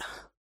middle bit,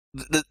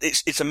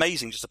 it's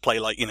amazing just to play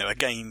like a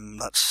game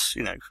that's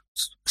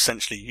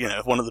essentially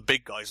one of the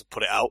big guys have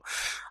put it out.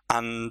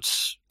 And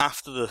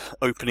after the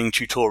opening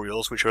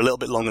tutorials, which are a little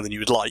bit longer than you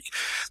would like,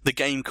 the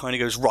game kind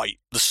of goes right.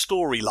 The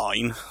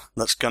storyline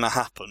that's going to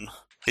happen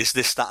is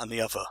this, that, and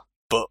the other.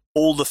 But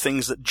all the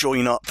things that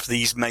join up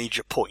these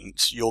major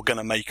points, you're going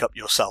to make up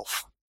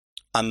yourself.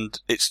 And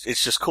it's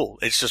just cool.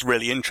 It's just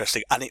really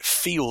interesting. And it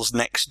feels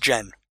next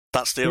gen.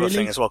 That's the other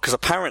thing as well. Because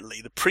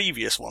apparently the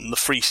previous one, the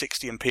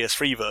 360 and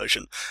PS3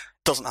 version,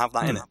 doesn't have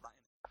that in it.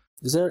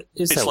 Is there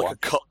like one? A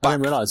cut I back.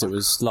 didn't realise it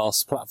was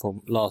last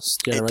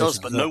generation. It does,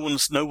 but no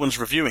one's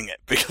reviewing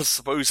it because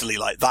supposedly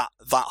like that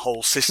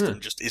whole system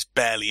just is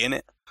barely in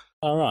it.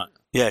 All right.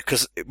 Yeah,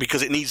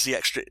 because it needs the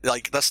extra.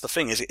 Like that's the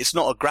thing is it's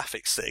not a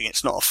graphics thing.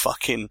 It's not a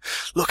fucking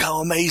look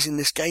how amazing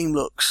this game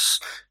looks.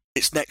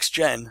 It's next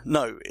gen.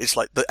 No, it's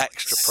like the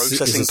extra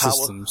processing power.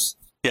 Systems.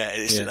 Yeah,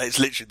 it's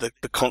literally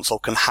the console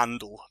can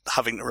handle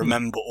having to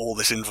remember all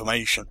this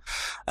information.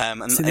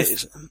 And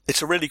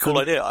it's a really cool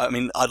idea. I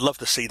mean, I'd love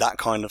to see that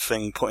kind of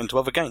thing put into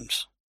other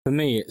games. For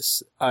me,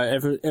 it's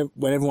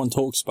when everyone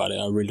talks about it,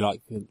 I really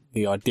like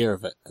the idea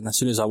of it. And as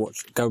soon as I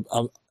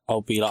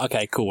I'll be like,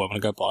 okay, cool, I'm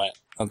going to go buy it.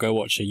 I'll go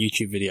watch a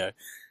YouTube video.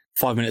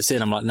 5 minutes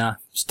in, I'm like, nah,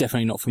 it's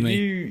definitely not for me.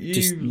 You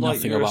just like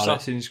nothing your about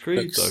Assassin's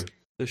Creed, though?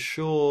 There's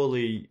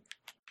surely...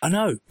 I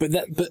know, but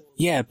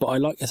I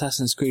like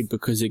Assassin's Creed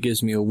because it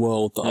gives me a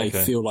world that I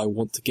feel I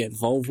want to get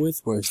involved with,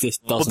 whereas this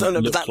doesn't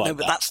look like that.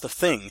 But that's the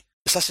thing.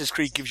 Assassin's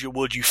Creed gives you a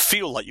world you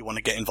feel like you want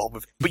to get involved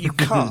with, but you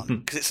can't,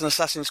 because it's an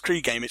Assassin's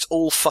Creed game. It's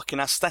all fucking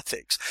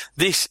aesthetics.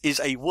 This is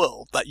a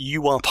world that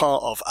you are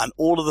part of, and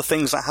all of the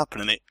things that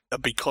happen in it are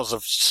because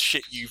of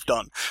shit you've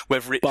done.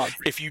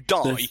 If you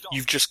die,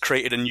 you've just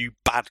created a new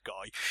bad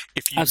guy.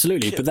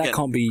 Absolutely, but that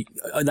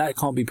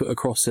can't be put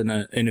across in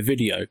a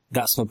video.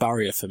 That's my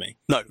barrier for me.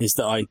 No, is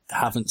that I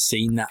haven't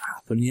seen that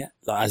happen yet.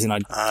 Like, as in, I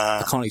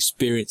can't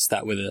experience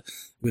that with a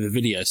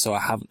video, so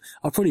I haven't.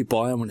 I'll probably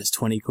buy them when it's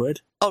 20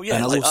 quid. Oh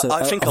yeah, and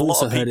I think a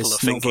lot of people are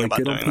thinking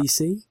about doing doing on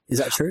PC. Is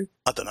that true?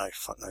 I don't know.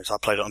 Fuck knows. I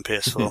played it on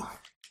PS4.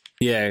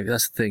 Yeah,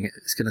 that's the thing.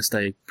 It's going to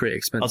stay pretty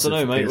expensive. I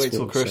don't know, mate. PS4, Wait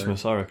till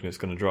Christmas. I reckon it's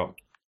going to drop.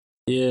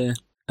 Yeah,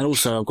 and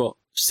also I've got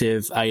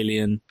Civ,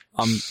 Alien.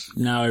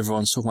 Now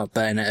everyone's talking about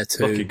Bayonetta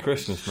 2. Fucking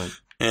Christmas, mate.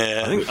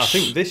 Yeah, I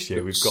think this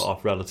year we've got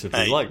off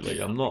relatively lightly.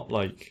 I'm not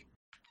like,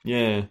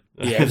 yeah,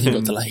 everything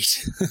got delayed.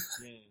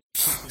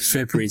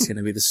 February's going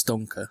to be the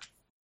stonker.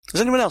 Has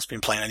anyone else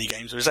been playing any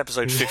games? Or is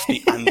episode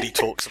 50 Andy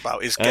talks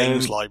about his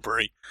games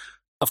library?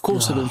 Of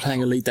course, I've been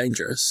playing Elite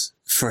Dangerous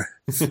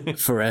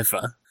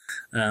forever.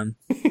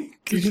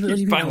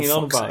 Keep banging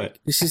on about it.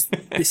 This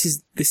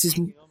is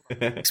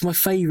it's my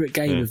favourite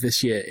game of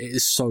this year. It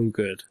is so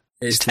good.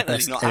 It's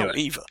technically not out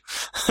either.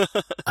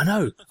 I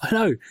know.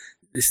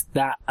 It's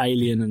that,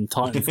 Alien and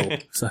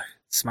Titanfall. So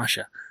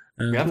smasher.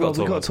 We've got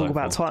to talk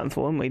about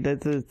Titanfall, haven't we?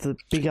 The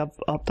big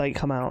update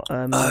come out.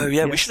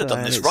 We should have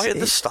done this right at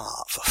the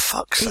start, for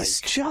fuck's sake.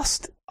 It's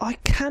just, I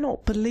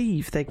cannot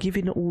believe they're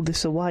giving all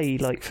this away,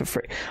 like, for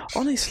free.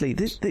 Honestly,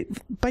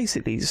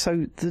 basically,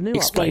 so the new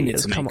Explain update it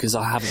has to me, because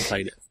I haven't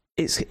played it.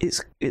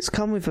 It's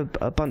come with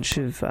a bunch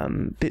of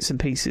bits and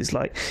pieces,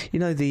 like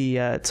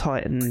the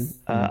Titan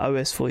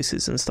OS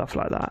voices and stuff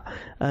like that.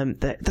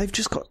 They've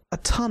just got a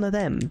ton of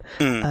them,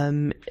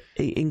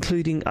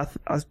 including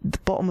the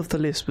bottom of the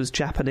list was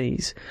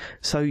Japanese.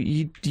 So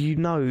you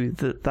know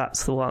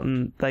that's the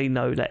one they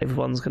know that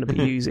everyone's going to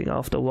be using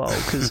after a while.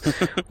 Because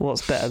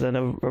what's better than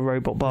a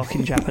robot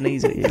barking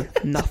Japanese at you?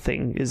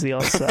 Nothing is the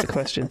answer to that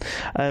question.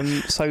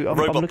 So I'm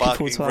looking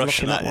forward to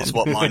unlocking that one. Is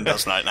what mine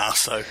does right now.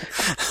 So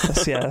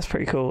that's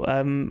pretty cool.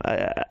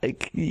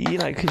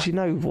 Because you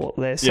know what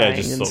they're saying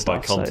just and sort of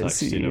by stuff. So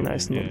context, it's,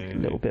 it's a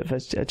little bit of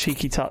a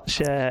cheeky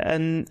touch,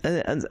 and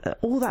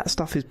all that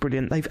stuff is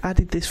brilliant. They've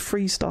added this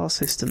 3-star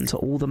system to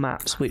all the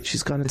maps, which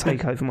is going to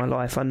take over my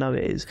life. I know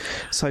it is.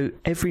 So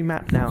every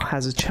map now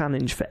has a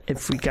challenge for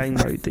every game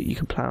mode that you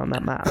can play on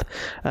that map.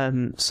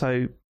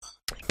 So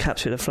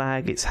capture the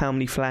flag, it's how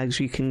many flags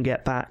you can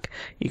get back,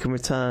 you can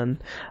return.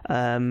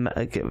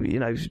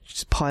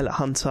 Pilot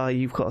hunter,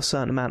 you've got a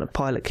certain amount of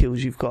pilot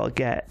kills you've got to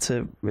get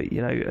to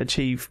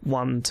achieve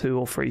 1, 2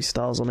 or 3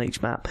 stars on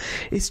each map.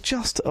 It's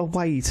just a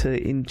way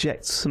to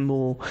inject some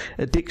more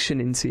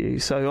addiction into you,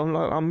 so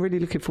I'm really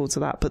looking forward to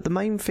that. But the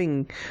main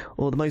thing,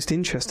 or the most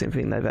interesting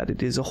thing they've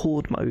added, is a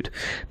horde mode.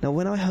 Now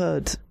when I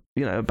heard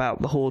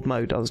about the horde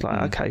mode, I was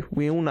like, okay,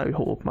 we all know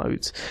horde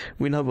modes.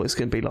 We know what it's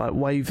going to be like.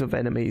 Wave of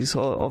enemies.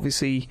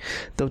 Obviously,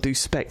 they'll do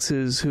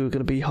spectres who are going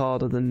to be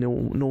harder than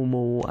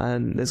normal,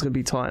 and there's going to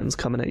be titans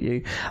coming at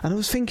you. And I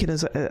was thinking,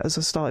 as I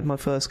started my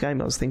first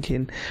game, I was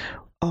thinking,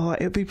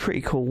 it'd be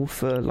pretty cool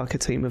for like a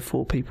team of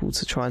 4 people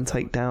to try and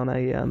take down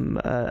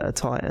a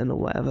titan or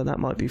whatever. That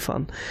might be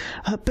fun.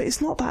 But it's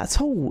not that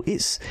at all.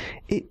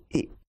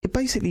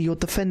 Basically, you're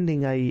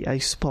defending a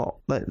spot.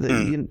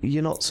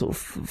 You're not sort of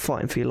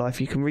fighting for your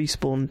life. You can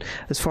respawn,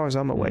 as far as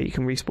I'm aware, you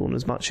can respawn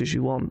as much as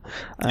you want.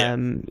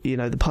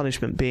 The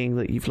punishment being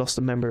that you've lost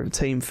a member of a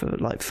team for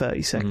like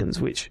 30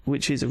 seconds,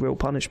 which is a real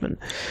punishment.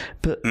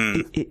 But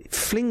it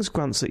flings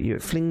grunts at you,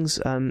 it flings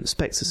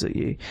spectres at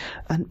you,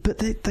 but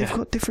they've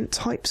got different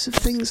types of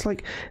things.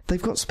 Like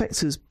they've got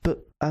spectres,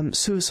 but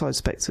suicide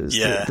spectres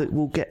that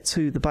will get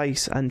to the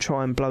base and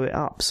try and blow it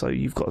up. So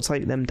you've got to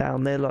take them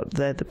down.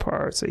 They're the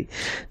priority.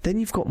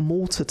 Then you've got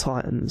mortar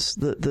titans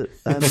that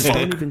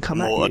don't even come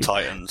at you. Mortar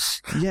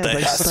titans. Yeah,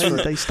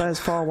 they stay as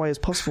far away as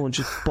possible and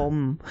just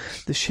bomb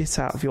the shit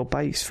out of your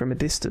base from a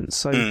distance.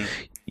 So,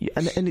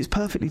 and it's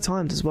perfectly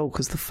timed as well,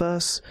 because the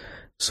first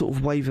sort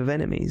of wave of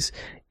enemies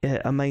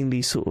are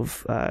mainly sort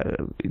of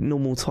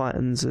normal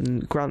titans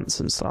and grunts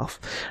and stuff.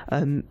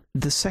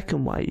 The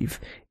second wave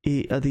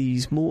are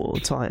these mortal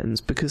titans,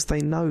 because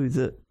they know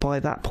that by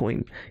that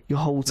point your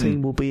whole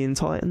team will be in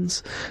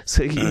titans.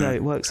 So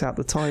it works out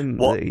the time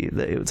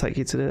that it will take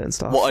you to do it and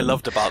stuff. What I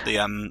loved about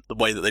the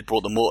way that they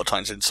brought the mortar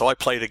titans in. So I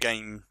played a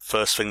game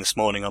first thing this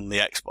morning on the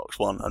Xbox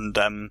One,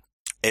 and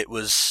it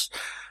was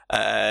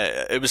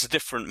a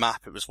different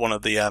map. It was one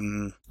of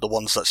the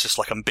ones that's just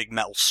like a big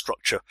metal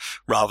structure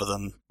rather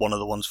than one of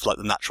the ones for like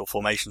the natural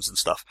formations and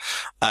stuff.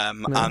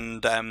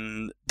 And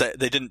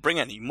they didn't bring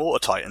any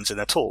mortar titans in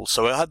at all.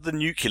 So it had the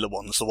nuclear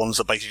ones, the ones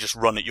that basically just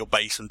run at your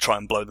base and try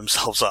and blow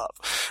themselves up.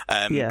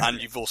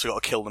 And you've also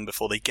got to kill them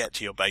before they get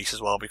to your base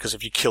as well, because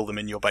if you kill them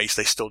in your base,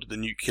 they still do the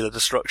nuclear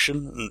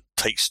destruction and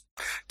takes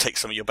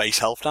some of your base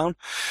health down.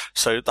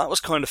 So that was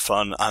kind of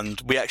fun,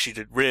 and we actually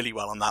did really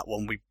well on that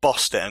one. We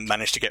bossed it and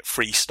managed to get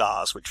 3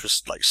 stars, which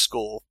was like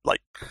score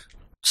like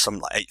some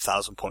like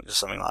 8,000 points or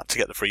something like that to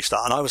get the 3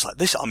 star. And I was like,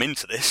 I'm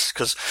into this,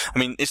 because I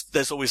mean,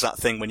 there's always that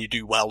thing when you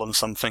do well on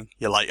something,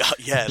 you're like, oh,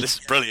 yeah, this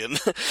is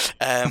brilliant.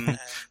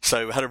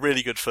 So we had a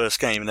really good first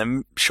game, and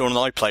then Sean and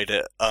I played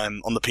it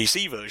on the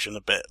PC version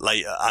a bit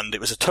later, and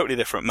it was a totally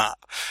different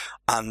map.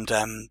 And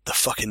the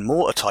fucking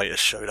mortar titans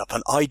showed up,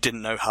 and I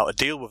didn't know how to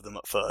deal with them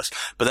at first.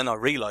 But then I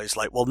realised,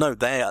 like, well, no,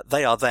 they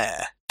are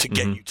there to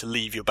get you to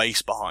leave your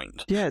base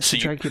behind. Yeah, to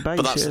drag your base.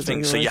 But that's the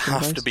thing. So you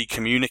have to be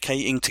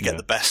communicating to get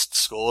the best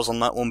scores on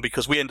that one,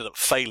 because we ended up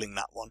failing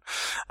that one.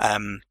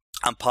 And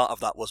part of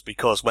that was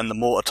because when the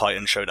mortar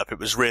titan showed up, it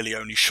was really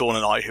only Sean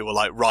and I who were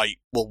like, right,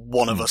 well,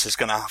 one of us is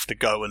going to have to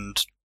go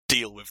and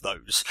deal with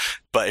those.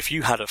 But if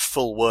you had a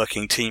full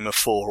working team of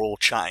 4 all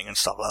chatting and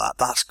stuff like that,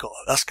 that's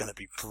going to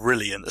be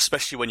brilliant,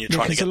 especially when you're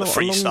trying to get the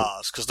 3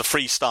 stars, because the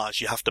 3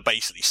 stars you have to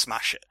basically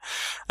smash it.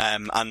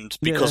 And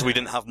because we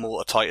didn't have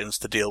mortar titans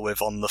to deal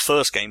with on the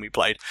first game we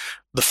played,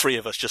 the 3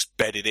 of us just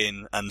bedded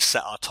in and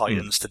set our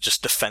titans to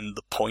just defend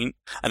the point,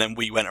 and then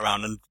we went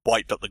around and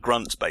wiped up the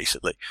grunts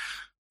basically.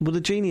 Well, the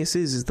genius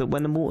is that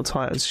when the mortar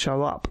titans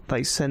show up,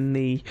 they send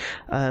the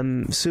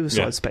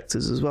suicide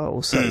spectres as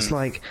well. So it's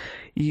like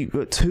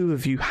 2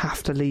 of you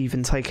have to leave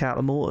and take out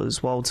the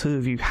mortars, while 2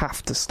 of you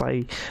have to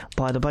stay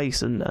by the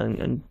base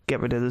and get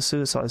rid of the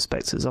suicide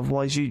spectres.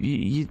 Otherwise,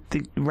 the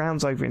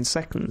round's over in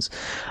seconds.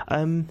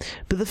 But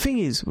the thing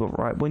is,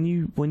 right, when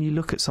you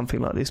look at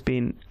something like this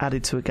being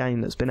added to a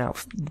game that's been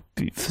out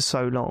for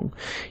so long,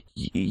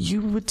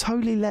 you would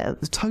totally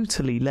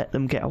let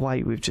them get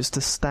away with just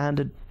a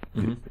standard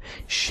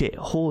shit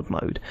horde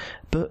mode.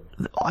 But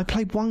I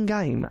played one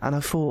game and I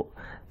thought,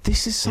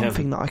 this is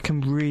something that I can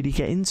really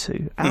get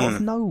into out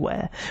of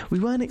nowhere. We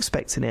weren't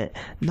expecting it.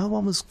 No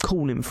one was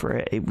calling for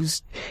it.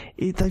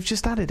 They've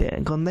just added it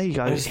and gone, there you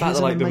go. Here's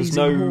an amazing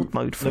horde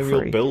mode for free. No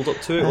real build up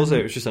to it, was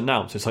it? It was just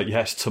announced. It's like,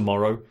 yes,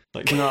 tomorrow.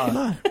 Like,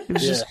 no, it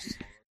was just.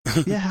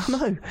 Yeah, I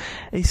know.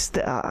 It's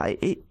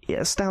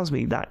astounds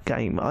me, that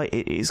game.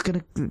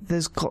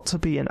 There's got to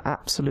be an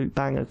absolute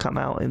banger come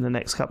out in the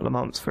next couple of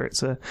months for it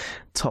to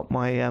top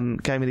my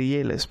Game of the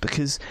Year list,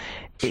 because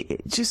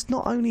it just,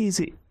 not only is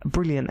it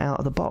brilliant out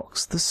of the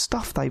box, the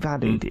stuff they've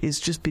added has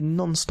just been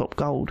non-stop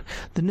gold.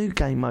 The new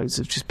game modes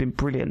have just been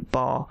brilliant,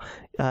 bar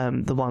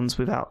the ones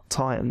without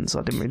Titans.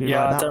 I didn't really like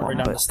that one. I don't really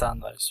but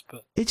understand those,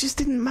 but it just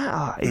didn't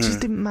matter. It just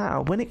didn't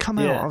matter. When it came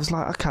out, I was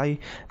like, okay,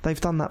 they've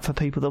done that for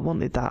people that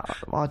wanted that.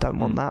 I don't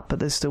want that, but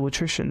there's still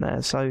attrition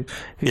there, so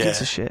who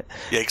gives a shit?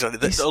 Yeah,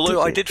 exactly.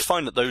 Although I did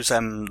find that those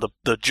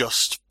the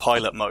just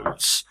pilot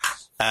modes,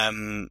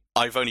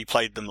 I've only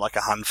played them like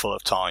a handful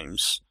of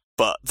times,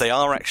 but they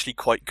are actually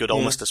quite good,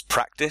 almost as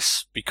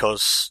practice,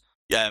 because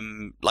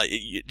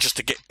just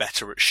to get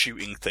better at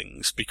shooting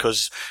things,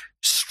 because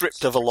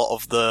stripped of a lot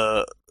of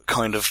the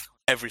kind of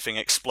everything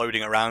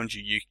exploding around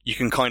you, you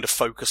can kind of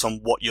focus on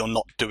what you're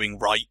not doing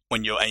right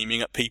when you're aiming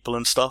at people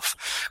and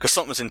stuff. Because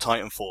sometimes in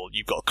Titanfall,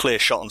 you've got a clear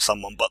shot on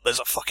someone, but there's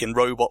a fucking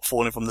robot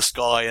falling from the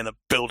sky and a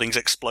building's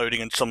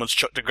exploding and someone's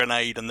chucked a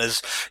grenade and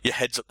there's your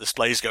heads-up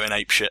displays going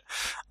apeshit,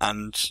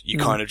 and you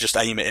kind of just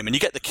aim at him and you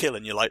get the kill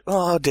and you're like,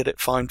 oh, I did it,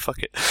 fine,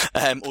 fuck it.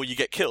 Or you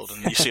get killed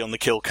and you see on the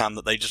kill cam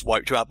that they just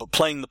wiped you out. But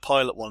playing the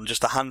pilot one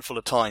just a handful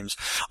of times,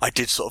 I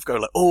did sort of go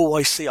like, oh,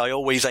 I see, I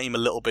always aim a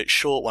little bit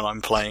short when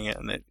I'm playing it,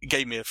 and it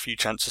gave me a few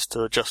chances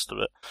to adjust to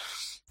it.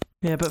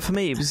 Yeah, but for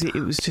me, it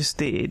was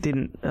just it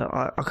didn't.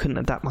 I couldn't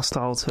adapt my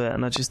style to it,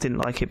 and I just didn't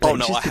like it. But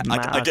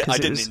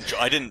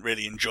I didn't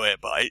really enjoy it,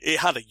 but it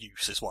had a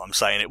use, is what I'm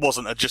saying. It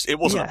wasn't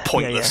a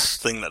pointless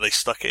thing that they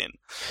stuck in.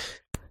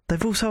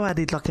 They've also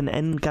added like an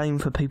end game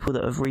for people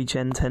that have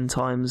regen 10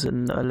 times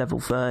and are level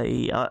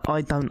 30.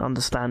 I don't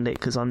understand it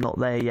because I'm not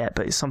there yet,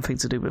 but it's something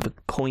to do with the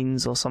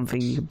coins or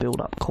something. You can build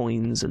up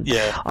coins, and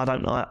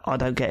I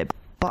don't get it.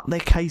 But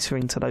they're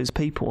catering to those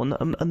people,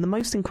 and the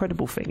most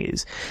incredible thing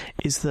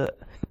is that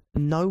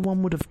no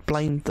one would have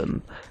blamed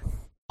them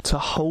to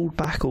hold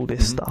back all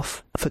this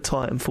stuff for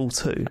Titanfall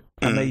 2,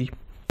 and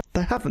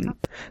they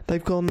haven't.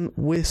 They've gone,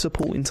 we're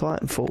supporting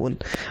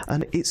Titanfall,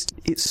 and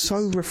it's so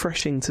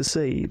refreshing to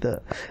see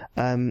that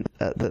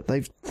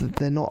that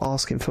they're not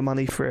asking for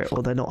money for it,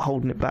 or they're not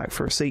holding it back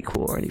for a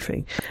sequel or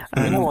anything.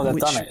 You know why they've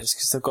done it is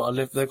because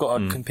they've got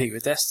to compete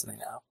with Destiny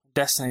now.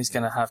 Destiny's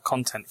going to have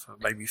content for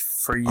maybe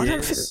 3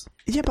 years.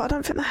 But I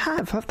don't think they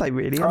have they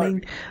really? Right. I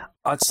mean,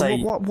 I'd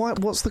say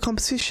what's the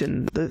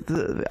competition?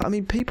 I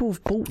mean, people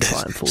have bought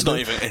Titanfall. It's not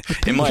even,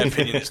 in my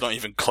opinion, it's not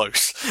even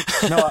close.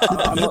 No,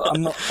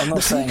 I'm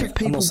not saying. The peak of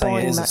people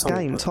buying that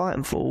game, but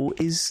Titanfall,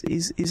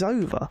 is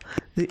over.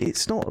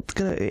 It's not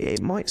gonna.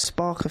 It might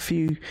spark a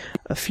few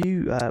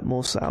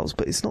more sales,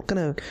 but it's not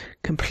gonna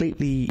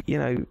completely,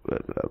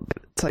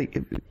 take.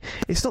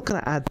 It's not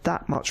gonna add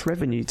that much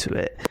revenue to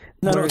it.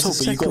 No, not Whereas at all.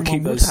 the But you've got to second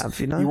keep one would those. have,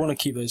 You want to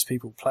keep those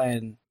people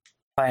playing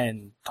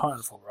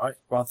Titanfall, right?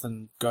 Rather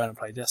than going and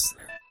play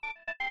Destiny.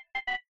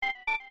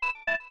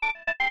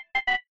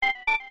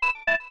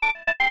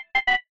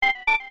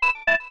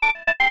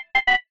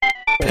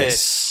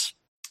 Piss.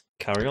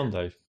 Carry on,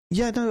 Dave.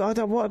 Yeah, no, I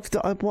don't. What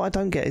I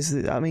don't get is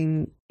that, I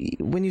mean,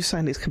 when you're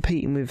saying it's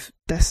competing with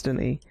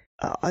Destiny,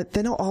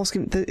 they're not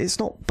asking. It's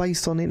not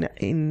based on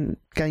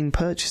in-game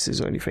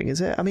purchases or anything, is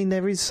it? I mean,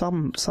 there is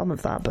some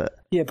of that, but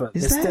Yeah, but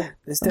is there?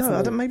 there's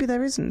definitely Maybe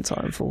there isn't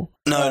Titanfall.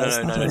 No.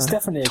 It's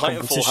definitely a Titanfall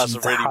competition has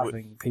a to really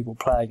having people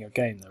playing your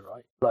game, though,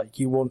 right? Like,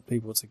 you want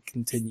people to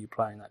continue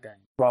playing that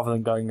game rather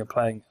than going and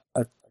playing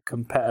a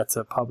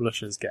competitor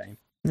publisher's game.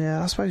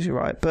 Yeah, I suppose you're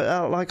right, but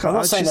I'm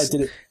not saying they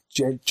did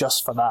it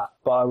just for that,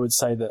 but I would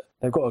say that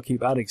they've got to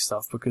keep adding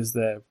stuff because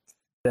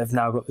they've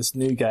now got this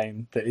new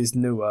game that is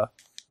newer,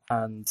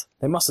 and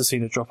they must have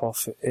seen a drop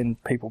off in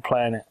people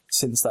playing it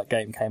since that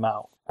game came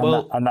out.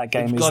 And that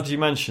game I'm is. glad you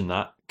mentioned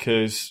that,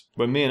 because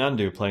when me and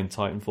Andy were playing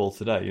Titanfall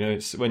today,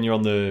 it's when you're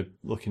on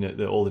looking at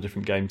all the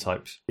different game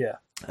types. Yeah.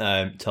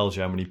 It tells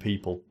you how many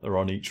people are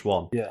on each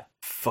one. Yeah.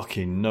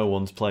 Fucking no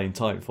one's playing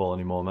Titanfall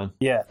anymore, man.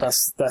 Yeah,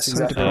 that's So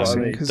exactly what I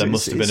depressing, mean. 'cause There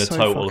must have been a so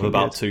total of fucking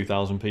about good.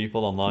 2,000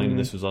 people online, and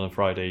this was on a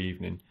Friday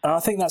evening. And I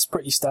think that's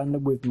pretty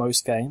standard with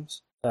most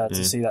games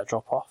to see that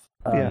drop off.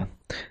 Yeah.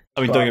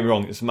 I mean, But- don't get me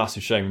wrong, it's a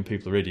massive shame when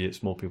people are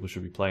idiots. More people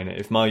should be playing it.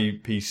 If my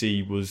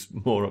PC was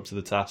more up to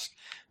the task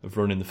of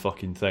running the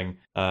fucking thing,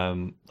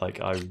 I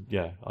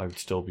would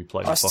still be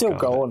playing I the fuck still out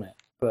go of it. on it,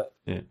 but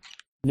Yeah.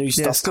 new Yeah,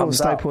 stuff it's still a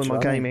comes out. staple in do my you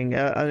know what I mean?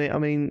 gaming. I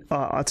mean,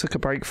 I took a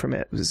break from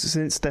it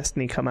since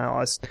Destiny came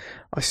out.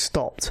 I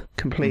stopped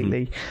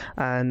completely,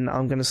 and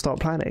I'm going to start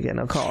playing it again.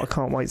 I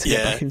can't wait to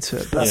get back into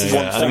it. But That's Yeah,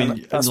 one yeah. I thing.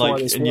 mean, That's why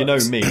this and you know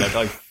works. me,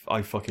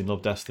 I fucking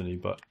love Destiny,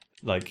 but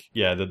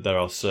there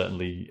are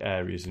certainly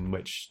areas in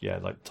which,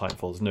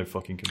 Titanfall is no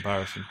fucking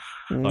comparison.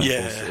 Titanfall's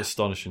Yeah.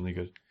 astonishingly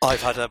good.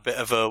 I've had a bit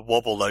of a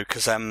wobble though,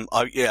 because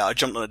I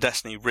jumped on a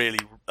Destiny. Really,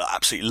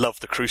 absolutely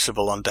loved the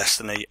Crucible on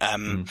Destiny. I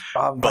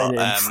haven't played it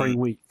in 3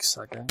 weeks.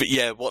 Okay. But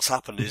yeah, what's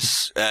happened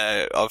is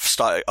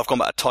I've gone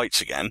back to Tights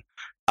again,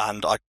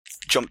 and I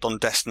jumped on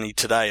Destiny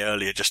today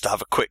earlier just to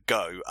have a quick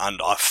go, and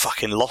I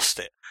fucking lost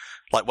it.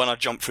 Like when I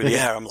jumped through the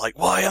air, I'm like,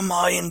 why am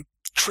I in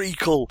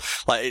treacle.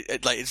 They're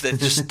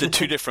just the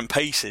two different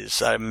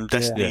paces.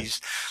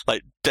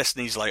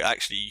 Destiny's like,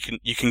 actually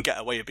you can get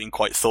away with being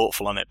quite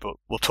thoughtful on it, but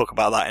we'll talk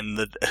about that in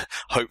the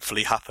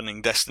hopefully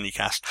happening Destiny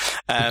cast.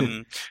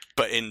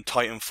 But in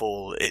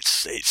Titanfall,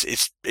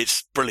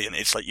 it's brilliant.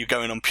 It's like you're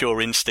going on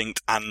pure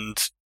instinct and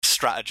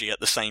strategy at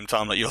the same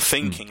time. Like, you're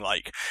thinking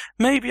like,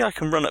 maybe I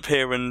can run up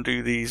here and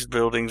do these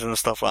buildings and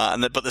stuff like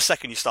that. But the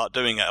second you start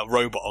doing it, a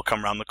robot will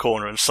come around the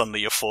corner and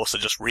suddenly you're forced to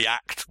just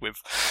react with.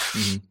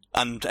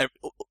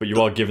 But you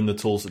are given the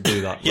tools to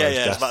do that.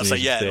 I was about to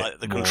say, like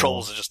the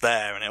controls are just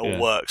there and it all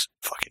works.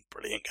 Fucking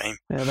brilliant game.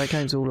 Yeah, that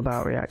game's all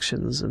about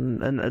reactions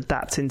and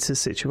adapting to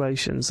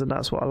situations, and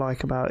that's what I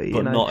like about it.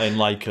 But not in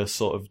like a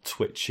sort of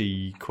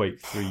twitchy Quake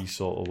 3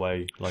 sort of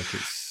way. Like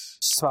it's.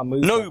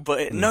 No, but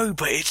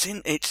it's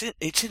in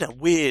a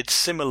weird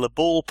similar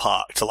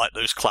ballpark to like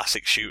those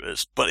classic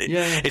shooters. But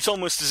it's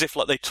almost as if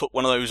like they took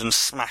one of those and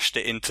smashed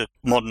it into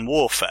Modern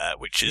Warfare,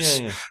 which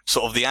is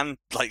sort of the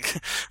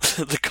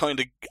kind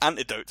of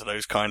antidote to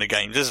those kind of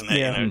games, isn't it?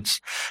 Yeah. You know,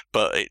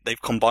 but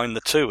they've combined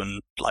the two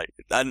and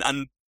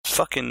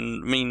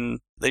fucking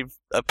they've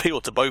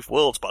appealed to both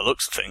worlds by the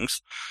looks of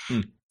things.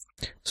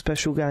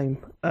 Special game.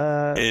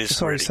 Sorry,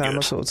 really Sam, good. I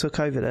sort of took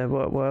over there.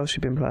 What else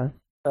you been playing?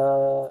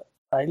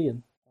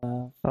 Alien.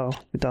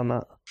 We've done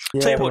that.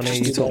 Tell you what,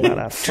 you talk about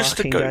that just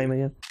to fucking game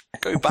again.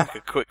 Go back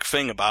a quick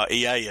thing about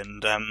EA,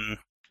 and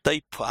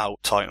they put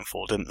out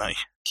Titanfall, didn't they?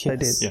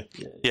 Yes. They did.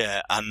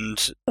 Yeah,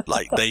 and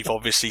like they've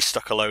obviously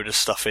stuck a load of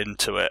stuff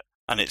into it,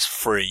 and it's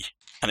free,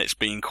 and it's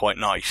been quite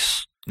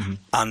nice. Mm-hmm.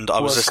 And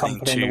I was listening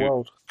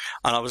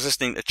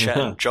to Chet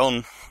and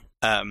John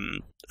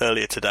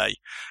earlier today,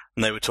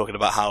 and they were talking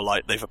about how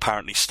like they've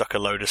apparently stuck a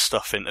load of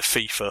stuff into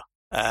FIFA.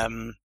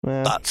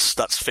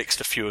 That's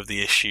fixed a few of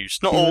the issues.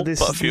 Not all, but a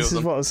few of them. This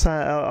is what I was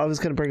saying. I was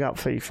going to bring up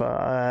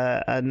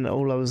FIFA, and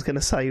all I was going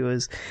to say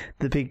was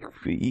the big.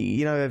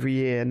 Every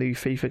year a new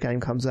FIFA game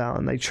comes out,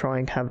 and they try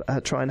and have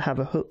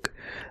a hook.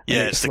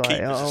 Yeah, it's the like,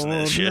 keepers, isn't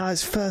it? No,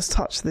 it's first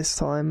touch this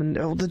time, and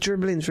the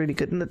dribbling's really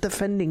good, and the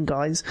defending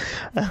guys,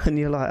 and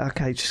you're like,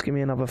 okay, just give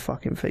me another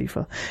fucking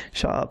FIFA.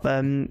 Shut up.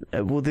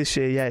 Well, this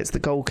year, it's the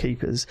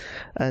goalkeepers,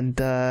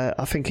 and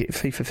I think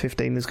FIFA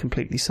 15 is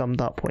completely summed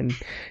up when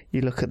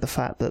you look at the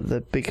fact that the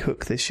big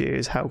hook this year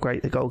is how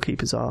great the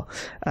goalkeepers are,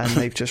 and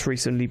they've just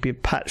recently been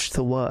patched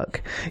to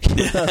work. You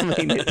know what I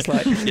mean? It's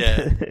like,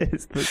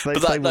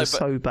 they were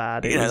so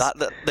bad.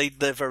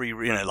 They're very,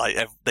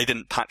 they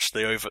didn't patch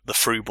the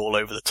through ball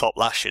over the top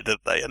last year, did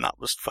they? And that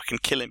was fucking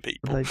killing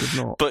people. They did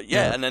not. But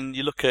and then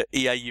you look at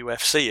EA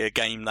UFC, a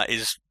game that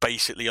is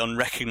basically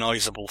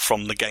unrecognisable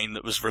from the game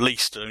that was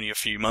released only a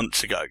few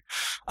months ago,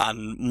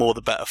 and more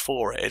the better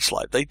for it. It's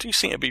like they do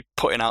seem to be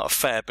putting out a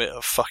fair bit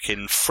of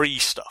fucking free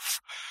stuff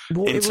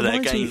into their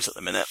games at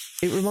the minute.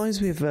 It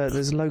reminds me of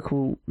there's a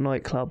local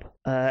nightclub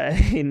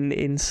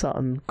in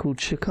Sutton called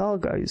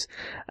Chicago's,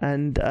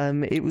 and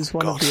it was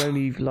one of the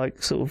only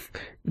sort of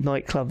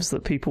nightclubs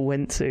that people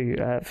went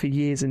to for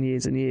years and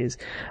years and years.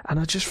 And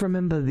I just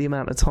remember the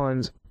amount of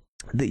times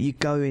that you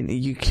go in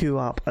and you queue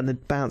up and the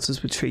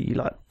bouncers would treat you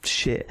like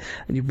shit,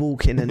 and you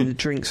walk in and the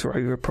drinks were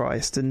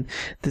overpriced, and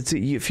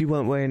if you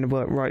weren't wearing the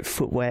right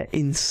footwear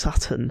in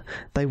Sutton,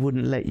 they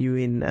wouldn't let you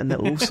in, and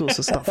all sorts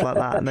of stuff like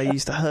that, and they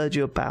used to herd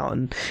you about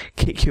and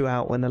kick you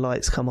out when the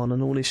lights come on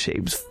and all this shit.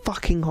 It was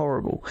fucking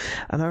horrible.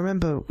 And I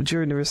remember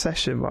during the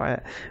recession,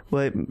 right,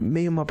 where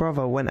me and my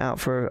brother went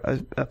out for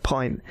a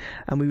pint,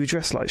 and we were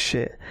dressed like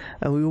shit,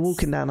 and we were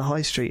walking down the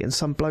high street, and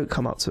some bloke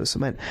come up to us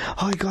and went,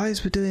 "Hi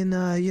guys, we're doing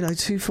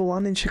 2 for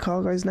 1 in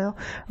Chicago's now."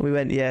 And we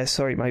went, "Yeah,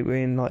 sorry mate, we're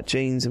in like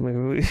jeans and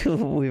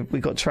we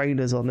got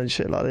trainers on and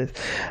shit like this."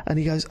 And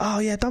he goes, "Oh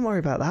yeah, don't worry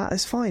about that,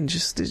 it's fine,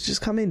 just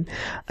come in."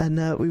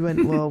 And we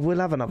went, "Well, we'll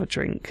have another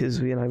drink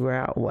because we're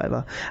out or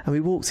whatever." And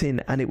we walked in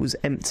and it was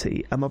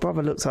empty, and my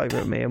brother looked over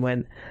at me and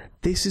went,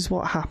 "This is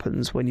what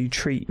happens when you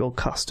treat your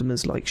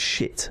customers like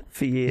shit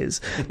for years.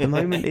 The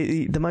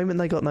moment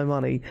they got no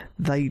money,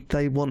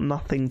 they want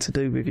nothing to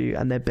do with you,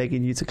 and they're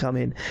begging you to come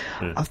in."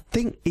 I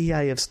think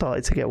EA have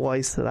started to get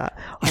wise to that.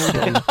 Hold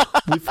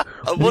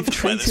on, we've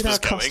treated our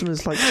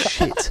customers like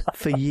shit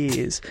for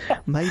years.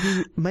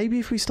 Maybe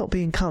if we stop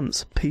being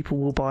cunts, people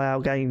will buy our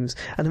games.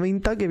 And I mean,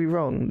 don't get me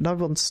wrong, no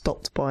one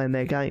stopped buying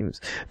their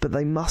games, but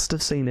they must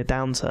have seen a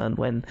downturn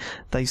when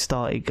they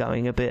started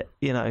going a bit,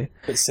 a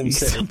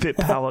bit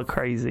power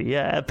crazy.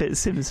 Yeah, a bit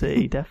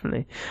SimCity,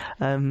 definitely.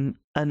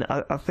 And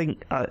I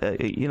think,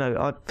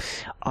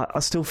 I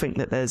still think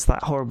that there's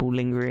that horrible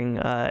lingering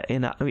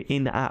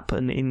in-app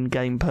and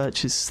in-game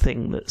purchase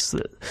thing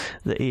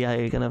that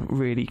EA are going to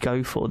really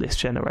go for this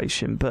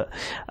generation. But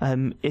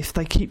if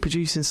they keep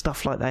producing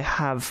stuff like they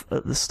have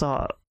at the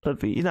start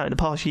of, in the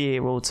past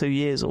year or 2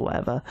 years or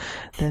whatever,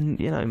 then,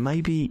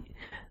 maybe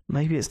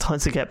it's time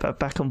to get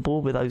back on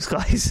board with those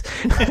guys.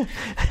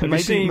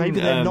 maybe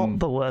they're not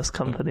the worst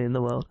company in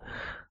the world.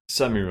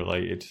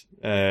 Semi-related,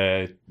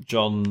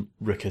 John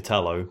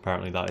Riccatello,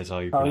 apparently that is how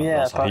you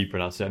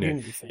pronounce it.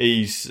 Anyway,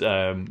 he's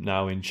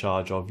now in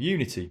charge of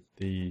Unity,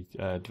 the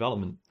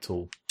development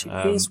tool.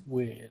 It is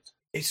weird.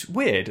 it's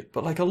weird,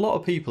 but like a lot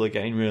of people are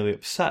getting really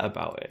upset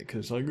about it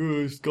because like,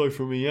 oh, this guy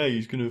from EA,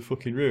 he's going to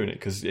fucking ruin it,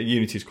 because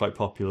Unity is quite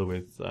popular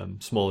with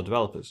smaller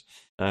developers.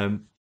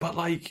 But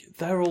like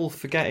they're all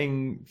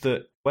forgetting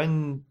that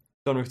when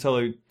Don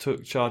Riccatello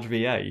took charge of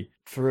EA,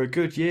 for a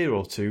good year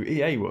or two,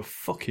 EA were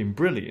fucking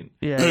brilliant.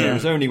 Yeah, It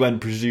was only when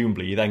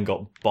presumably he then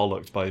got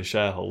bollocked by the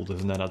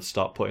shareholders and then had to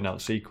start putting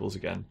out sequels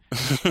again.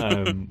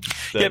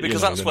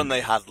 Because that's when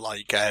they had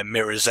like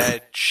Mirror's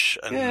Edge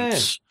and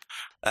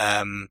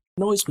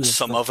Annoys me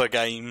some other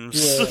games.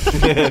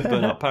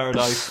 Burnout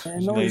Paradise. It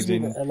annoys me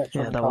that Yeah,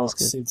 Electronic that was Arts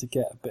good. seem to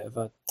get a bit of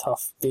a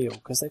tough deal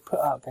because they put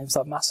out games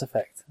like Mass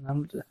Effect, and I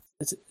don't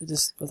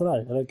know,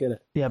 I don't get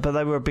it. Yeah, but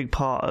they were a big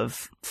part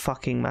of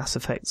fucking Mass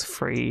Effect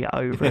 3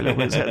 over a little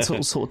bit,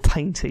 sort of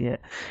tainting it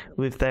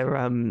with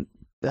their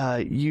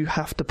you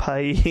have to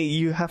play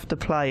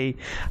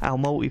our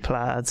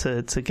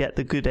multiplayer to get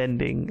the good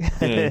ending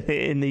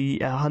in the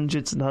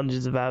hundreds and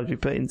hundreds of hours you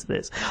put into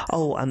this.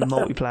 Oh, and the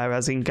multiplayer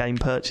has in-game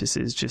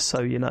purchases, just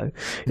so you know.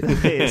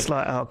 It's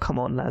like, oh, come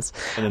on, lads.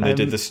 And then they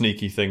did the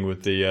sneaky thing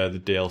with the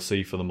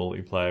DLC for the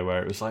multiplayer,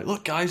 where it was like,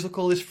 look, guys, look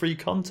all this free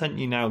content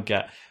you now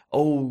get.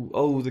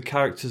 Oh, the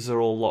characters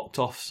are all locked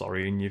off,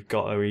 sorry, and you've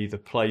got to either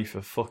play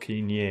for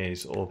fucking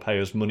years or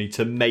pay us money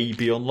to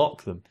maybe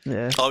unlock them.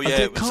 Yeah. Oh yeah,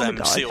 it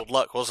was Sealed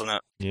Luck, wasn't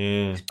it?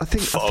 Yeah. I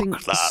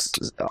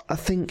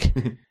think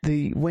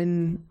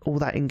when all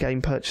that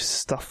in-game purchase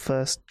stuff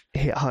first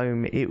hit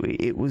home,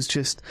 it was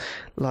just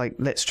like,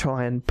 let's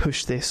try and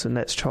push this and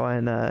let's try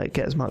and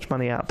get as much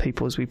money out of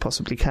people as we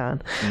possibly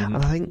can. Mm-hmm.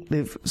 And I think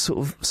they've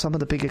some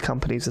of the bigger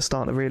companies are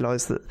starting to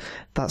realise that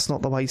that's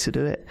not the way to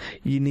do it.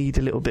 You need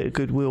a little bit of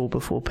goodwill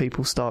before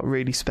people start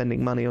really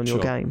spending money on your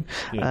game.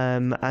 Yeah.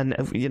 And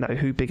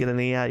who bigger than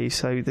EA?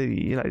 So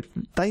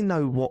they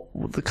know what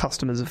the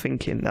customers are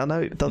thinking. I know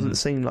it doesn't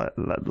seem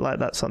like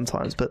that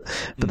sometimes, but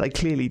they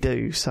clearly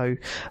do. So,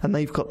 and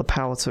they've got the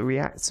power to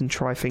react and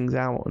try things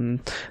out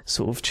and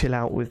sort of chill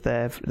out with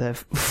their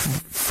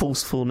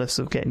forcefulness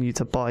of getting you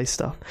to buy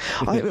stuff.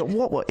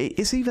 What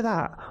it's either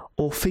that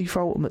or FIFA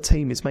Ultimate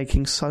Team is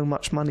making so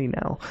much money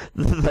now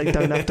that they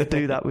don't have to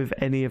do that with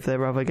any of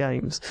their other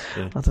games.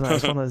 I don't know,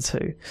 it's one of the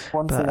two.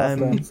 One thing I've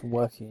learned from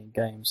working in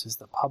games is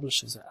that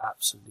publishers are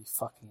absolutely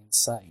fucking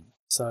insane.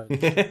 So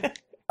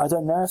I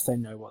don't know if they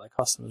know what their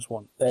customers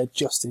want. They're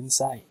just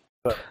insane.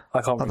 But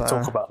I can't really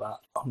talk about that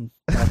on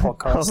my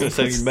podcast.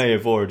 So you may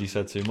have already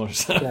said too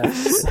much. Yeah.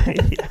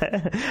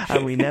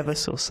 And we never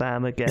saw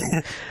Sam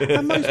again.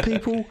 And most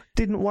people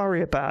didn't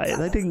worry about it.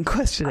 They didn't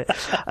question it.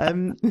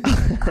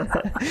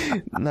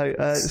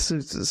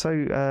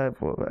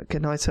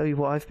 Can I tell you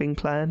what I've been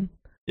playing?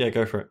 Yeah,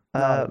 go for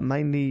it.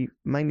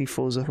 Mainly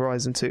Forza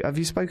Horizon 2. Have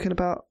you spoken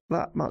about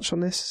that much on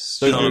this?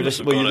 So you're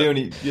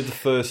the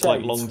first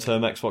like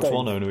long-term Xbox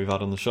One owner we've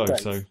had on the show.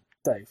 So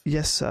Dave.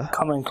 Yes, sir.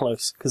 Come in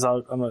close, because I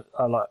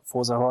like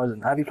Forza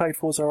Horizon. Have you played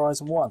Forza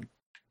Horizon 1?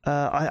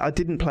 I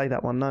didn't play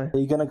that one, no. Are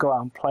you going to go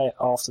out and play it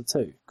after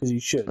 2? Because you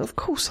should. Of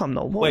course I'm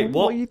not. Wait,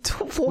 what?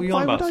 What are you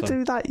why would I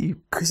do that?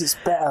 Because it's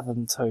better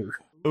than 2.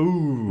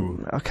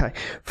 Ooh. Okay,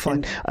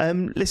 fine.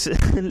 Listen.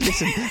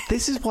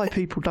 This is why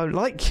people don't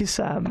like you,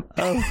 Sam.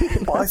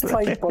 But I've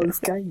played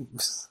both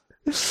games.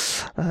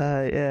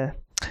 Yeah.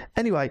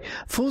 Anyway,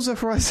 Forza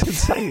Horizon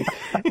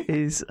 2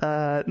 is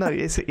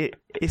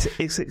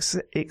it's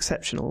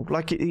exceptional.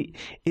 Like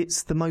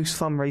it's the most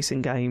fun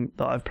racing game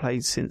that I've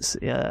played since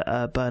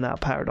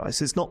Burnout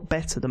Paradise. It's not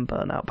better than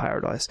Burnout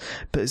Paradise,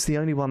 but it's the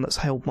only one that's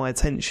held my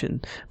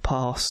attention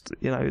past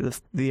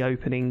the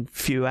opening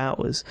few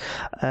hours.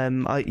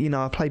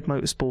 I played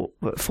Forza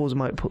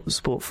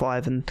Motorsport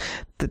 5, and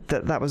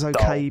that was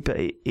okay, but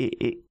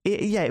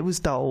it was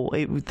dull.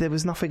 There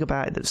was nothing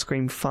about it that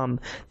screamed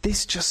fun.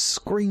 This just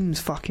screams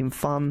fucking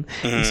fun.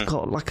 It's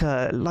got like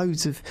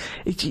loads of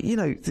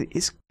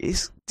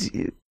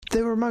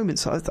there are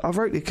moments I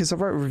wrote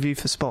a review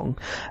for Spong,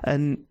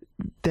 and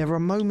there are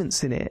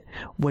moments in it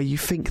where you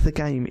think the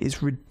game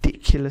is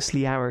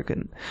ridiculously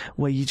arrogant,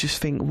 where you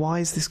just think, why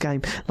is this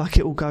game like,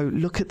 it will go,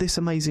 look at this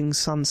amazing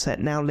sunset,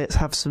 now let's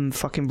have some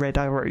fucking red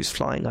arrows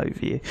flying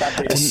over you.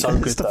 That bit is so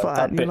good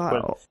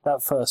though.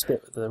 That first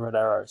bit with the red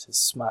arrows is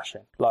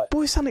smashing. Like,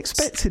 boy, it's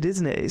unexpected,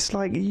 isn't it? It's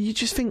like you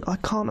just think, I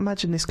can't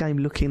imagine this game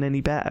looking any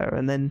better,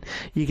 and then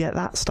you get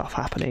that stuff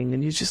happening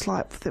and you're just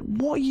like,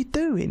 what are you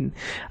doing?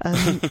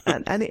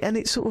 And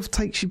it sort of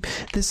takes you,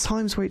 there's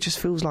times where it just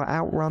feels like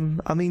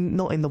Outrun. I mean,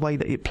 not in the way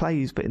that it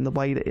plays, but in the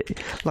way that it,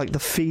 like the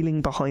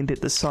feeling behind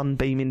it, the sun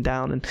beaming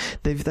down, and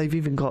they've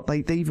even got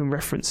they even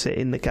reference it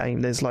in the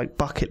game. There's like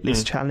bucket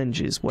list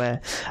challenges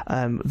where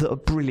that are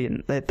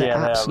brilliant. They're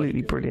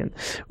absolutely brilliant.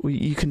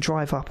 You can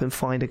drive up and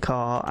find a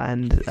car,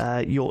 and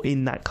you're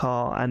in that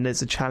car, and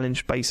there's a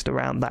challenge based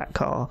around that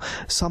car.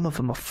 Some of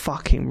them are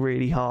fucking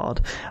really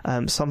hard.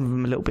 Some of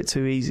them a little bit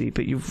too easy,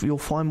 but you'll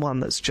find one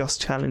that's just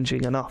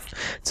challenging enough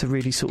to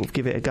really sort of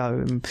give it a go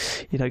and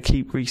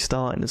keep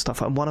restarting and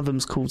stuff. And one of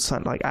them's called called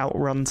something like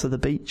Outrun to the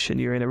Beach, and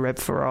you're in a red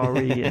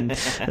Ferrari and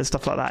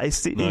stuff like that.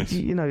 It's Nice.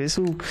 it's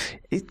all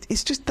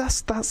it's just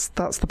that's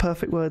the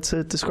perfect word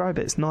to describe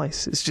it. It's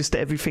nice. It's just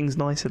everything's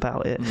nice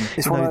about it.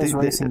 It's one of those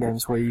racing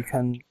games where you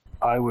can.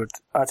 I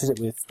did it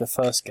with the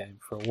first game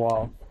for a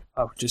while.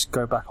 I would just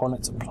go back on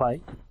it to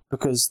play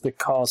because the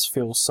cars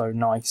feel so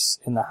nice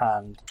in the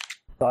hand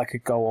that I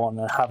could go on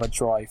and have a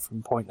drive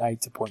from point A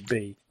to point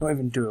B. Not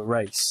even do a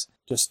race,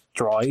 just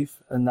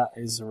drive, and that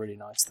is a really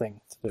nice thing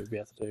to be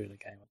able to do in a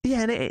game.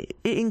 Yeah, and it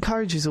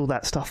encourages all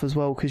that stuff as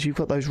well, because you've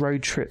got those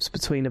road trips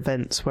between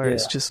events where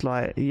it's just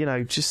like,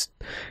 just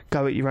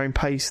go at your own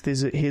pace.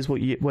 Here's where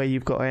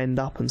you've got to end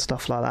up and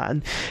stuff like that.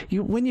 And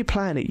when you're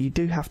playing it, you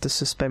do have to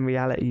suspend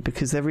reality,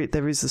 because there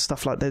is the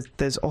stuff like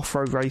there's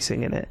off-road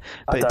racing in it,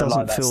 but it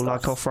doesn't feel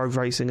like off-road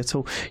racing at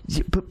all.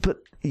 But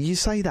you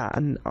say that,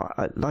 and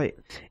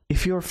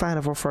if you're a fan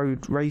of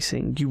off-road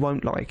racing, you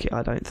won't like it,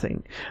 I don't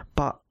think.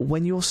 But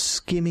when you're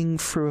skimming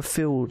through a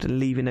field and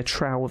leaving a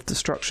trail of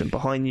destruction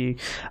behind you,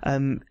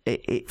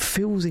 it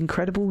feels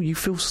incredible. You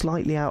feel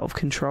slightly out of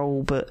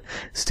control, but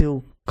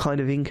still kind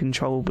of in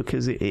control,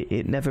 because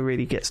it never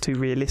really gets too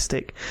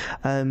realistic.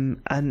 And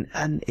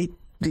it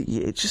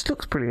just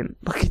looks brilliant.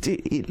 Like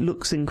it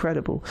looks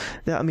incredible.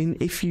 I mean,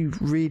 if you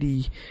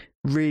really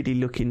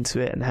look into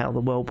it and how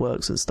the world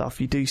works and stuff,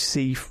 you do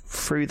see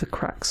through the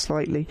cracks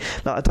slightly.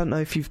 Like, I don't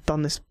know if you've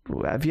done this.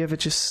 Have you ever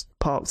just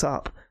parked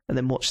up and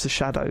then watched the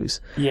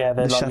shadows? Yeah,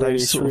 the shadows really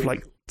sort of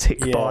like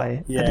tick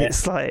by, and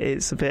it's like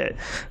it's a bit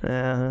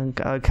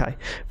okay,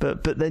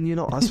 but then you're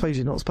not. I suppose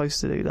you're not supposed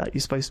to do that.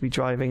 You're supposed to be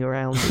driving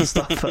around and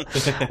stuff.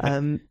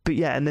 But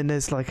yeah, and then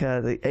there's like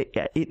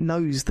it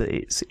knows that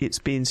it's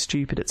being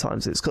stupid at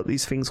times. It's got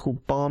these things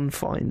called barn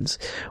finds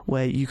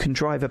where you can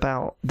drive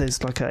about.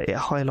 There's like it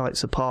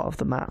highlights a part of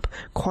the map,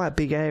 quite a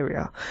big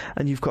area,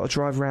 and you've got to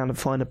drive around and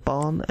find a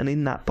barn. And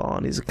in that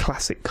barn is a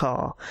classic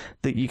car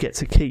that you get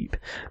to keep.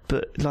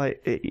 But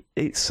like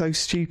it's so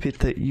stupid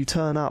that you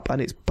turn up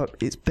and it's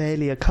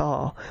barely a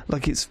car,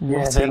 like it's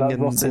rotting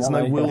and there's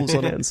no wheels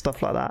on it and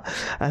stuff like that.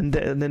 And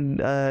then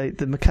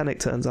the mechanic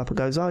turns up and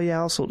goes, "Oh yeah,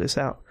 I'll sort this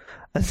out."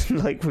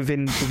 And like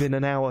within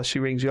an hour, she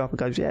rings you up and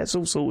goes, "Yeah, it's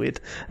all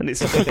sorted," and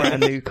it's like a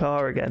brand new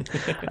car again.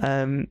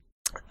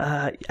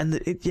 And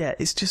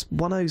it's just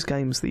one of those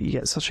games that you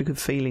get such a good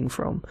feeling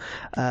from,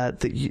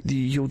 that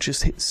you'll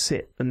just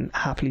sit and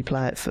happily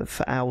play it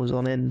for hours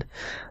on end.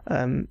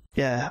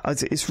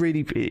 It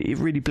really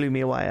blew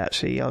me away.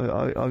 Actually,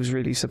 I was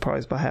really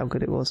surprised by how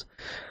good it was.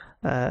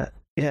 What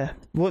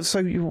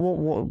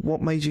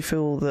made you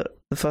feel that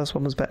the first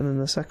one was better than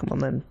the second one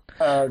then?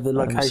 The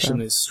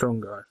location is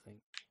stronger, I think.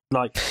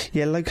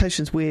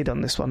 Location's weird on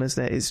this one,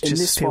 isn't it? It's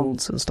just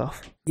fields and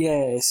stuff.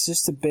 Yeah, it's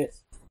just a bit.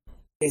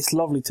 It's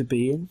lovely to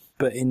be in,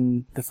 but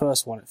in the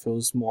first one, it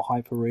feels more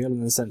hyper real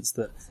in the sense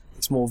that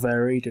it's more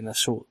varied in a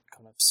short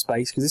kind of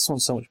space. Because this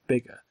one's so much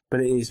bigger,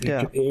 but it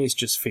is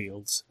just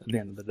fields at the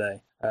end of the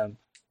day.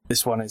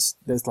 This one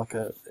there's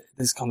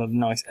kind of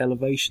nice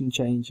elevation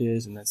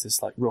changes, and there's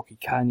this like rocky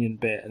canyon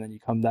bit, and then you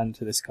come down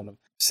to this kind of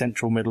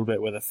central middle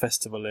bit where the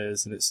festival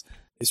is, and it's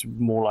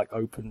more like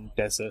open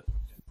desert.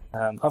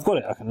 I've got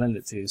it. I can lend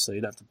it to you, so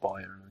you don't have to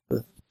buy it.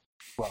 But,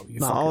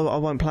 well, I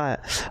won't play it.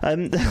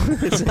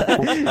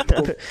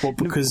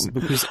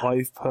 Because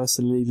I've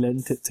personally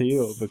lent it to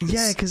you, or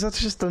because because I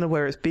just don't know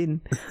where it's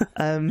been.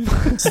 I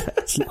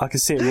can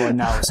see it right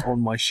now. It's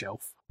on my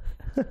shelf.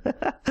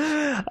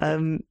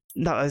 It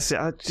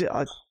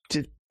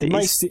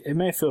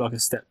may feel like a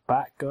step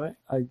back, going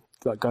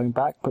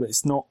back, but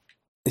it's not.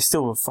 It's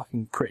still a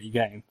fucking pretty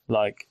game.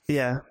 But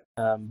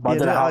I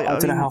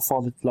don't know how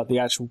far the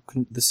actual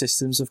the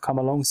systems have come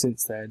along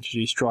since they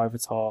introduced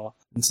Drivatar,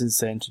 and since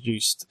they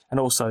introduced, and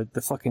also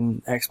the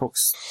fucking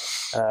Xbox,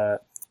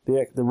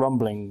 the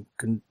rumbling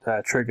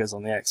triggers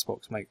on the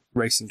Xbox make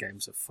racing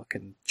games a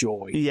fucking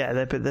joy. Yeah,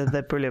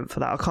 they're brilliant for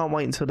that. I can't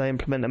wait until they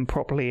implement them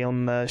properly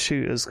on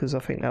shooters, because I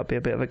think that'll be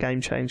a bit of a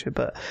game changer.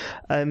 But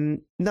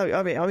no,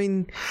 I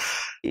mean.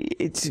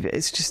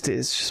 It's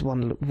just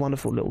one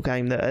wonderful little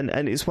game that,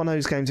 and it's one of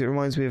those games. It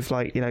reminds me of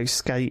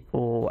Skate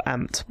or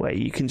Amped, where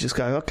you can just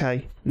go,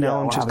 okay,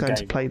 now I'm just going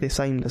to play this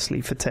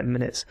aimlessly for 10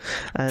 minutes,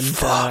 and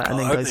then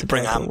I hope go they to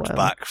bring bed or Amped whatever.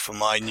 back for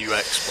my new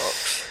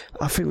Xbox.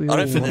 I think I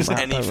don't think there's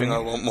anything I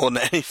want more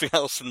than anything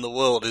else in the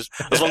world. As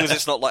long as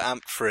it's not like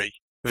Amp 3.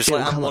 If it's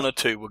like Amp 1 or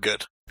 2, we're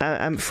good.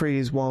 Amp 3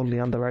 is wildly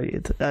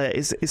underrated.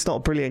 It's not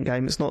a brilliant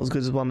game. It's not as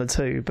good as 1 or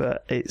 2,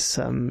 but it's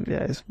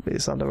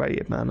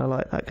underrated, man. I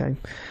like that game.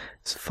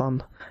 It's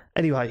fun.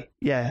 Anyway,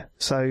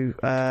 so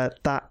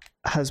that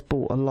has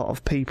brought a lot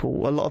of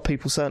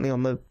people certainly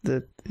on the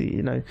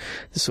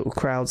sort of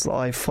crowds that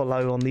I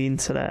follow on the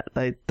internet.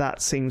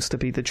 That seems to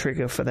be the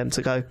trigger for them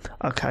to go,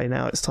 okay,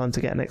 now it's time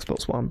to get an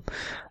Xbox One.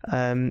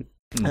 And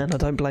I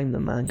don't blame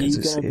them, man,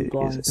 because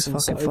it's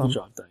fucking fun.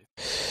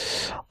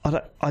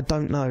 I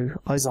don't know.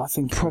 I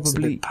think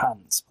probably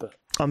pants, but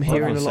I'm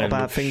hearing a Everyone's lot of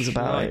saying bad things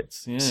about it.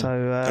 shite, yeah.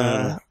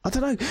 So I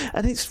don't know,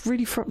 and it's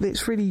really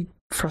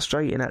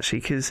frustrating actually,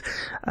 because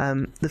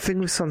the thing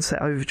with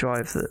Sunset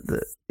Overdrive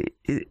that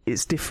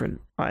it's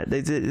different, right?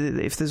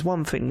 If there's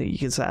one thing that you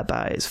can say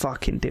about it, it's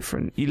fucking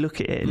different. You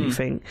look at it and you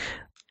think,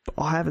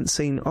 I haven't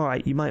seen. All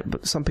right, you might.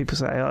 But some people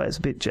say, "Oh, it's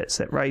a bit Jet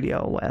Set Radio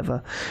or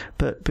whatever."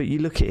 But you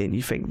look at it and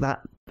you think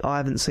that I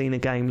haven't seen a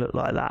game look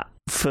like that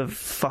for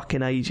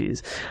fucking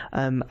ages,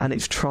 and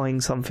it's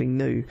trying something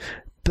new.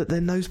 But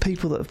then those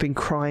people that have been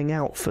crying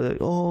out for,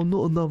 oh,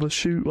 not another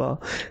shooter,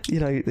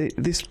 you know,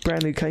 this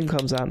brand new game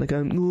comes out and they're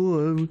going,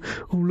 oh,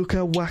 look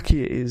how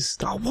wacky it is.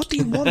 Oh, what do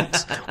you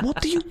want?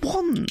 What do you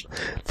want?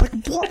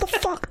 Like, what the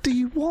fuck do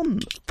you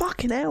want?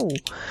 Fucking hell.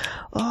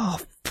 Oh,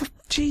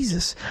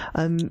 Jesus.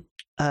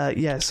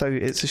 Yeah, so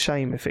it's a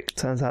shame if it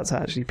turns out to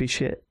actually be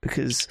shit,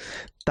 because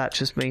that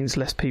just means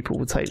less people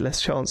will take less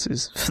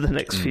chances for the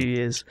next few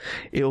years.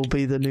 It'll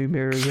be the new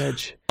Mirror's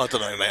Edge. I don't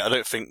know, mate. I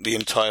don't think the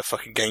entire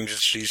fucking games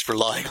industry is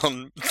relying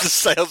on the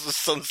sales of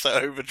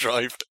Sunset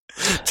Overdrive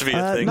to be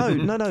a thing.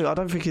 No. I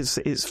don't think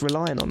it's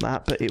relying on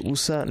that, but it will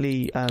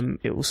certainly. I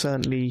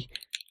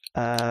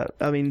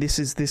mean,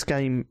 this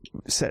game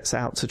sets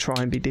out to try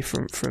and be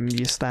different from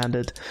your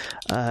standard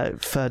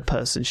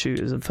third-person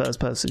shooters and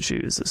first-person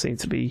shooters that seem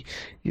to be,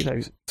 you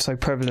know, so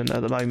prevalent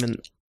at the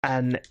moment.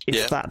 And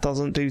if that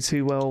doesn't do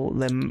too well,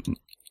 then,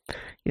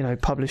 you know,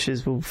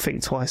 publishers will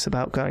think twice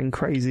about going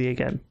crazy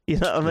again. You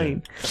know what I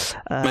mean?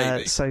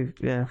 Maybe. So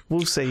yeah,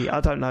 we'll see. I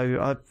don't know.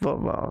 I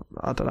don't know.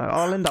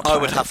 I'll end up. I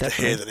would have to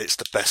hear that it's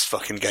the best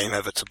fucking game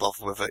ever to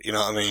bother with it. You know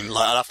what I mean?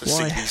 Like, I'd have to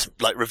see these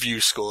like review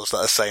scores that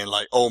are saying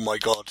like, "Oh my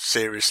god,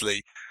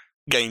 seriously,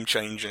 game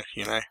changer."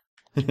 You know?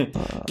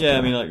 Yeah,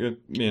 I mean, like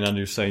me and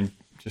Andrew were saying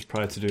just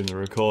prior to doing the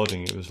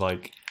recording, it was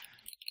like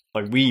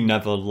we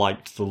never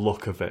liked the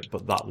look of it,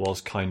 but that was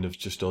kind of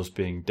just us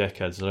being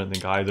dickheads. I don't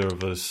think either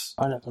of us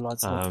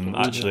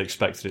actually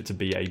expected it to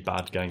be a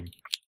bad game.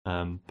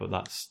 But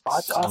that's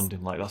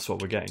sounding like that's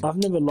what we're getting. I've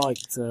never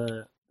liked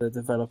the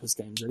developers'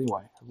 games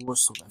anyway. I've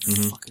always thought they're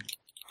fucking,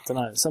 I don't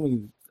know, it's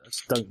something I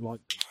just don't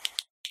like.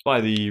 By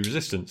the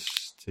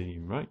Resistance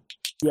team, right?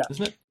 Yeah.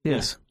 Isn't it?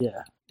 Yes.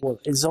 Yeah. Well,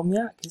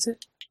 Insomniac, is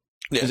it?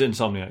 Yeah. Is it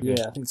Insomniac?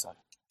 Yeah, I think so.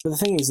 But the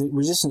thing is, that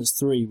Resistance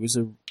 3 was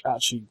a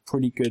actually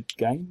pretty good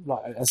game,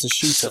 like as a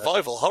shooter.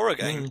 Survival horror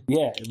game.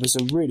 Yeah, it was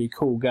a really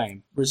cool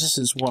game.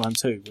 Resistance 1 and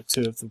 2 were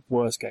two of the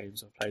worst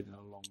games I've played in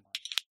a long time.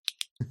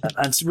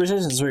 and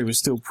Resistance 3 was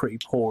still pretty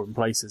poor in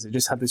places. It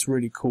just had this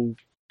really cool,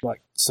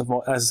 like,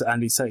 as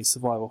Andy says,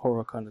 survival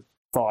horror kind of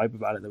vibe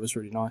about it that was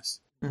really nice.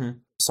 Mm-hmm.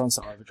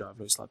 Sunset Overdrive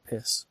looks like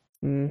piss.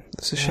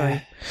 That's a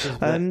shame.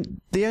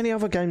 The only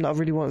other game that I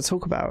really want to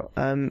talk about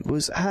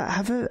was,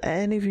 have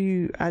any of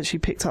you actually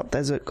picked up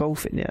Desert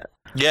Golfing yet?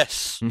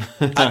 Yes.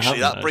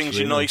 Actually, that brings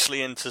you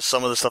nicely into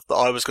some of the stuff that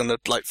I was going to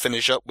like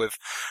finish up with.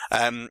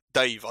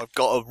 Dave, I've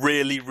got a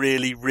really,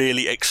 really,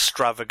 really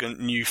extravagant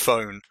new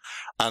phone,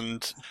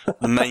 and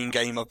the main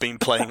game I've been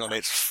playing on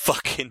it's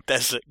fucking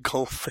Desert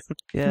Golfing.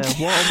 Yeah,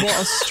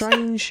 what a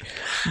strange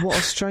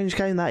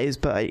game that is,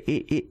 but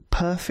it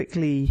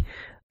perfectly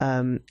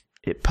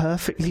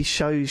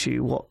shows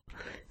you what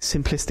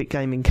simplistic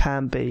gaming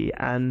can be,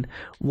 and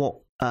what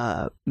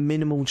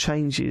minimal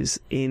changes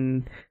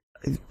in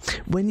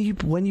when you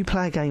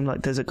play a game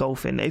like Desert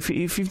Golfing. If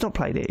you've not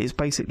played it, it's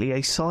basically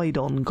a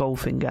side-on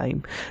golfing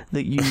game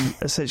that you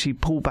essentially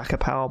pull back a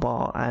power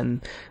bar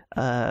and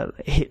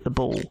hit the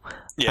ball.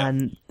 Yeah.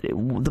 And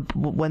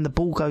when the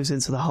ball goes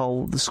into the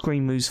hole, the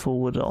screen moves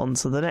forward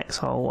onto the next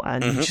hole,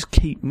 and you just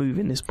keep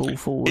moving this ball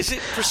forward. Is it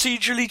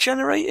procedurally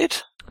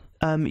generated?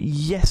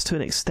 Yes, to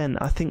an extent.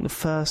 I think the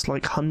first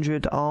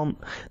 100 aren't.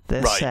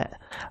 They're set,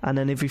 and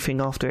then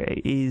everything after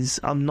it is.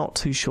 I'm not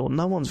too sure.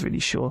 No one's really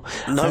sure.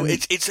 No,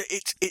 it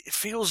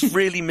feels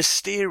really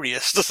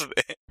mysterious, doesn't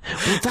it?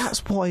 Well,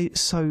 that's why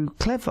it's so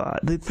clever.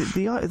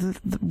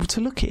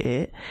 To look at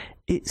it,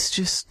 it's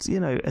just,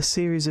 a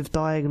series of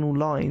diagonal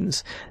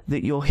lines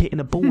that you're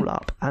hitting a ball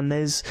up, and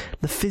there's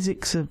the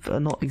physics are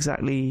not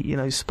exactly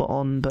spot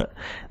on, but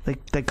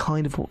they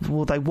kind of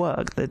they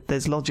work.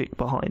 There's logic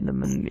behind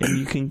them, and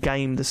you can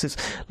game the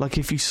system. Like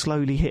if you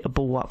slowly hit a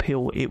ball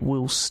uphill, it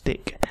will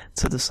stick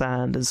to the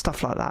sand and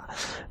stuff like that.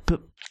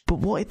 But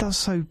what it does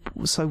so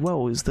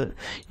well is that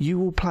you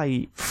will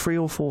play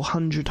 300 or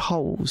 400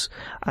 holes,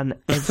 and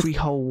every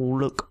hole will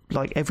look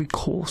like, every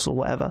course or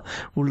whatever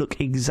will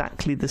look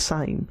exactly the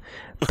same.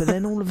 But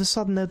then all of a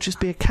sudden there'll just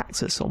be a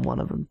cactus on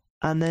one of them.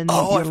 And then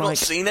I've not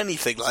seen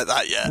anything like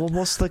that yet. Well,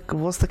 what's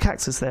the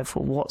cactus there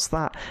for? What's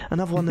that?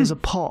 Another one, there's a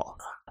pot.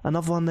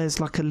 Another one,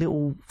 there's like a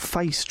little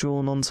face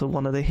drawn onto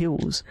one of the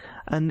hills,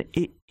 and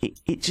it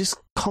just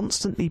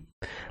constantly,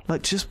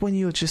 just when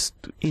you're just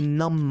in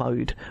numb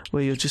mode,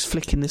 where you're just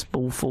flicking this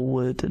ball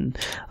forward, and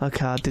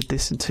okay, I did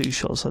this in 2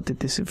 shots, I did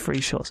this in 3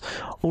 shots.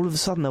 All of a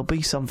sudden, there'll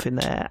be something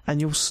there, and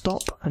you'll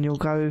stop, and you'll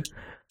go,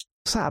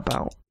 "What's that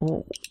about?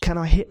 Well, can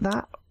I hit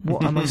that?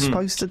 what am I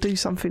supposed to do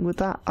something with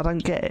that? I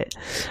don't get it.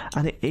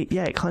 And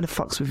it kind of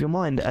fucks with your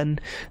mind.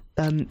 And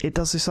it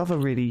does this other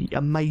really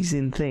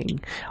amazing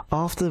thing.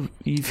 After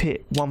you've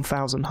hit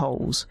 1,000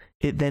 holes,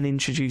 it then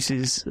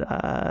introduces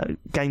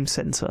Game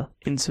Center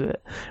into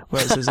it,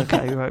 where it says,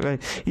 "Okay, right."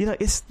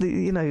 It's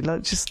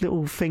like just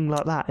little thing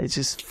like that. It's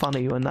just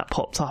funny when that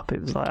popped up.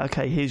 It was like,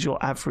 "Okay, here's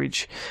your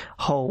average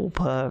hole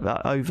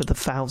per over the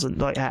 1,000.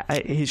 Like,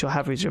 here's your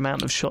average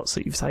amount of shots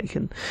that you've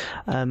taken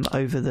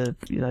over the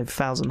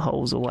 1,000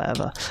 holes or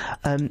whatever."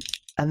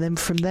 And then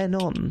from then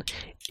on,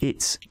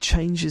 it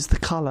changes the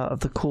colour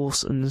of the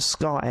course and the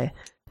sky,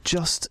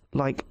 just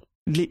like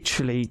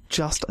literally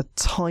just a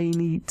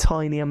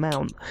tiny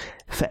amount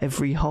for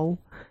every hole.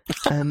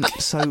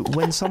 So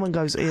when someone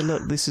goes, "Here,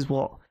 look, this is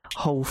what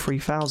hole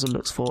 3,000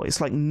 looks for,"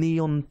 it's like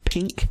neon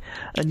pink,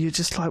 and you're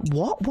just like,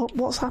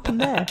 what's happened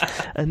there?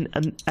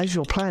 and as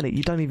you're playing it,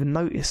 you don't even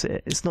notice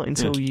it. It's not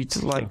until you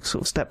just like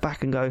sort of step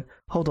back and go,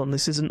 "Hold on,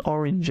 this isn't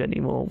orange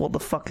anymore. What the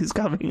fuck is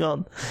going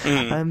on?"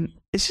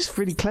 It's just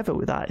really clever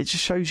with that. It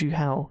just shows you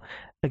how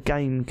a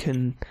game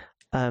can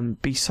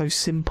be so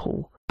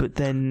simple, but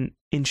then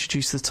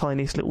introduce the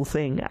tiniest little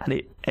thing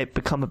and it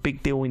become a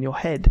big deal in your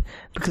head,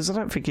 because I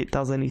don't think it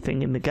does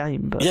anything in the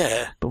game, but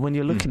when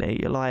you're looking at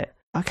it, you're like,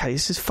 okay,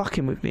 this is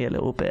fucking with me a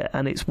little bit,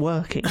 and it's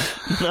working.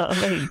 You know what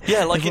I mean?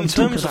 Yeah, like Everyone's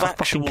in terms of talking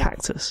about actual fucking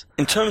cactus.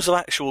 In terms of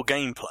actual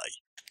gameplay,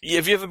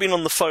 have you ever been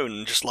on the phone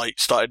and just like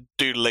started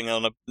doodling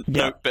on a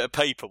bit of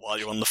paper while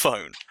you're on the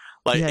phone?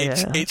 Like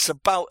it's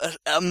about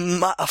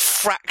a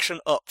fraction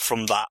up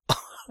from that.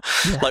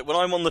 Like when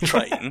I'm on the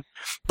train,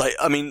 like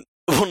I mean,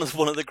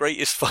 one of the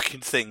greatest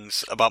fucking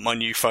things about my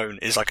new phone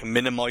is I can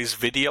minimize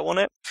video on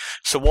it.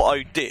 So what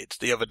I did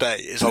the other day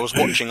is I was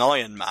watching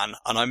Iron Man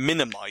and I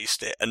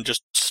minimized it and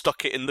just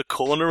stuck it in the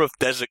corner of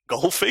desert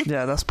golfing.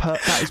 Yeah, that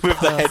is with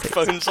perfect. the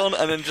headphones on,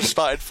 and then just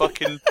started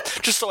fucking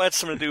just so I had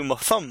something to do with my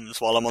thumbs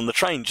while I'm on the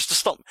train, just to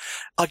stop.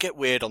 I get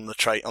weird on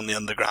the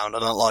underground. I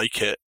don't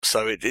like it.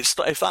 So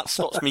if that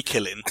stops me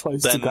killing,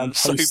 then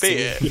so be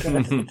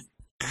it.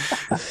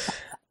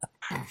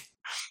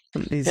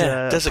 These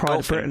desert Pride of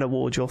golfing. Britain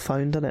award your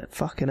phone, doesn't it?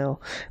 Fucking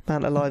hell,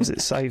 amount of lives it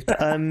saved.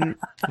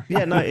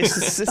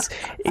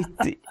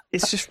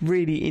 It's just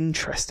really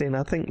interesting.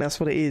 I think that's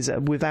what it is,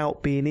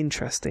 without being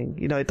interesting.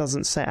 It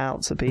doesn't set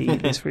out to be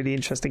this really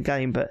interesting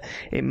game, but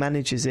it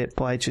manages it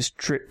by just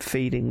drip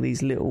feeding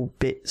these little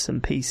bits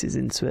and pieces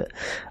into it.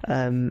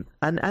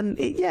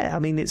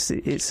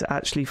 It's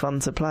actually fun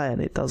to play,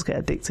 and it does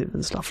get addictive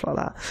and stuff like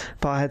that.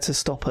 But I had to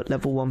stop at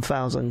level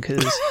 1,000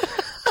 because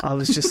I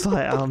was just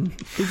like,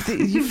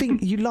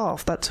 you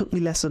laugh. That took me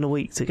less than a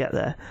week to get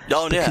there.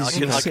 Oh yeah,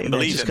 Because I can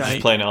believe it.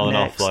 Just playing it on and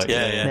off, like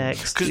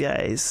next.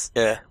 It's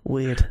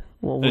weird.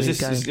 What a weird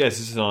game. This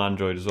is on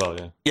Android as well,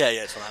 yeah.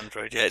 Yeah, it's on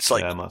Android. Yeah, it's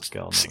like I might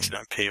get on that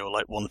 69p or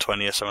like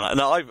 120 or something like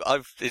that.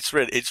 No, it's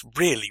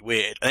really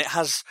weird, and it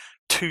has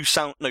three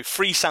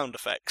sound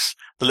effects: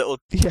 the little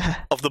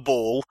of the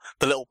ball,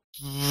 the little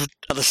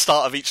at the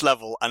start of each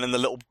level, and then the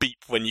little beep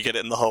when you get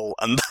it in the hole,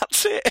 and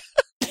that's it.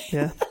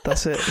 Yeah,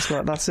 that's it. It's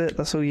like, that's it.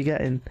 That's all you're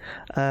getting.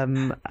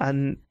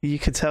 And you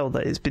could tell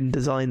that it's been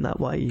designed that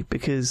way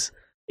because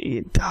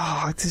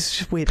this is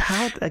just weird.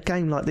 How a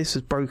game like this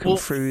was broken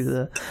through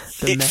the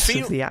mess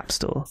of the App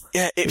Store.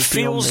 Yeah, it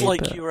feels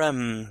like you're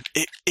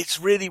it's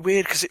really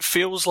weird because it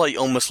feels like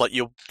almost like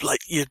you're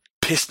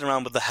pissing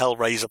around with the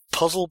Hellraiser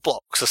puzzle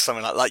blocks or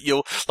something like that.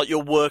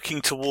 You're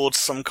working towards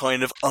some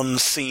kind of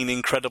unseen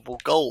incredible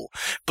goal.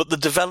 But the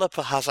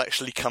developer has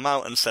actually come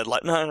out and said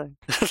like, no.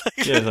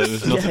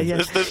 There's nothing.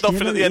 There's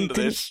nothing at the end of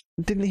this.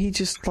 Didn't he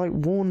just like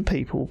warn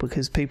people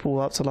because people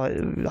were up to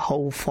like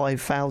whole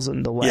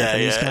 5,000 or whatever?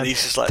 And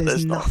he's just like,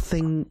 there's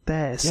nothing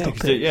there.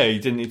 Stop it. Yeah, he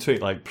didn't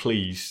tweet like,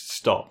 please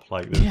stop.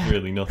 Like, there's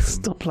really nothing.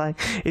 Stop playing.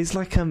 It's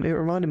like it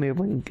reminded me of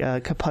when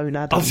Capone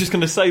Adam. I was just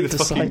going to say the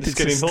fucking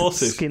skinning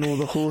horses. Skin all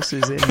the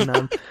horses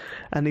in.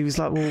 And he was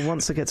like, well,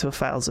 once I get to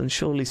 1,000,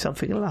 surely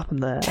something will happen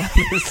there.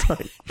 It's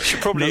like, we should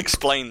probably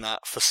explain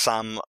that for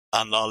Sam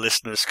and our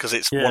listeners, because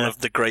it's one of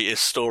the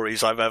greatest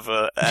stories I've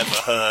ever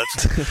heard.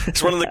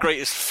 It's one of the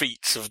greatest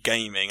feats of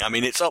gaming. I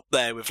mean, it's up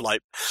there with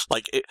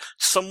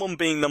someone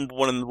being number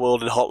one in the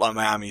world in Hotline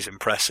Miami is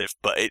impressive,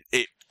 but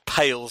it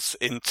pales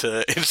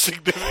into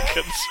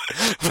insignificance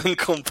when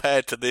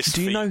compared to this.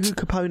 Do you know who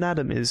Capone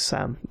Adam is,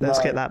 Sam? Let's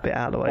get that bit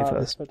out of the way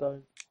first. I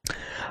don't.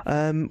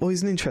 Well,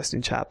 he's an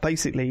interesting chap.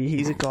 Basically,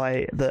 he's a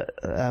guy that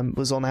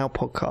was on our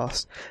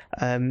podcast,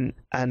 and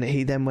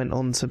he then went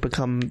on to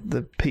become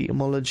the Peter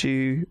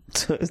Molyneux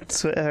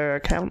Twitter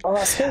account. Oh,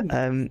 that's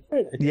him.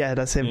 Really? Yeah,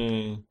 that's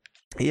him.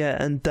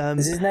 Yeah, and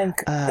is his name?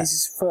 Is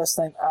his first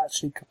name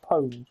actually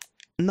Capone?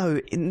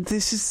 No,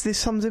 this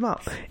sums him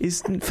up.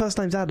 His first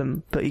name's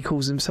Adam, but he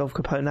calls himself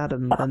Capone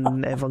Adam,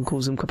 and everyone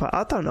calls him Capone.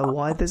 I don't know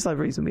why. There's no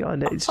reason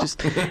behind it. It's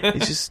just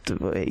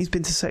he's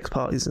been to sex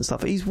parties and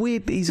stuff. He's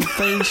weird. He's a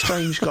very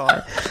strange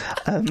guy.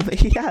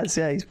 He has,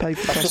 he's paid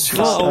for prostitutes.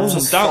 I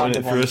wasn't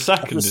doubting it for a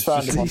second. It's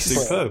just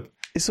superb.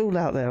 It's all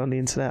out there on the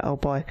internet. I'll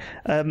buy.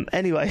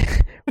 Anyway,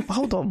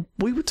 hold on.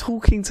 We were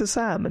talking to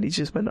Sam, and he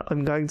just went,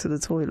 "I'm going to the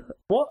toilet."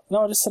 What?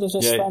 No, I just said I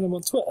just found him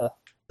on Twitter.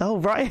 Oh,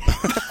 right.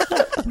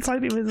 I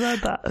totally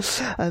misheard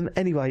that.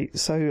 Anyway,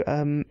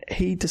 so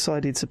he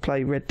decided to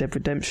play Red Dead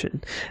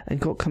Redemption and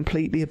got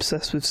completely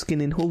obsessed with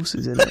skinning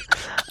horses in it.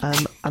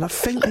 And I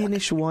think the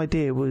initial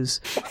idea was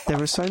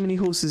there are so many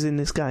horses in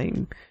this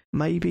game,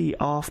 maybe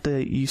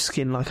after you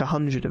skin like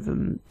 100 of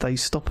them, they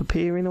stop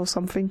appearing or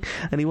something.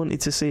 And he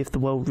wanted to see if the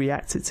world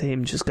reacted to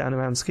him just going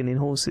around skinning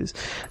horses.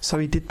 So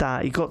he did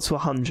that. He got to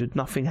 100,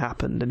 nothing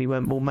happened. And he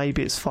went, well,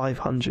 maybe it's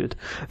 500.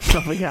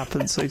 Nothing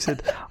happened. So he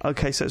said,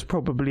 okay, so it's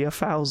probably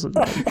 1,000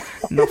 then.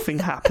 Nothing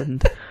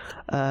happened.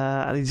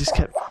 And he just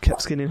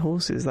kept skinning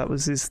horses. That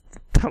was his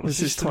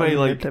Just the time way, in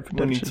like, Red Dead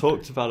when he Redemption.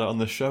 talked about it on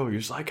the show, he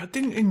was like, I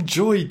didn't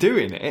enjoy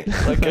doing it.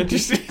 Like, I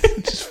just...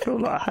 I just feel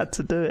like I had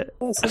to do it.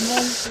 That's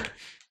amazing.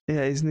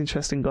 Yeah, he's an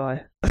interesting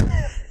guy.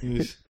 He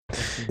was-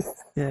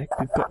 Yeah,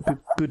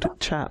 good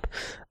chap.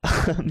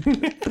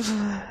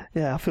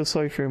 Yeah, I feel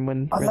sorry for him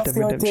when I Red love Dead the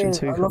Redemption idea.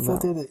 2 I love comes the out.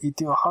 idea that you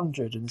do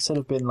 100 and instead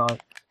of being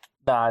like,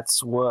 nah,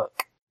 it's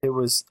work. It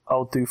was,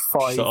 I'll do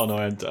 5. So, oh no,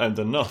 and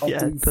enough.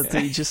 Yeah, but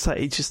he just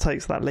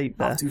takes that leap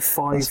there. I'll do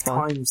 5 That's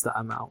fine. times that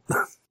amount.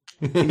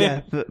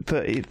 Yeah,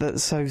 but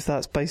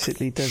that's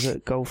basically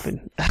desert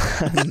golfing.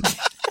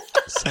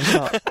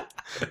 Sum up.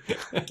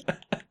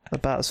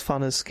 About as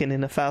fun as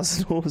skinning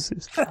 1,000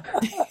 horses.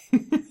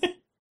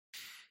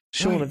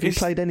 Sean, have you It's-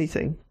 played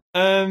anything?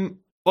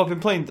 Well,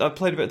 I've played a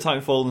bit of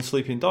Titanfall and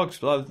Sleeping Dogs,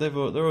 but they're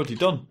already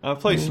done. I've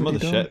played some other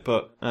Already done. shit,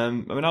 but I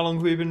mean, how long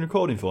have we been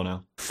recording for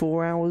now?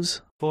 4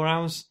 hours? 4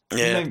 hours?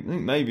 Yeah. I think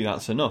maybe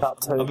that's enough.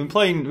 About 2. I've been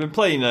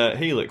playing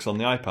Helix on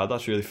the iPad.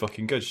 That's really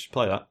fucking good. You should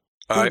play that.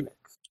 Alright.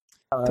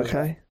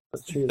 Okay.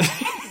 That's true.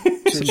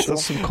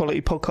 That's some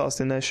quality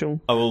podcasting there, Sean.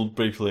 I will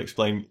briefly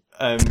explain.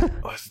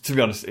 To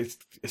be honest,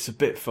 it's a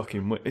bit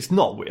fucking weird. It's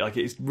not weird. Like,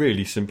 it's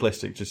really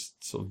simplistic.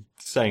 Just sort of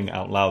saying it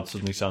out loud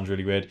suddenly sounds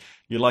really weird.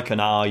 You're like an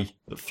eye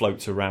that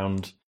floats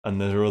around,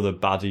 and there are other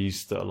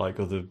baddies that are like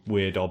other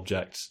weird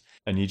objects,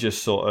 and you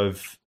just sort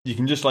of you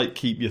can just like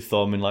keep your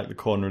thumb in like the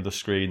corner of the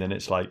screen, and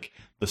it's like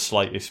the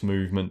slightest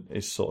movement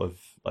is sort of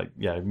like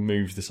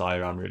moves this eye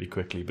around really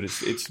quickly. But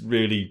it's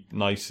really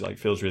nice. Like,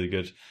 feels really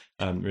good,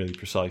 really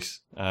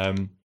precise.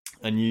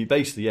 And you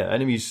basically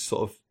enemies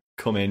sort of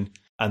come in.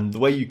 And the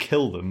way you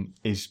kill them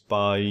is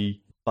by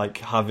like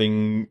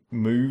having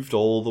moved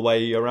all the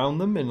way around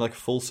them in like a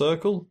full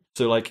circle.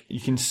 So like you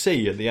can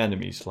see at the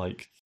enemies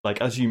like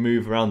as you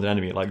move around an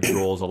enemy, it like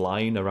draws a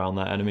line around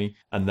that enemy,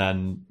 and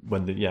then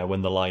when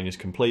the line is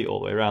complete all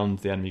the way around,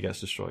 the enemy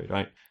gets destroyed,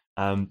 right?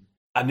 And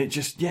it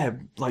just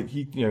like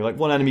like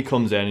one enemy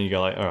comes in and you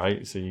go like, all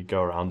right, so you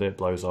go around it,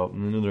 blows up,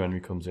 and another enemy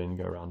comes in, you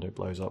go around it,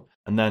 blows up,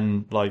 and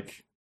then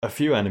like a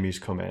few enemies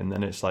come in,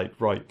 and it's like,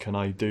 right, can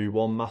I do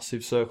one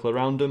massive circle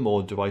around them,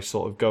 or do I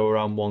sort of go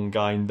around one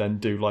guy and then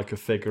do like a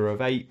figure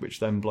of 8, which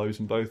then blows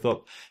them both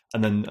up?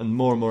 And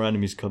more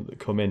enemies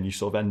come in, you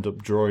sort of end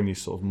up drawing these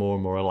sort of more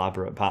and more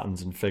elaborate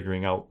patterns and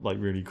figuring out like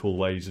really cool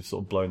ways of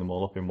sort of blowing them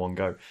all up in one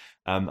go.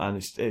 And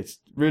it's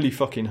really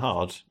fucking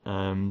hard,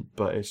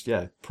 but it's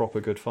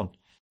proper good fun.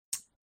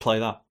 Play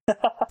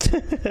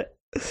that.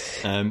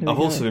 I've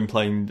also been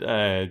playing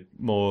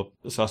more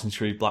Assassin's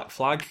Creed Black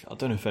Flag. I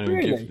don't know if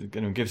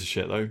anyone gives a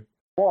shit though.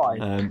 Why?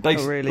 Not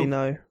really,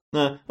 no.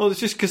 No, well, it's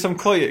just because I'm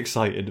quite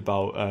excited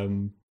about.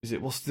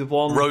 What's the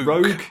one?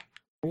 Rogue.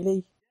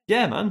 Really?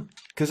 Yeah, man.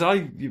 Because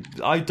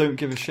I don't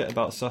give a shit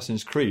about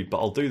Assassin's Creed, but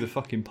I'll do the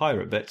fucking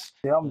pirate bits.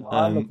 Yeah,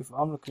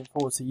 I'm looking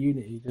forward to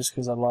Unity just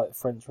because I like the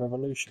French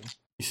Revolution.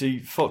 You see,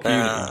 fuck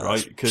Unity,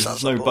 right? Because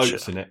there's sounds no like boats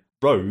bullshit. in it.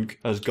 Rogue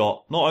has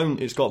got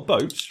it's got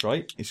boats,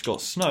 right? It's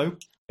got snow.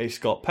 It's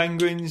got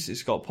penguins.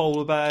 It's got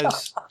polar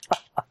bears.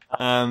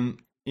 I'm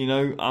in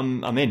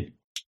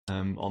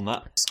on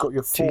that. It's got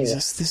your 4.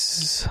 Jesus,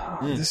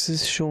 this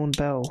is Sean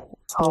Bell.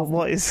 Oh,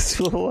 what is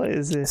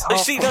this? I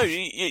see, no,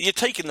 you're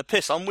taking the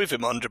piss. I'm with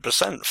him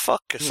 100%.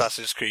 Fuck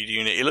Assassin's Creed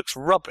Unity. It looks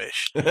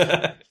rubbish.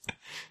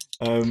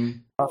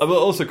 I'm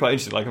also quite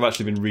interested. Like, I've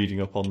actually been reading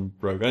up on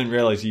Rogue. I didn't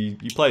realise you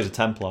play as a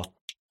Templar.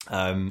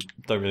 Don't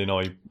really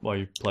know why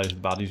you play as the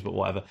baddies, but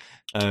whatever.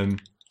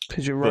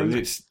 Because you're But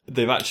rogue.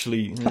 they've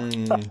actually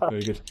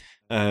very good.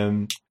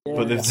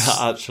 But that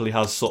actually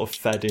has sort of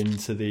fed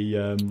into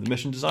the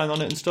mission design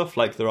on it and stuff.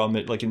 Like, there are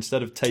like,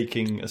 instead of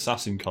taking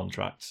assassin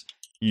contracts,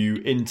 you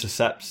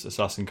intercept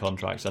assassin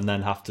contracts and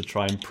then have to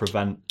try and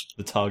prevent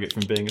the target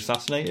from being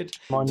assassinated.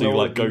 So you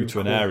like go to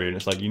an area and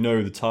it's like,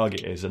 the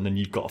target is, and then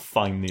you've got to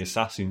find the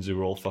assassins who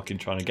are all fucking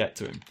trying to get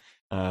to him.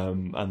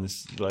 And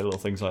there's like little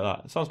things like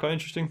that. It sounds quite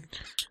interesting.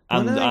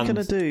 When are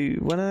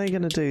they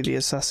gonna do the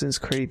Assassin's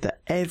Creed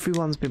that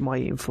everyone's been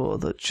waiting for,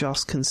 that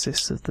just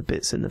consists of the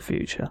bits in the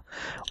future?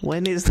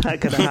 When is that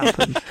gonna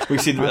happen? We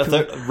see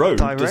Rogue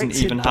doesn't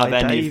even Directed have by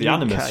any of the David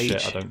Animus Cage.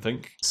 shit, I don't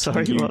think.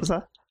 Sorry, what was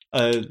that?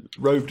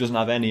 Rogue doesn't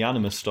have any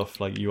Animus stuff.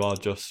 Like, you are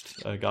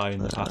just a guy in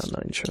the past. I'm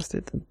not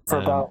interested. Then. For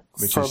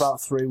about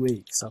 3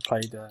 weeks, I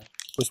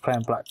was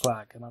playing Black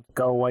Flag, and I'd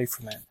go away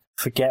from it,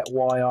 forget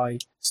why I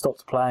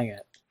stopped playing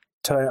it,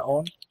 turn it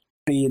on,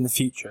 be in the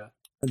future,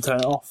 and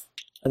turn it off.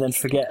 and then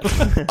forget.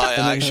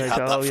 I actually had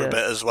that for a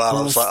bit as well.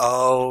 I was like,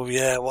 oh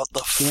yeah, what the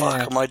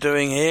fuck am I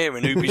doing here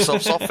in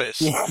Ubisoft's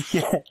office?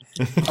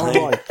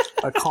 Oh, right.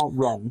 I can't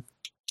run.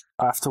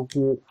 I have to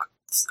walk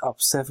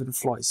up 7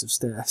 flights of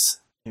stairs.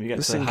 You get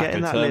Listen, to get hack in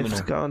a that terminal.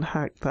 lift, go and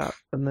hack that,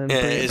 and then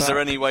Yeah, bring it Uh, is back. there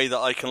any way that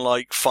I can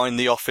like find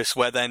the office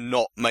where they're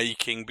not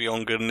making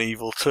Beyond Good and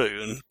Evil 2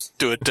 and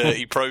do a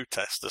dirty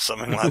protest or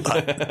something like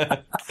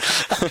that?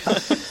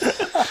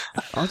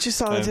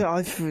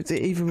 I've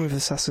even with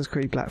Assassin's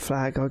Creed Black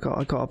Flag, I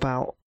got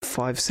about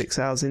 5-6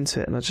 hours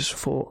into it, and I just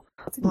thought,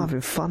 I'm not having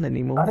fun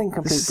anymore. I didn't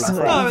complete This is Black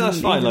like Flag. No, even-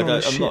 that's fine. even Like, on a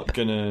I'm not ship.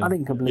 gonna. I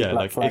didn't complete Yeah,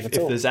 Black like Flag if at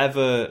all. there's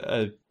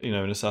ever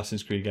an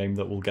Assassin's Creed game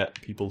that will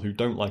get people who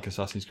don't like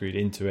Assassin's Creed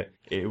into it,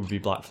 it would be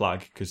Black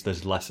Flag because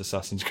there's less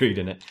Assassin's Creed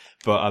in it.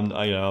 But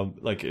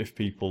like if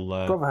people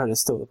Brotherhood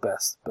is still the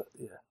best, but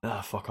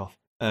yeah. fuck off.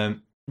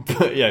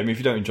 But yeah, I mean, if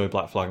you don't enjoy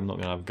Black Flag, I'm not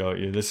gonna have a go at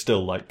you. There's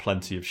still like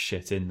plenty of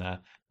shit in there.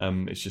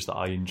 It's just that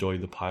I enjoy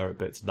the pirate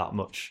bits that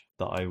much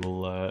that I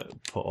will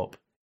put up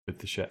with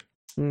the shit.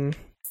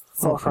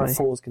 Far Cry Okay.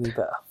 4 is going to be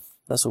better.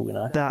 That's all we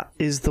know. That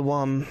is the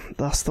one.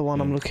 That's the one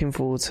I'm looking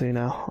forward to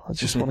now. I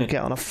just want to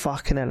get on a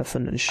fucking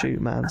elephant and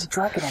shoot, man. And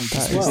Dragon Age That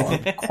as is well.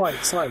 I'm quite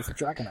excited for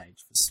Dragon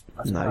Age.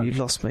 No, you've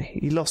lost me.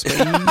 You lost me.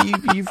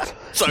 You've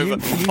It's over.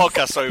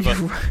 Podcast's over.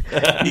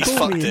 He's brought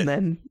fucked me in. it.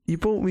 Then you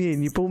brought me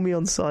in. You brought me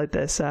on side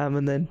there, Sam,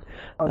 and then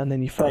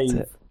you fucked Dave,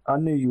 it. I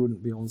knew you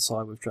wouldn't be on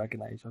side with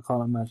Dragon Age. I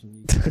can't imagine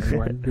you could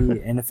anywhere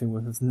near anything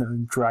with no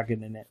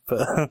dragon in it.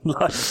 But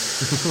like,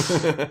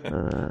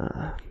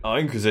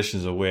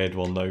 Inquisition's a weird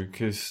one though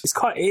because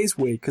it is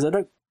weird because I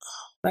don't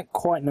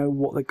quite know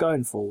what they're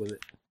going for with it.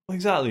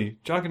 exactly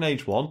Dragon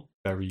Age 1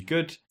 very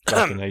good,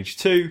 Dragon Age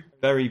 2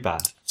 very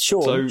bad.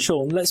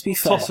 Sean, let's be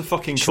fair. Toss a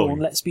fucking Sean, coin.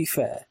 let's be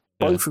fair.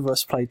 Yeah. Both of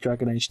us played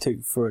Dragon Age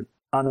 2 for an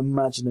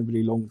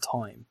unimaginably long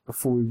time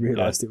before we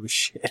realised it was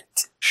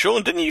shit.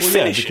 Sean, didn't you Well, yeah,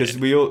 finish because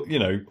it? we all,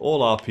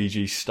 all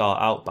RPGs start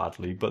out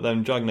badly, but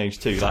then Dragon Age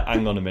 2, like,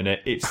 hang on a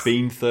minute, it's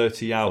been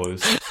 30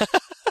 hours,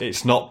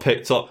 it's not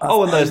picked up.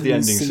 Oh, and there's the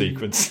only ending seen-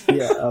 sequence.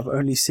 Yeah, I've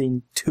only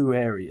seen 2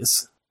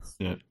 areas.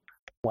 Yeah.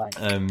 Wank.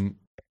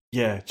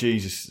 Yeah,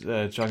 Jesus,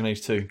 Dragon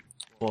Age 2,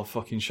 what a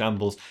fucking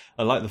shambles.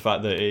 I like the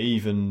fact that it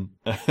even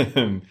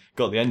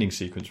got the ending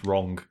sequence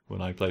wrong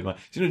when I played mine.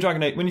 So,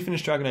 Dragon Age, when you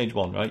finish Dragon Age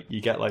 1, right, you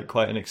get, like,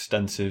 quite an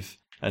extensive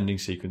ending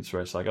sequence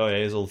where it's like, oh yeah,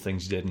 here's all the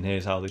things you did and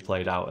here's how they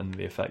played out and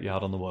the effect you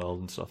had on the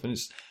world and stuff. And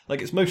it's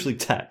like it's mostly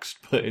text,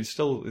 but it's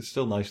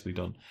still nicely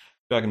done.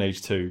 Dragon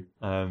Age 2,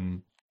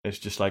 it's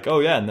just like, oh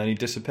yeah, and then he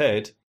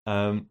disappeared.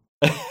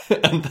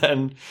 And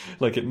then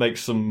like it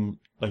makes some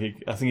like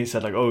I think it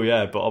said like, oh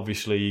yeah, but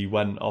obviously he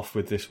went off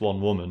with this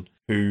one woman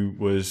who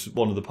was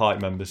one of the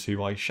party members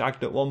who I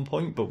shagged at one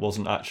point, but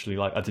wasn't actually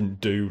like I didn't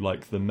do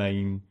like the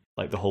main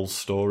like the whole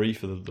story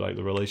for the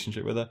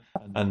relationship with her.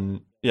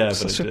 And yeah, but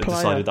Such a it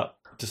player.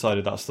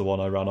 decided that's the one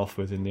I ran off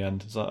with in the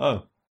end. It's like,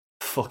 oh,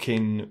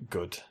 fucking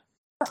good.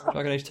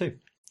 Dragon Age 2.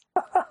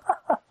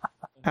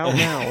 Out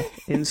now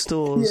in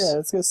stores. Yeah, I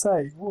was going to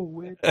say. Oh,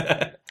 weird.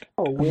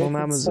 Oh, weird. on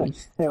Amazon.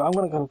 Yeah, I'm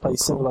going to go play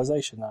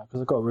Civilization now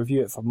because I've got to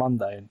review it for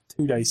Monday and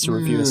 2 days to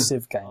review a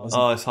Civ game. Isn't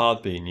Oh, it's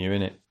hard being you,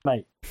 innit? it?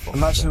 Mate,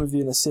 imagine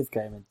reviewing a Civ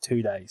game in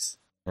 2 days.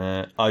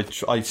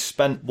 I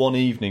spent one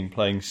evening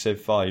playing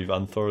Civ 5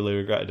 and thoroughly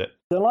regretted it.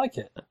 Don't like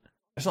it?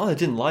 It's not that I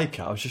didn't like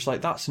it. I was just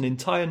like, that's an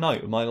entire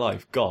night of my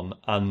life gone,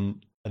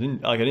 and I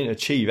didn't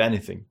achieve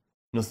anything.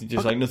 Nothing,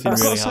 just like nothing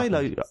really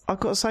happened.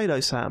 I've got to say though,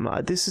 Sam,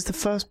 this is the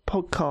first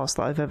podcast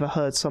that I've ever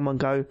heard someone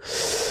go,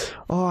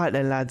 "All right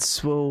then,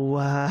 lads, well,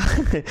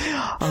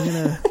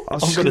 I'm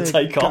gonna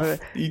take off.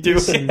 You do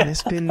Listen, it."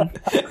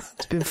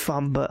 it's been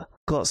fun, but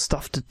got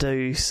stuff to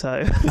do,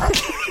 so."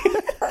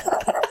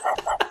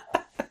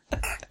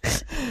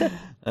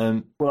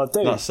 Well, I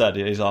do. That said,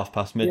 it is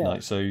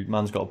midnight, so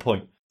man's got a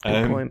point.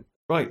 Good point.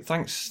 Right,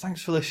 thanks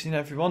for listening,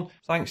 everyone.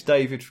 Thanks,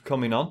 David, for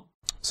coming on.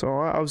 So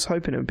I was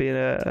hoping it would be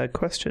a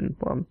question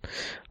one.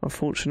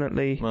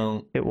 Unfortunately,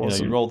 Well, it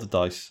wasn't. you rolled the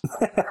dice.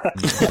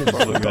 That's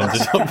what we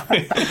ended up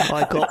with.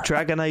 I got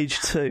Dragon Age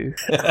 2.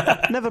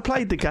 Never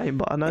played the game,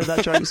 but I know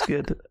that joke's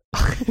good.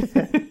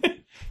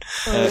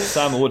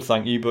 Sam, I would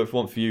thank you, but if it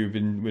weren't for you,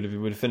 we'd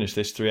have finished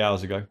this 3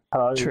 hours ago.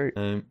 Hello. True.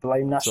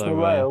 Blame National so,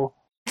 Rail.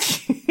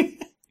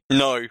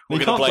 No, You we're going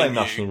to can't blame blame you.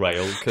 National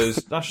Rail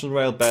because National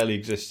Rail barely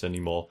exists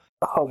anymore.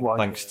 Oh my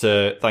Thanks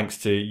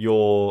to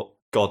your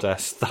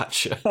goddess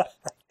Thatcher.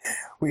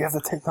 We have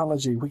the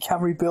technology. We can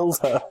rebuild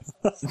her.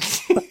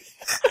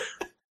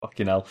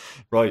 Fucking hell.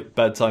 Right,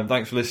 bedtime.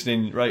 Thanks for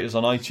listening. Rate us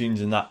on iTunes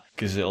and that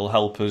because it'll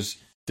help us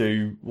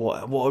do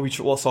what are we?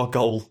 What's our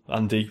goal,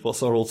 Andy?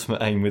 What's our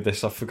ultimate aim with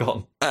this? I've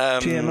forgotten.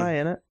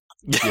 GMA, innit?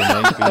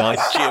 GMA, be nice.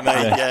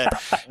 GMA, yeah.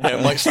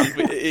 It might stand,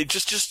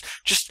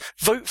 just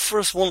vote for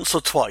us once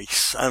or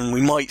twice, and we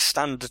might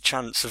stand a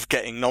chance of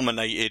getting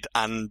nominated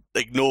and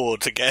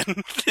ignored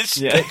again this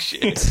Yeah. next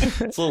year.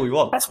 That's all we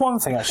want. That's one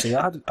thing, actually.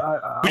 I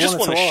We just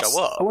wanted wanna ask-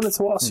 show up. I wanted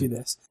to ask you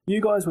this. You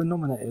guys were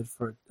nominated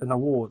for an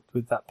award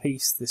with that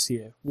piece this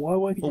year. Why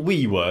weren't you, Well,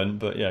 we weren't,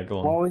 but yeah,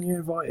 go why on. weren't you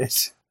invited?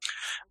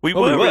 We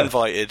Oh, we were were.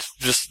 invited,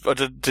 just I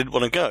didn't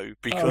want to go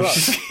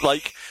because,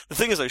 like, the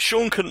thing is though,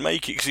 Sean couldn't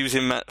make it because he was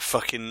in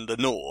fucking the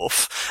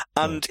north,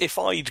 and if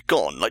I'd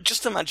gone, like,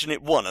 just imagine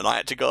it won and I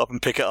had to go up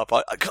and pick it up.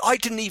 I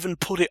didn't even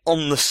put it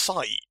on the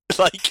site,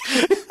 like.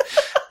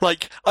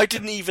 Like, I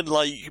didn't even,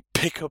 like,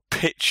 pick a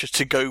picture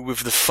to go with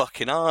the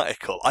fucking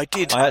article. I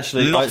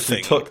actually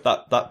took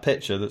that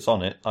picture that's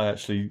on it.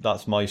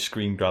 That's my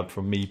screen grab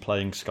from me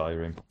playing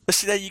Skyrim.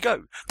 See, there you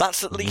go.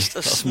 That's at least a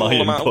That's small my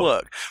amount of input.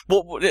 work.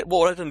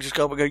 What I done is just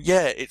go up and go,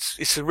 yeah,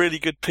 it's a really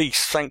good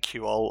piece. Thank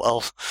you.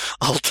 I'll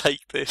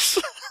take this.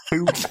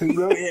 Who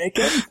wrote it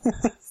again?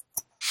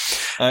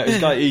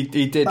 This guy, he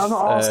did I'm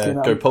not asking,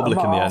 go I'm public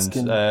not in the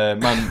asking.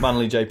 end.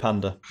 Manly J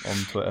Panda on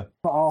Twitter.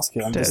 I'm not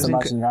asking, I'm just It's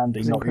imagining Andy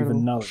it's not incredible.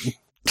 even knowing.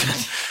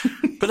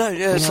 But no,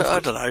 yeah, so I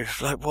don't know.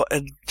 Like, what?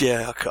 And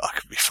yeah, I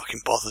could be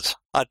fucking bothered.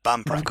 I'd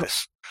band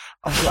practice.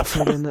 I've got a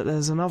feeling that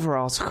there's another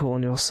article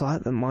on your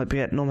site that might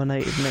get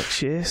nominated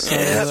next year. So,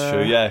 Yeah, That's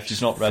true. Yeah, if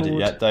he's not read it forward.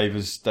 yet,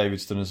 David's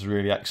done us a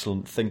really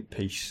excellent think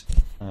piece.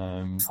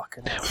 Fucking hell.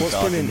 What's regarding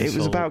brilliant, this it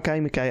was whole- about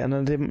Gamergate, and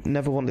I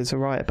never wanted to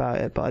write about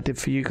it, but I did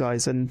for you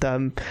guys. And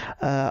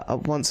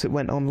once it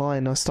went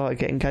online, I started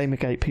getting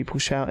Gamergate people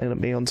shouting at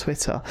me on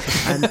Twitter.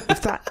 And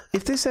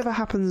if this ever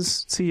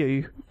happens to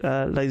you,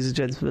 ladies and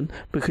gentlemen,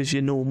 because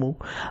you're normal,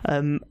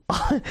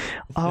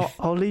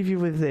 I'll leave you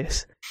with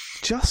this.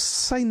 Just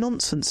say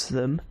nonsense to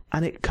them,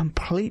 and it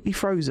completely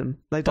throws them.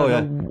 They don't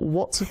know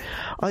what to...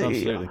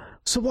 Absolutely.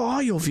 So what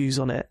are your views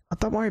on it?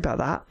 Don't worry about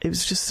that. It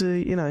was just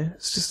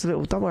it's just a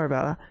little, don't worry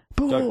about that.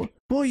 But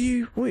what are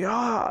you,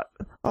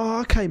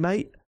 okay,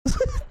 mate.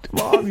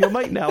 Well, I'm your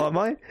mate now, am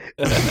I?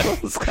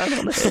 What's going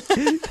on here?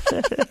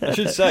 I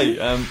should say,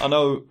 I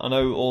know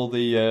all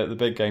the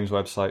big games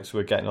websites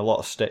were getting a lot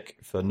of stick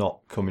for not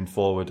coming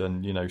forward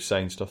and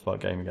saying stuff about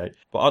Gamergate.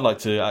 But I'd like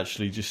to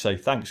actually just say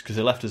thanks because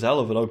it left us a hell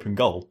of an open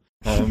goal.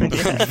 It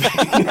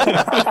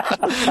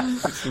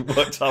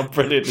worked out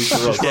brilliantly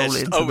for us. Yeah.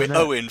 Yes, into the net.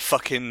 Owen,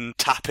 fucking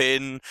tap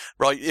in,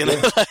 right?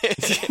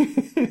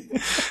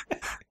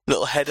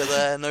 Little header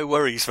there, no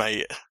worries,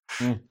 mate.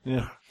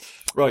 Yeah.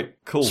 Right,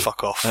 cool.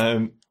 Fuck off.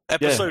 I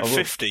Episode will.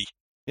 50.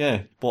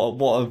 Yeah,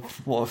 what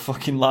a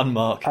fucking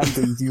landmark.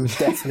 Andy, you would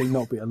definitely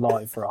not be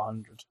alive for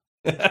 100.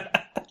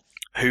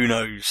 Who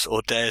knows,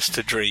 or dares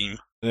to dream.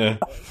 Yeah,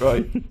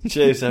 right.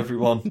 Cheers,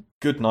 everyone.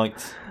 Good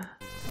night.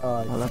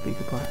 Alright. I love you,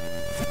 goodbye.